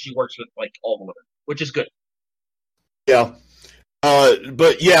suspects, she works with, like, all the women, which is good. Yeah.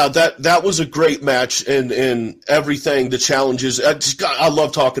 But yeah, that was a great match and everything, the challenges. I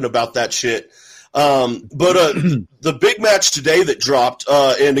love talking about that shit. But the big match today that dropped,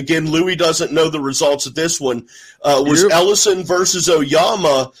 and again, Louis doesn't know the results of this one, was Ellison versus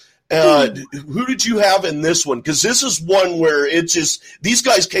Oyama. Who did you have in this one? Because this is one where it's just, these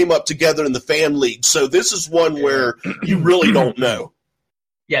guys came up together in the fan league, so this is one where you really don't know.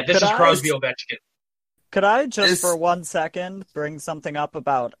 Yeah, this is Crosby Ovechkin. Could I just for 1 second bring something up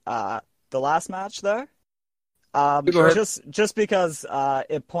about the last match there? Just because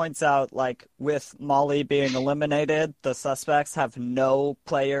it points out, like, with Molly being eliminated, the suspects have no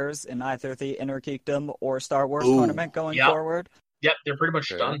players in either the Inner Geekdom or Star Wars tournament going forward. Yep, they're pretty much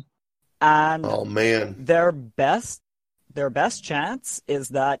done. And oh man, their best their best chance is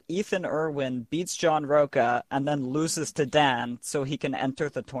that Ethan Irwin beats John Roca and then loses to Dan so he can enter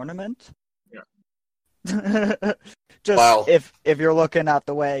the tournament. Yeah. Just Wow. if you're looking at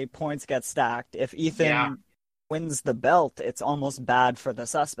the way points get stacked, if Ethan wins the belt, it's almost bad for the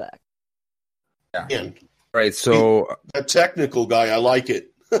suspect. Man, Right. So, a technical guy, I like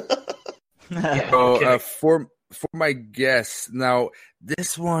it. for my guess, now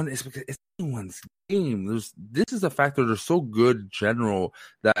this one is because it's anyone's game. This is the factor. They're so good in general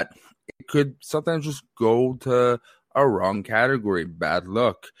that it could sometimes just go to a wrong category. Bad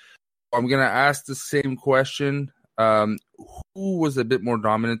luck. I'm gonna ask the same question. Who was a bit more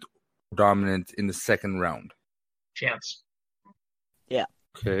dominant in the second round? Chance. Yeah.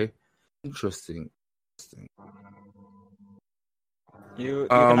 Okay. Interesting. You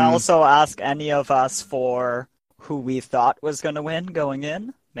can also ask any of us for who we thought was going to win going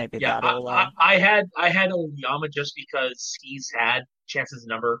in. Maybe that'll. I had Oyama just because he's had Chance's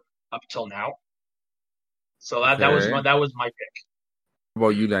number up till now. So that was my pick. How about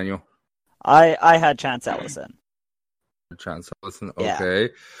you, Daniel? I had Chance Ellison. Chance Ellison. Yeah.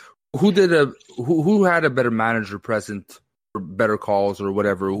 Okay. Who had a better manager present, or better calls, or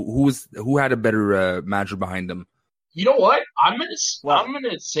whatever? Who had a better manager behind them? You know what? I'm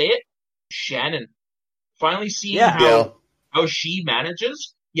gonna say it. Shannon. Finally seeing how she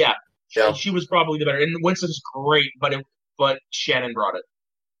manages. Yeah. She was probably the better. And Winston's great, but Shannon brought it.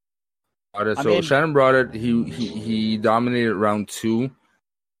 Shannon brought it. He dominated round 2.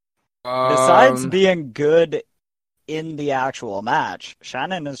 Besides being good in the actual match,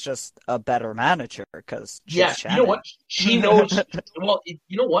 Shannon is just a better manager because Shannon. You know what? She knows. Well,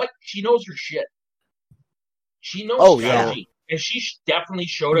 you know what? She knows her shit. She knows strategy, and she definitely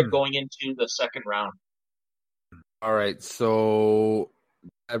showed it going into the second round. All right. So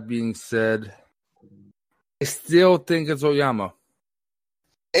that being said, I still think it's Oyama.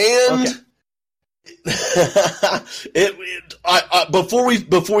 And before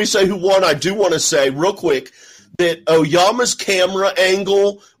we say who won, I do want to say real quick that Oyama's camera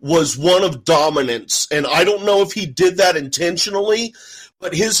angle was one of dominance, and I don't know if he did that intentionally,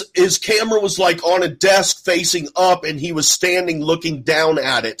 but his camera was like on a desk facing up, and he was standing looking down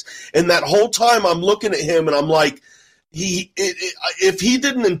at it. And that whole time I'm looking at him, and I'm like, if he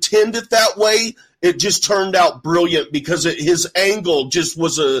didn't intend it that way, it just turned out brilliant because his angle just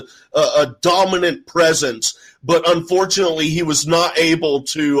was a dominant presence. But unfortunately, he was not able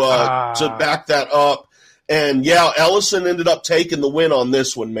to back that up. And Ellison ended up taking the win on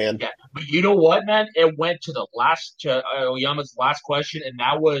this one, man. Yeah, but you know what, man? It went to Oyama's last question, and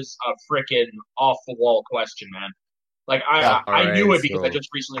that was a freaking off the wall question, man. Like I knew it because I just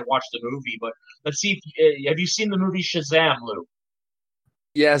recently watched the movie. But let's see. Have you seen the movie Shazam, Lou?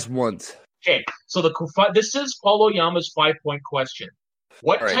 Yes, once. Okay, so this is Paul Oyama's 5-point question.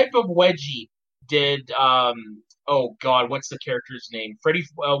 What type of wedgie did oh God, what's the character's name?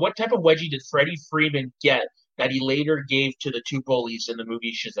 What type of wedgie did Freddie Freeman get that he later gave to the two bullies in the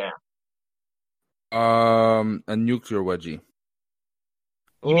movie Shazam? A nuclear wedgie.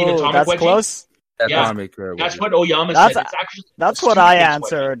 You mean atomic that's wedgie? Close. That's what Oyama said. That's what I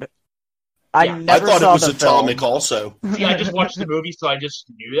answered. I thought it was atomic also. See, I just watched the movie, so I just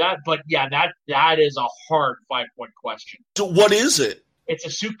knew that. But yeah, that is a hard 5-point question. So what is it? It's a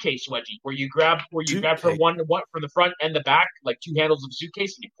suitcase wedgie where you grab from one from the front and the back, like two handles of a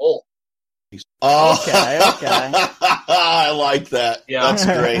suitcase, and you pull. Oh, okay. I like that. Yeah. That's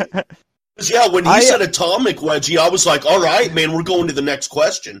great. Yeah, when he said atomic wedgie, I was like, all right, man, we're going to the next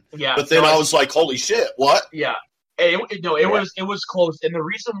question. Yeah. But then I was like, holy shit, what? Yeah. It was close. And the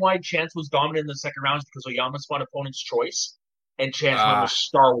reason why Chance was dominant in the second round is because Oyama's fought opponent's choice. And Chance went with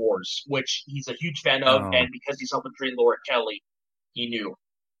Star Wars, which he's a huge fan of. And because he's helping train Laura Kelly, he knew.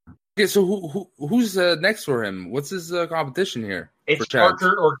 Okay, so who's next for him? What's his competition here? It's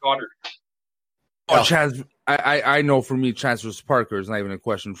Parker or Goddard. Oh, Chance. I know for me, Chance versus Parker is not even a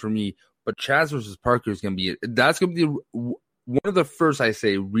question for me. But Chance versus Parker is going to be that's going to be one of the first, I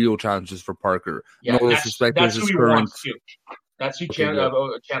say, real challenges for Parker. Yeah, no disrespect. That's who he wants to. That's who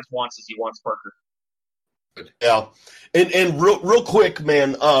Chance wants. Is he wants Parker. Yeah, and real quick,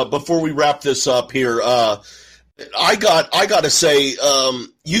 man. Before we wrap this up here, I got to say,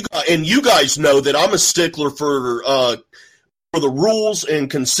 you guys know that I'm a stickler for the rules and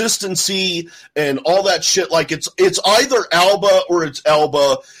consistency and all that shit. Like it's either Alba or it's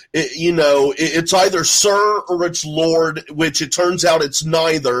Elba. It's either Sir or it's Lord, which it turns out it's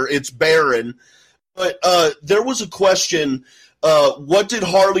neither. It's Baron. But there was a question. What did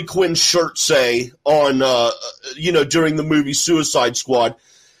Harley Quinn's shirt say on during the movie Suicide Squad?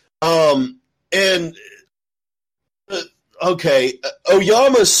 And Okay,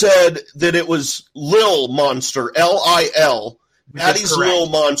 Oyama said that it was Lil Monster, Lil. Daddy's Lil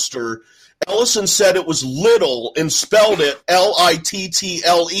Monster. Ellison said it was Little and spelled it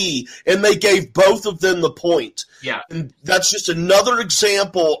Little, and they gave both of them the point. Yeah. And that's just another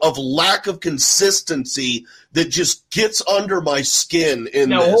example of lack of consistency that just gets under my skin in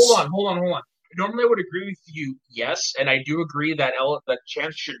now, this. Now, hold on. Normally I would agree with you, yes, and I do agree that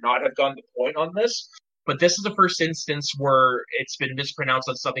Chance should not have gotten the point on this, but this is the first instance where it's been mispronounced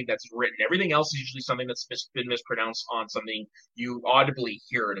on something that's written. Everything else is usually something that's been mispronounced on something you audibly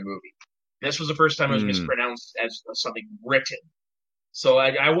hear in a movie. This was the first time it was mispronounced as something written. So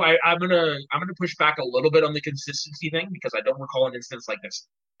I'm gonna push back a little bit on the consistency thing because I don't recall an instance like this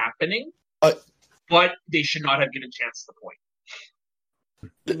happening. But they should not have given Chance the point.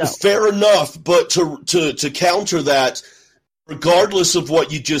 No. Fair enough, but to counter that, regardless of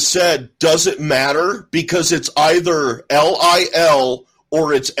what you just said, does it matter? Because it's either Lil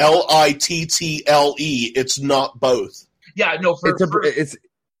or it's Little. It's not both. Yeah, no. It's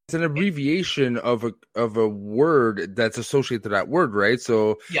an abbreviation of a word that's associated to that word, right?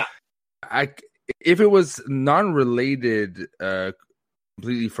 So yeah, if it was non-related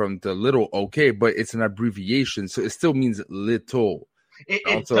completely from the little, okay, but it's an abbreviation, so it still means little.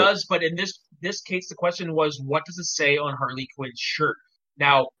 It does, but in this case, the question was, what does it say on Harley Quinn's shirt?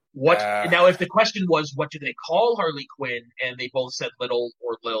 Now, if the question was, what do they call Harley Quinn, and they both said Little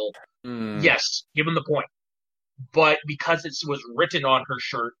or Lil, yes, give them the point. But because it was written on her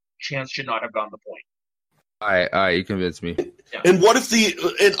shirt, Chance should not have gotten the point. You convinced me. Yeah. And what if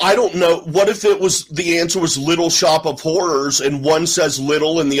and I don't know, what if the answer was Little Shop of Horrors, and one says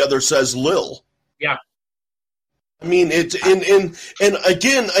Little and the other says Lil? Yeah. I mean, and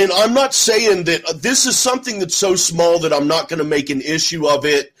again, and I'm not saying that this is something that's so small that I'm not going to make an issue of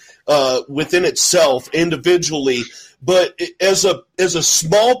it within itself individually, but as a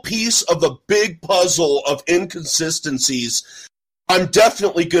small piece of a big puzzle of inconsistencies, I'm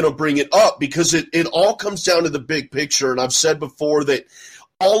definitely going to bring it up because it all comes down to the big picture, and I've said before that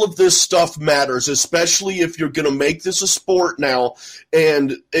all of this stuff matters, especially if you're going to make this a sport now.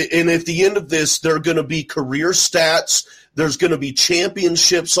 And at the end of this, there are going to be career stats. There's going to be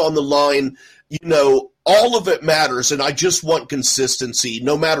championships on the line. You know, all of it matters, and I just want consistency.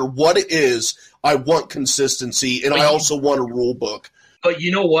 No matter what it is, I want consistency, and I also want a rule book. But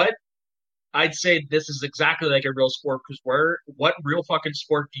you know what? I'd say this is exactly like a real sport, because what real fucking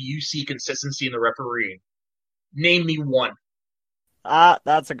sport do you see consistency in the refereeing? Name me one.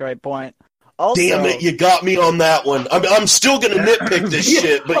 That's a great point. Also, damn it, you got me on that one. I'm still going to nitpick this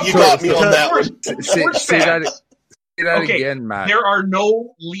shit, but you got me on that one. Say that again, Matt. There are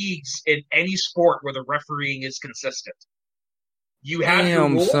no leagues in any sport where the refereeing is consistent. You have your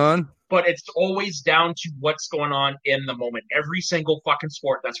rules, son, but it's always down to what's going on in the moment. Every single fucking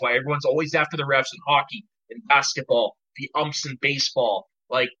sport. That's why everyone's always after the refs in hockey, in basketball, the umps in baseball.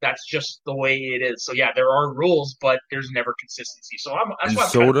 Like, that's just the way it is. So, yeah, there are rules, but there's never consistency. So, that's why I'm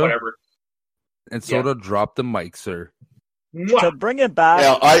kind of whatever. And Soda dropped the mic, sir. To bring it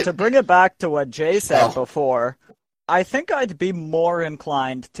back to what Jay said before, I think I'd be more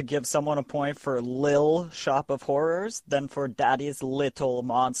inclined to give someone a point for Lil Shop of Horrors than for Daddy's Little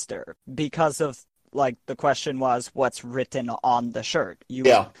Monster. Because of, like, the question was, what's written on the shirt?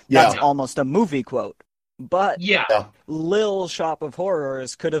 That's almost a movie quote. But Lil Shop of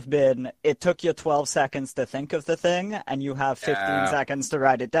Horrors could have been, it took you 12 seconds to think of the thing, and you have 15 seconds to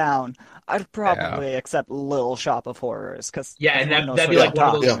write it down. I'd probably accept Lil Shop of Horrors. And that'd be like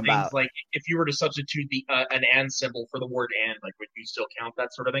one of those things, like, if you were to substitute an and symbol for the word and, like, would you still count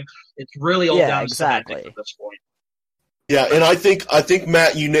that sort of thing? It's really all down to semantics at this point. Yeah, and I think,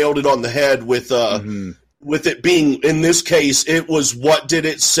 Matt, you nailed it on the head with with it being, in this case, it was what did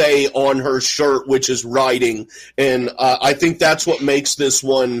it say on her shirt, which is writing. And I think that's what makes this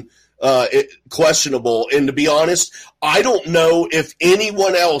one questionable. And to be honest, I don't know if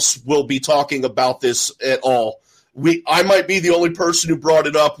anyone else will be talking about this at all. I might be the only person who brought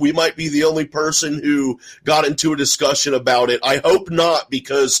it up. We might be the only person who got into a discussion about it. I hope not,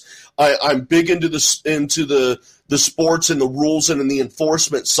 because I'm big into the sports and the rules and in the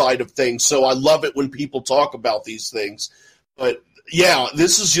enforcement side of things. So I love it when people talk about these things. But yeah,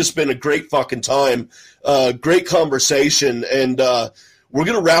 this has just been a great fucking time. Great conversation. And we're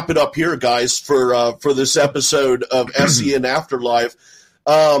going to wrap it up here, guys, for this episode of SEN Afterlife.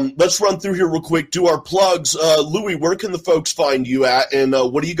 Let's run through here real quick, do our plugs. Louis, where can the folks find you at? And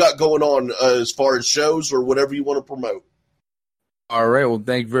what do you got going on as far as shows or whatever you want to promote? All right. Well,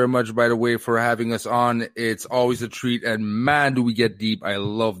 thank you very much, by the way, for having us on. It's always a treat, and man, do we get deep. I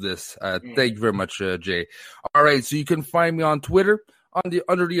love this. Thank you very much, Jay. All right. So you can find me on Twitter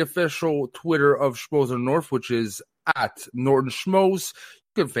under the official Twitter of Schmoes of the North, which is at Norton Schmoes.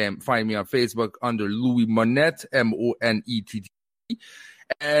 You can find me on Facebook under Louis Monette, Monett.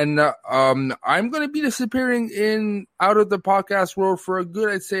 And I'm going to be disappearing out of the podcast world for a good,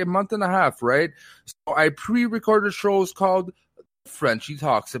 I'd say, a month and a half, right? So I pre-recorded shows called Frenchie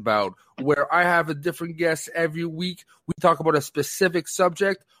Talks About, where I have a different guest every week. We talk about a specific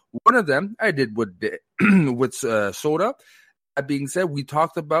subject. One of them I did with Soda. That being said, we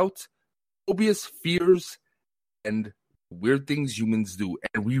talked about phobias, fears, and weird things humans do.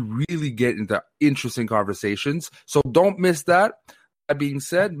 And we really get into interesting conversations. So don't miss that. That being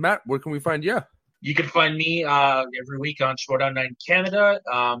said, Matt, where can we find you? You can find me every week on Schmoedown9 Canada.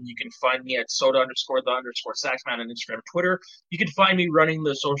 You can find me at soda_the_saxman on Instagram and Twitter. You can find me running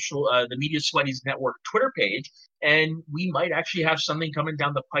the Media Sweaties Network Twitter page. And we might actually have something coming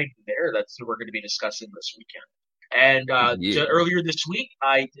down the pipe there we're going to be discussing this weekend. And earlier this week,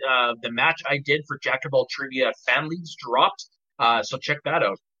 the match I did for Jack of All Trivia Fan Leagues dropped. So check that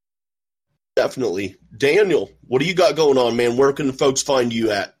out. Definitely. Daniel, what do you got going on, man? Where can the folks find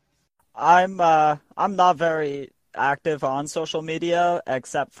you at? I'm not very active on social media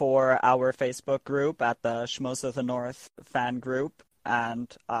except for our Facebook group at the Schmoes of the North fan group,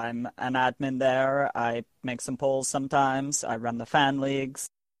 and I'm an admin there. I make some polls sometimes. I run the fan leagues.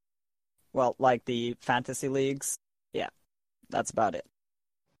 Well, like the fantasy leagues. Yeah, that's about it.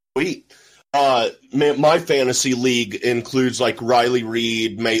 Sweet. Man, my fantasy league includes like Riley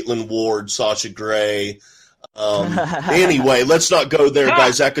Reid, Maitland Ward, Sasha Grey. Anyway, let's not go there,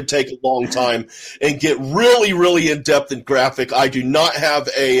 guys. That could take a long time and get really, really in depth and graphic. I do not have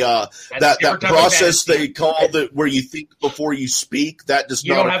that process they call where you think before you speak. That does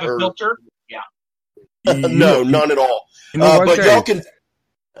not. You don't have a filter. Yeah. No, none at all. But y'all can.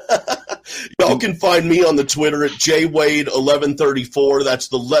 Y'all can find me on the Twitter at jwade1134. That's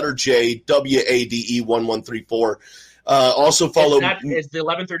the letter J, WADE 1134. Also follow. Is the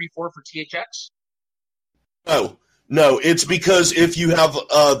 1134 for THX? No, it's because if you have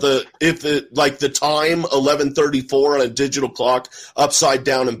the time 1134 on a digital clock upside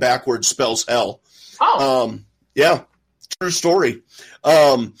down and backwards spells hell. Yeah, true story.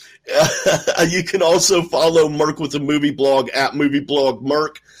 You can also follow Merc with the Movie Blog at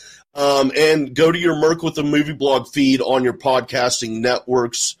MovieBlogMerc. And go to your Merc with the Movie Blog feed on your podcasting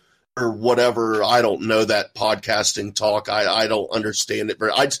networks or whatever. I don't know that podcasting talk. I don't understand it.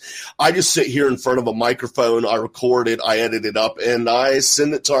 But I just sit here in front of a microphone. I record it. I edit it up. And I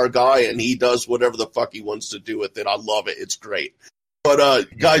send it to our guy. And he does whatever the fuck he wants to do with it. I love it. It's great. But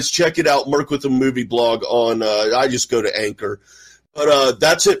guys, check it out. Merc with the Movie Blog on I just go to Anchor. But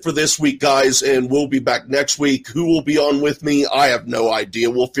that's it for this week, guys, and we'll be back next week. Who will be on with me? I have no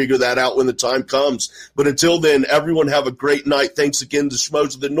idea. We'll figure that out when the time comes. But until then, everyone have a great night. Thanks again to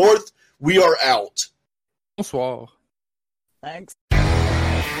Schmoes of the North. We are out. Bonsoir. Thanks.